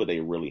openly, but they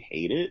really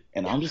hate it,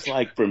 and I'm just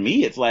like, for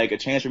me, it's like a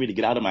chance for me to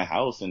get out of my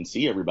house and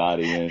see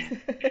everybody,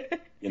 and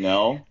you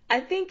know. I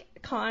think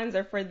cons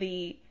are for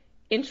the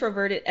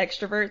introverted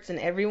extroverts and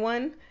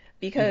everyone,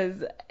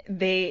 because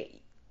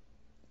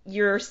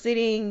you're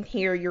sitting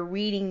here, you're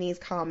reading these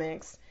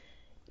comics,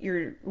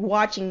 you're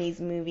watching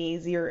these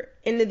movies, you're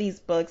into these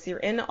books, you're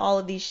into all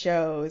of these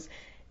shows,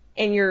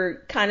 and you're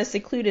kind of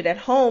secluded at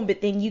home, but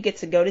then you get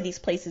to go to these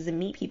places and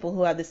meet people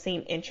who have the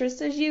same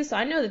interests as you. So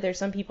I know that there's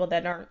some people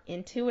that aren't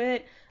into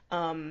it.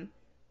 I'm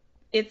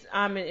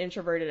an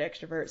introverted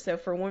extrovert, so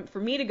for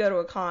me to go to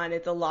a con,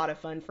 it's a lot of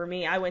fun for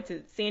me. I went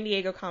to San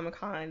Diego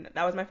Comic-Con.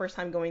 That was my first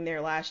time going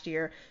there last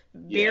year.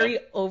 Very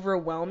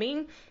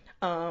overwhelming.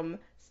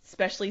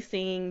 Especially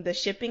seeing the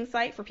shipping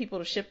site for people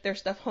to ship their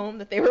stuff home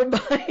that they were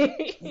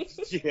buying.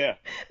 Yeah.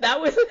 That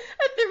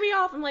threw me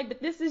off. I'm like,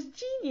 but this is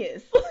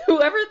genius.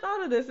 Whoever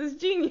thought of this is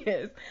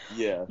genius.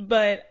 Yeah.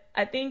 But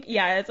I think,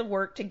 it's a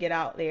work to get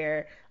out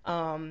there.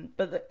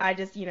 But I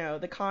just,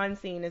 the con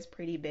scene is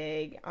pretty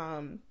big.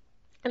 And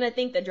I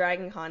think the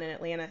Dragon Con in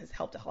Atlanta has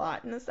helped a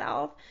lot in the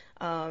South.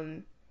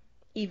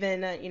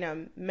 Even,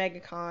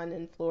 MegaCon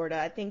in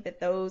Florida, I think that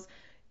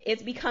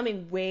it's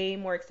becoming way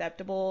more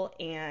acceptable,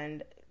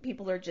 and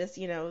people are just,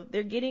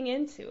 they're getting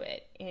into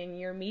it, and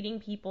you're meeting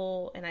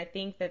people, and I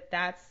think that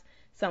that's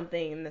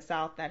something in the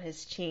South that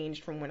has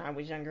changed from when I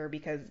was younger,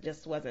 because it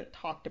just wasn't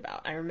talked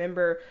about. I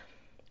remember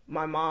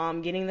my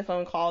mom getting the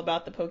phone call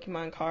about the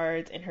Pokemon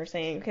cards and her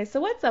saying, okay,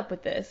 so what's up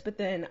with this? But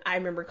then I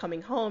remember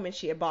coming home and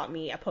she had bought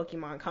me a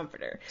Pokemon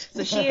comforter.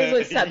 So she is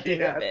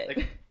accepting of it.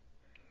 Like,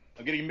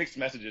 I'm getting mixed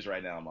messages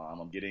right now, Mom.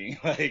 I'm getting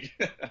like...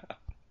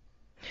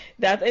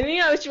 And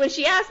when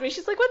she asked me,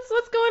 she's like,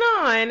 what's going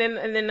on?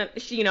 And then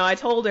she, I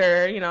told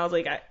her, I was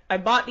like, I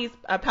bought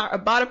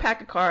a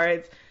pack of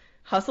cards,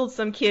 hustled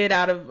some kid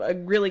out of a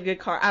really good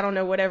card. I don't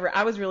know, whatever.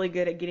 I was really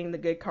good at getting the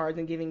good cards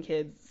and giving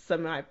kids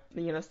some,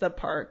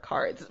 subpar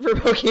cards for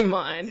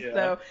Pokemon. Yeah.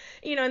 So,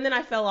 and then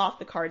I fell off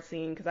the card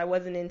scene because I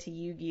wasn't into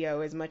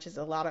Yu-Gi-Oh! As much as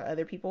a lot of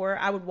other people were.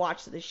 I would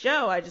watch the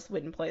show, I just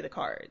wouldn't play the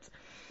cards.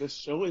 The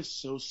show is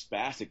so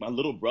spastic. My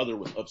little brother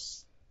was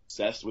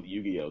obsessed with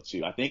Yu-Gi-Oh!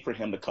 Too. I think for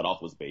him the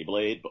cutoff was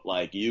Beyblade, but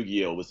like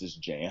Yu-Gi-Oh! Was his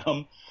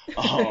jam.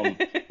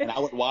 And I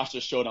would watch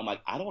the show and I'm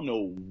like, I don't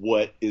know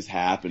what is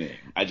happening.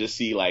 I just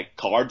see like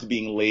cards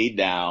being laid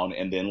down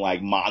and then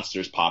like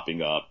monsters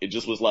popping up. It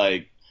just was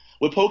like,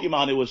 with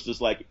Pokemon, it was just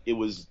like, it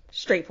was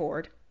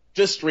straightforward.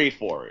 Just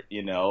straightforward,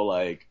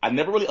 like I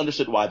never really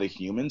understood why the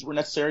humans were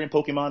necessary in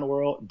Pokemon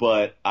world,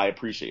 but I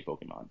appreciate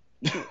Pokemon.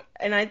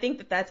 And I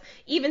think that's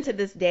even to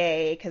this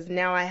day, because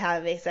now I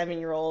have a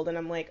 7-year-old and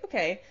I'm like,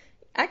 okay,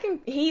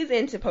 he's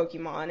into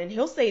Pokemon and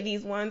he'll say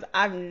these ones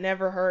I've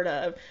never heard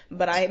of,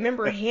 but I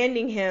remember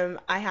handing him,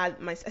 I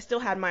still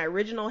had my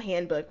original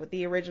handbook with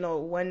the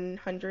original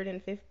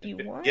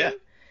 151.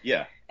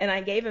 Yeah. And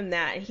I gave him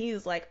that and he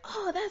was like,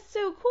 oh, that's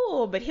so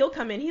cool. But he'll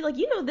come in, he's like,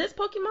 this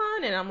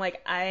Pokemon? And I'm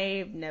like,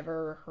 I've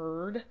never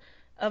heard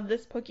of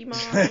this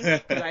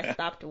Pokemon because I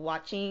stopped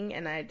watching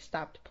and I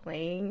stopped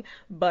playing.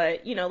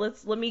 But,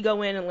 let me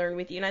go in and learn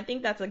with you. And I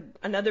think that's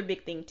another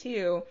big thing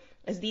too,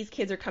 is these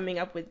kids are coming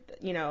up with,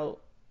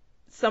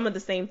 some of the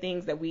same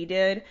things that we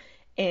did.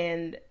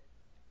 And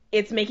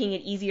it's making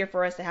it easier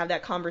for us to have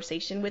that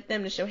conversation with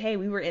them to show, hey,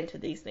 we were into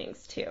these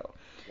things too.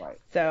 Right.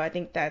 So I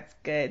think that's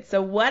good.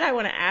 So what I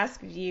want to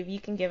ask you, if you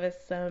can give us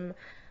some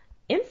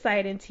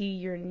insight into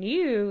your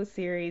new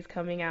series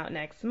coming out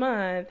next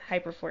month,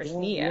 Hyperforce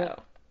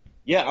Neo.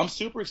 Yeah, I'm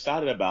super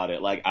excited about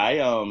it. Like I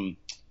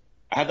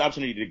had the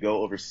opportunity to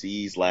go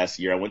overseas last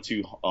year. I went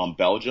to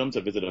Belgium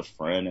to visit a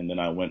friend, and then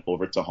I went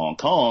over to Hong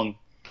Kong,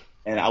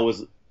 and I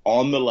was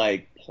on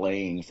the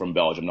plane from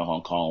Belgium to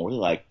Hong Kong,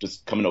 really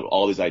just coming up with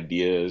all these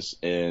ideas.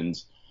 And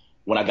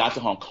when I got to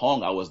Hong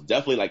Kong, I was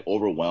definitely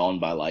overwhelmed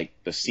by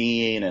the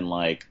scene and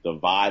the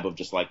vibe of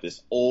just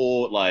this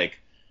old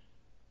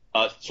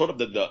sort of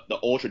the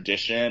old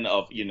tradition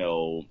of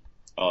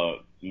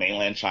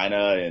mainland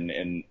China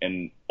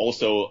and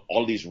also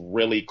all of these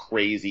really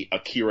crazy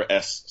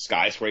Akira-esque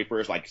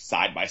skyscrapers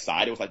side by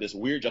side. It was this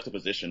weird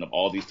juxtaposition of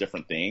all these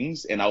different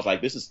things, and I was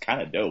like, this is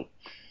kind of dope.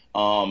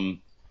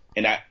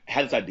 And I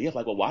had this idea of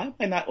well, why am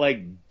I not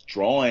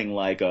drawing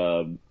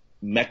a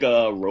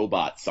mecha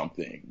robot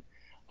something?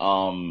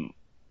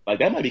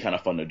 That might be kind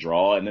of fun to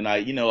draw. And then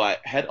I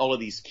had all of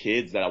these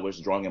kids that I was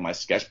drawing in my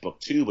sketchbook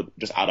too, but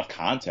just out of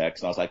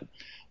context. And I was like,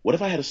 what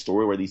if I had a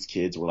story where these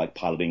kids were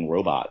piloting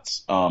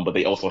robots, but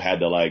they also had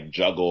to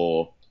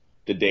juggle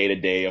the day to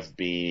day of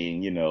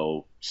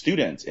being,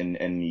 students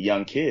and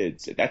young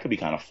kids? That could be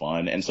kind of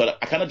fun. And so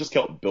I kind of just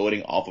kept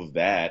building off of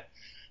that.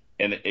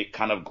 And it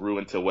kind of grew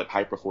into what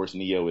Hyperforce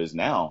Neo is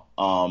now,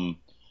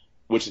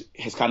 which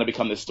has kind of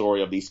become the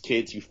story of these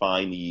kids who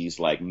find these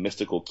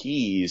mystical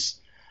keys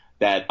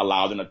that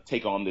allow them to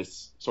take on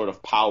this sort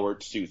of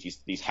powered suits,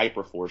 these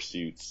Hyperforce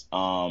suits,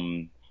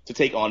 to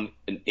take on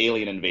an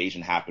alien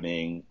invasion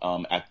happening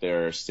at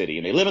their city.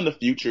 And they live in the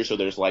future, so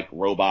there's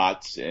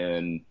robots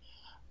and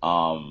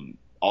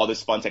all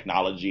this fun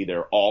technology.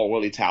 They're all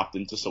really tapped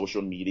into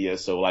social media.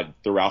 So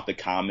throughout the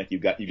comic, you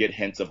get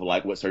hints of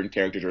what certain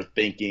characters are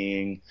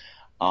thinking.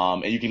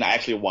 And you can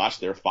actually watch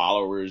their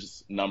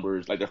followers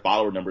numbers, their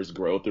follower numbers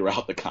grow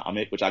throughout the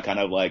comic, which I kind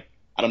of I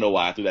don't know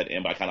why I threw that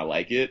in, but I kind of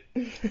like it.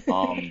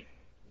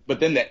 But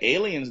then the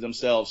aliens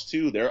themselves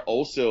too, they're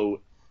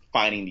also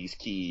finding these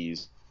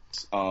keys,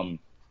 and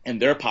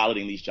they're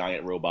piloting these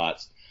giant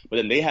robots. But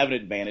then they have an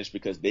advantage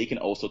because they can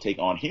also take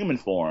on human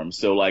form.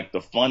 So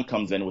the fun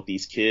comes in with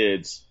these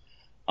kids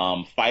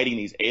fighting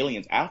these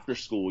aliens after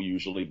school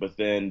usually, but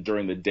then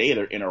during the day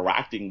they're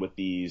interacting with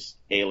these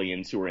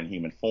aliens who are in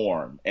human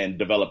form and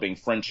developing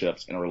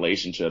friendships and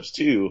relationships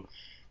too.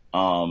 So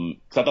I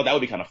thought that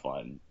would be kind of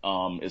fun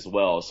as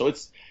well. So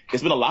it's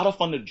been a lot of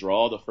fun to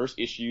draw. The first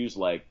issue's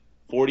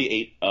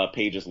 48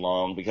 pages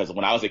long because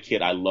when I was a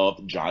kid I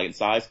loved giant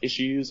size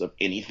issues of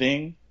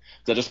anything.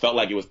 So I just felt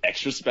it was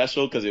extra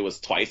special because it was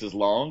twice as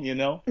long, And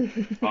then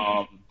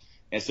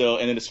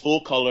it's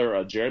full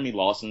color. Jeremy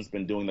Lawson's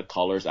been doing the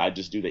colors. I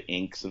just do the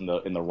inks and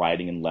the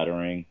writing and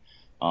lettering.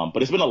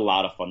 But it's been a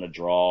lot of fun to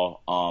draw.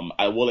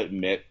 I will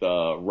admit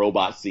the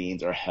robot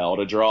scenes are hell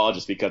to draw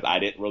just because I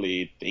didn't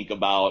really think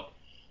about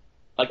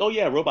oh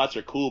yeah, robots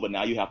are cool, but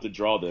now you have to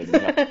draw them. You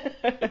have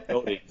the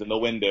buildings and the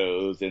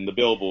windows and the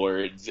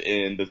billboards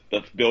and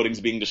the buildings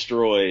being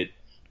destroyed.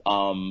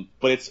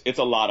 But it's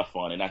a lot of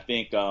fun. And I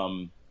think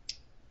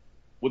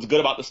what's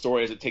good about the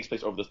story is it takes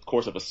place over the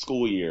course of a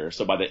school year.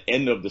 So by the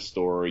end of the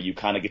story, you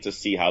kind of get to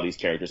see how these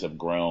characters have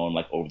grown,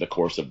 over the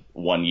course of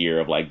 1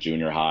 year of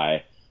junior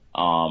high.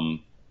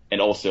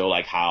 And also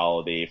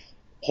how they've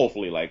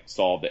hopefully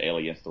solved the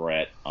alien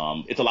threat.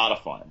 It's a lot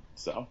of fun.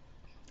 So.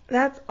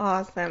 That's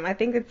awesome. I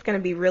think it's going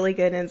to be really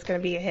good and it's going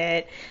to be a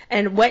hit.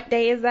 And what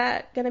day is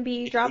that going to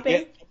be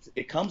dropping?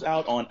 It comes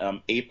out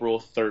on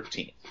April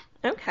 13th.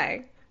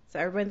 Okay. So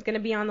everyone's going to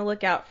be on the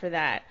lookout for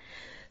that.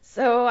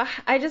 So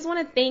I just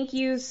want to thank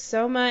you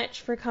so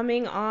much for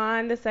coming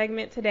on the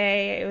segment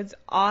today. It was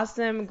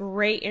awesome,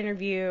 great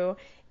interview.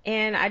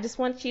 And I just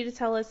want you to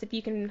tell us if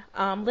you can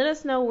let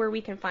us know where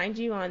we can find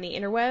you on the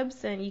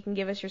interwebs, and you can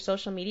give us your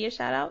social media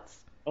shout outs.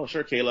 Oh,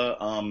 sure,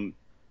 Kayla.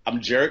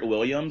 I'm Jarrett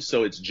Williams,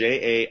 so it's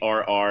Jarrett,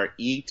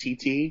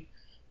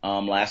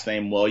 last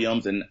name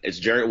Williams, and it's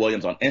Jarrett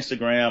Williams on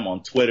Instagram,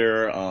 on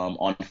Twitter,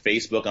 on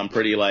Facebook. I'm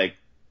pretty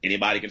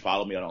anybody can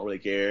follow me. I don't really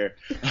care.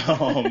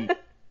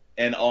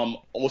 And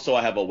also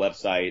I have a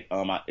website.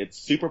 It's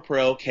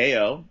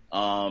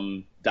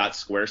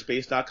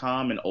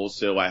superproko.squarespace.com, and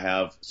also I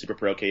have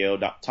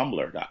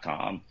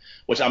superproko.tumblr.com,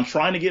 which I'm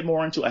trying to get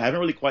more into. I haven't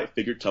really quite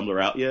figured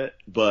Tumblr out yet,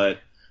 but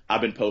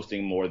I've been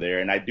posting more there,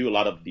 and I do a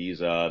lot of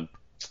these art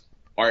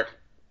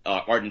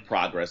in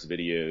progress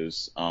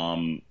videos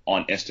on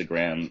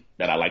Instagram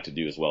that I like to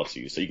do as well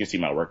too. So you can see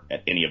my work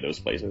at any of those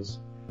places.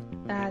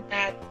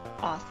 That's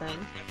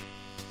awesome.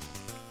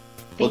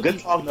 Well, good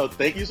talk. No,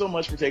 thank you so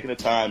much for taking the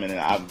time, and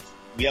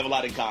we have a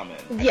lot in common.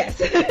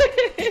 Yes.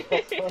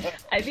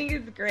 I think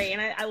it's great,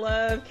 and I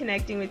love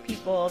connecting with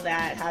people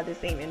that have the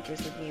same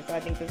interests as me, so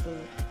I think this was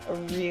a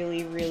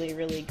really, really,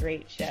 really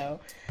great show.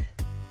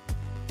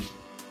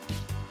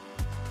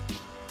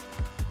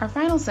 Our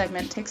final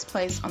segment takes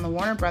place on the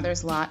Warner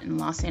Brothers lot in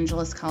Los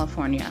Angeles,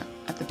 California,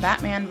 at the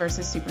Batman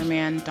vs.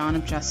 Superman Dawn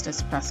of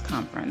Justice press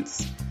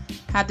conference.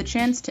 Had the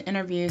chance to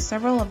interview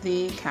several of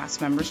the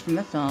cast members from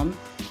the film.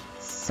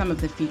 Some of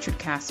the featured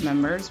cast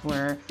members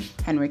were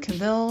Henry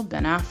Cavill,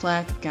 Ben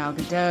Affleck, Gal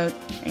Gadot,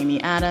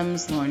 Amy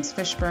Adams, Lawrence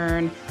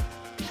Fishburne,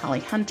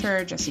 Holly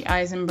Hunter, Jesse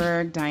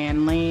Eisenberg,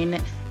 Diane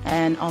Lane,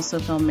 and also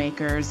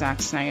filmmaker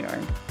Zack Snyder.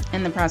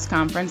 In the press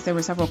conference, there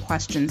were several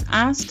questions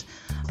asked,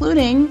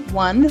 including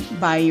one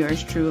by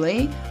yours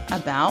truly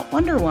about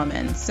Wonder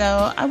Woman.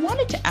 So I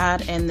wanted to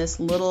add in this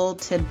little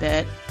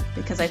tidbit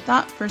because I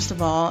thought, first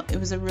of all, it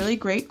was a really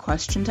great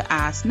question to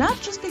ask,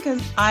 not just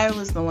because I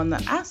was the one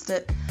that asked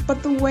it,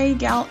 but the way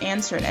Gal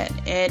answered it.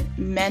 It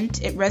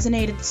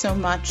resonated so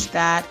much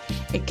that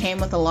it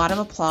came with a lot of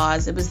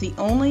applause. It was the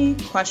only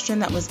question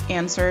that was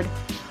answered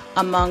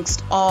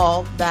amongst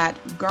all that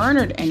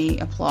garnered any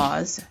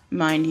applause,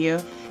 mind you.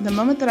 The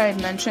moment that I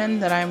had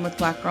mentioned that I'm with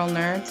Black Girl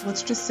Nerds,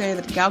 let's just say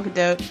that Gal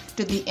Gadot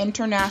did the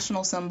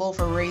international symbol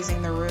for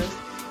raising the roof,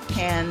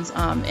 hands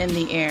in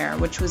the air,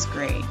 which was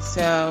great.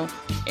 So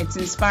it's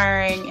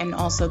inspiring and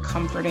also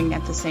comforting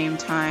at the same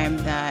time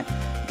that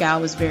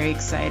Gal was very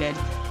excited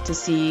to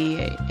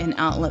see an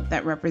outlet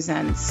that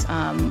represents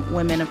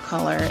women of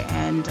color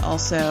and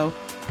also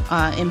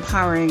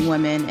empowering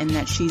women, and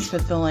that she's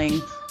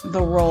fulfilling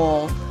the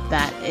role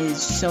that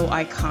is so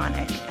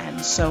iconic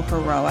and so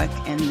heroic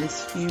in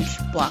this huge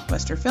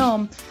blockbuster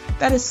film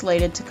that is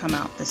slated to come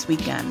out this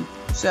weekend.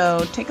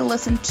 So take a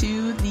listen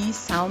to the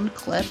sound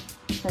clip.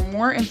 For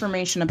more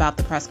information about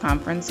the press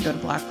conference, go to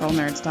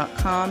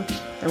blackgirlnerds.com.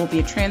 There will be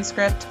a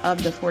transcript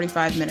of the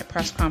 45-minute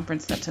press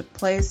conference that took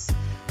place,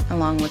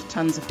 along with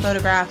tons of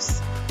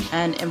photographs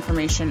and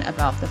information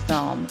about the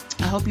film.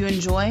 I hope you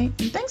enjoy,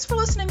 and thanks for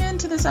listening in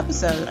to this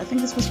episode. I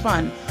think this was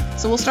fun.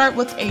 So we'll start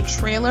with a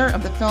trailer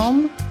of the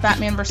film,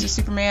 Batman vs.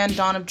 Superman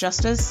Dawn of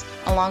Justice,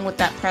 along with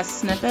that press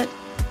snippet.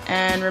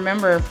 And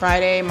remember,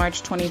 Friday,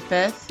 March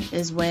 25th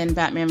is when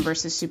Batman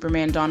vs.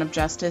 Superman Dawn of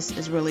Justice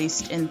is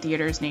released in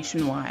theaters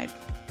nationwide.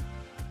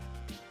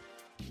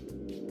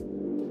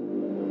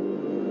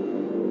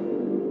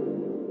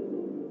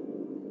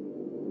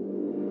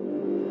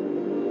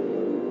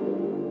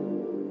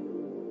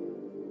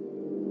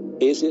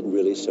 Is it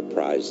really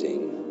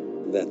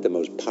surprising that the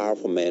most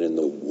powerful man in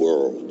the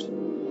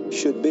world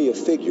should be a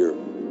figure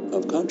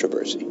of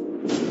controversy?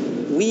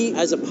 We,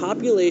 as a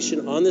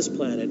population on this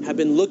planet, have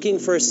been looking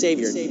for a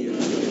savior.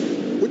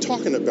 We're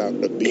talking about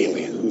a being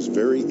whose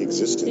very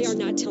existence... They are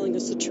not telling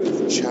us the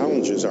truth.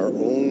 ...challenges our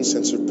own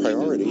sense of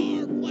priority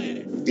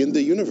in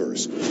the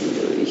universe.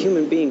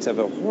 Human beings have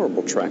a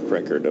horrible track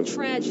record of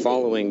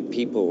following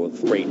people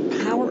of great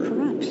power. Power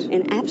corrupts,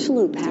 and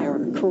absolute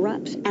power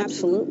corrupts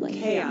absolutely.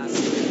 Chaos.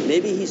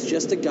 Maybe he's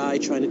just a guy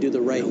trying to do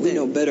the right thing. We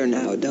know better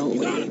now, don't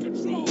we?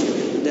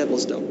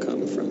 Devils don't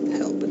come from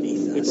hell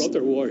beneath us. They brought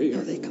their war here.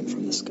 No, they come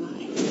from the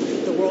sky.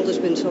 The world has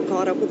been so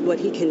caught up with what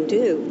he can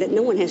do that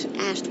no one has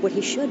asked what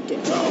he should do.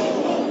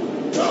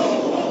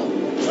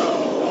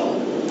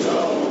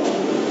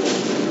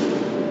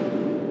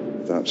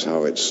 That's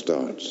how it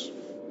starts.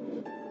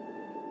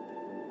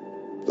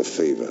 The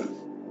fever,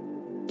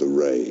 the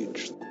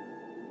rage,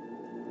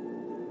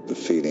 the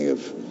feeling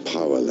of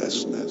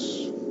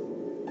powerlessness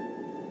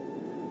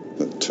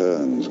that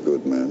turns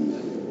good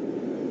men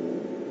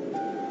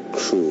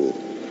cruel.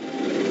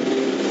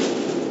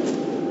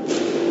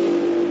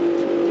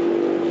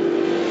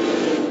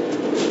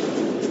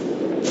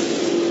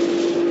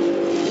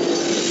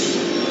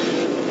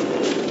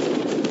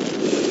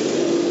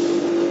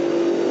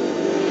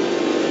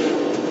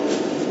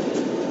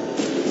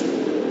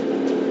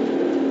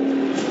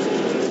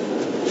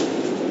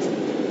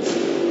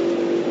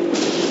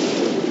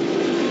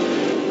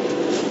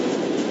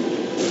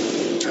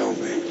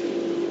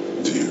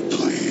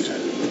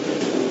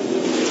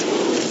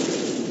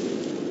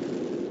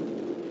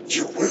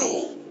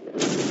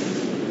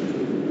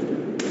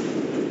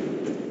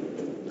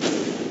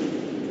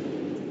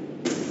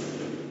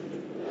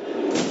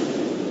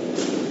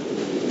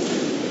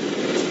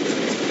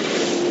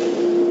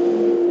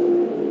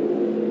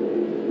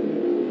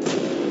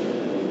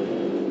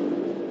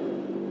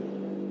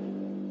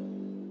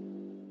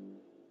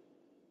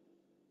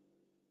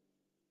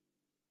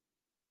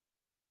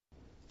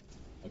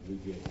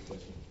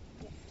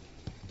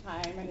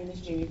 Hi, my name is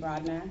Jamie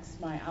Broadnax.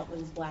 My outlet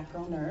is Black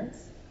Girl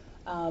Nerds.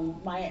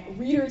 My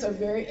readers are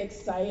very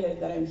excited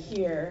that I'm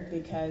here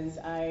because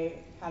I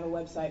have a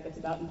website that's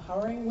about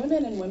empowering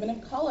women and women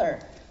of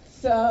color.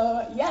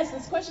 So yes,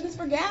 this question is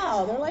for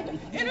Gal. They're like,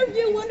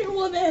 interview Wonder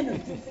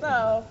Woman.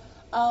 So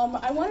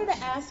I wanted to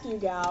ask you,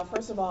 Gal,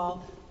 first of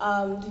all,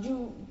 did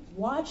you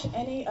watch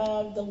any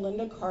of the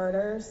Linda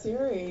Carter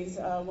series,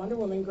 Wonder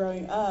Woman,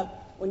 growing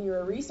up when you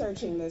were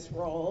researching this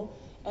role?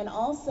 And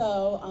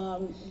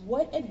also,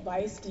 what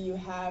advice do you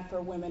have for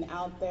women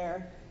out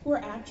there who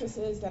are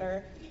actresses that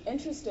are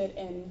interested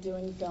in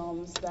doing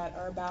films that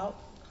are about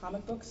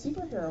comic book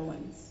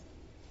superheroines?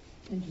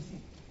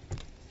 Interesting.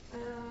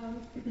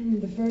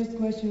 The first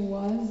question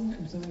was,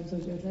 I'm sorry, I'm so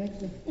jet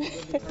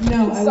lagged.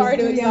 No, I sorry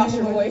was to exhaust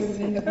your voice.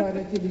 In the part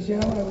of TV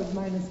show, I was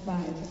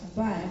 -5.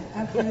 But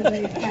after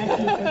they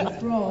cast me for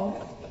this role,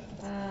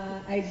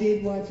 I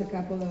did watch a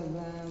couple of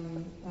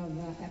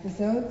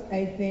episodes.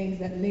 I think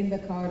that Linda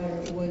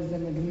Carter was a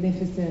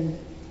magnificent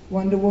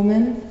Wonder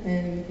Woman,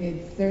 and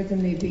it's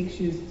certainly big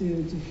shoes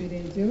to fit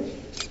into.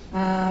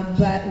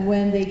 But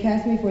when they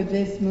cast me for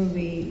this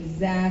movie,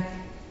 Zach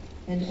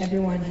and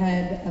everyone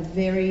had a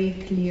very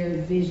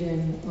clear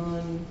vision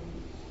on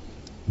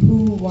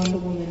who Wonder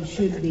Woman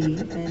should be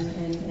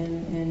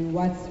and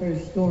what's her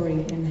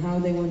story and how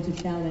they want to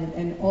tell it.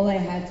 And all I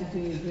had to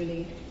do is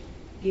really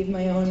give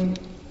my own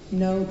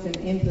notes and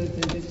inputs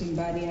and just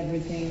embody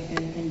everything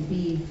and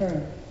be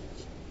her.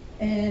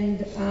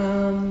 And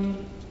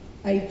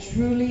I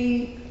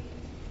truly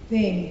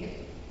think,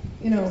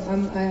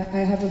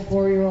 I have a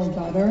 4-year-old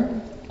daughter,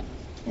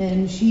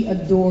 and she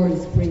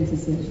adores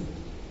princesses.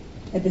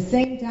 At the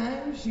same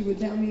time, she would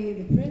tell me,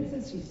 the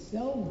princess, she's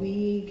so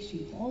weak, she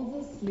falls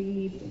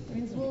asleep, the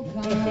prince will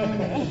come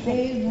and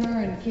save her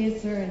and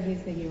kiss her, and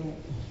he's the hero.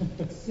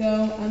 So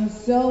I'm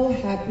so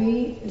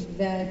happy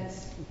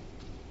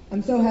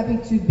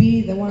to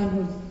be the one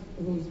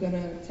who's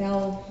gonna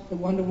tell the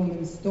Wonder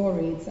Woman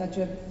story. It's such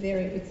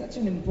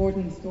an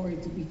important story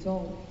to be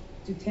told,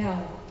 to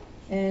tell,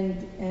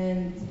 and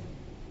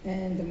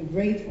I'm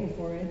grateful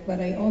for it.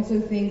 But I also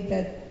think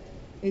that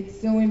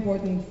it's so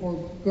important for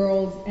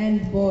girls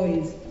and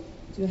boys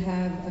to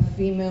have a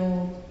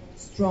female,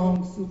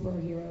 strong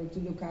superhero to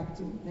look up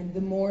to. And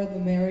the more, the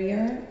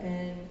merrier.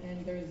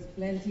 And there's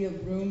plenty of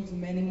room to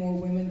many more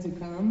women to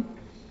come.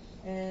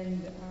 And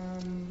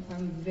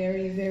I'm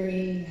very,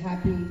 very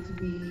happy to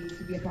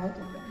be a part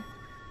of that.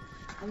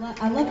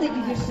 I love that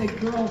you just said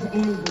girls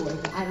and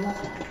boys. I love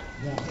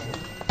that.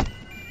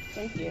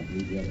 Thank you. I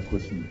believe you have a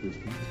question,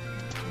 Kristen.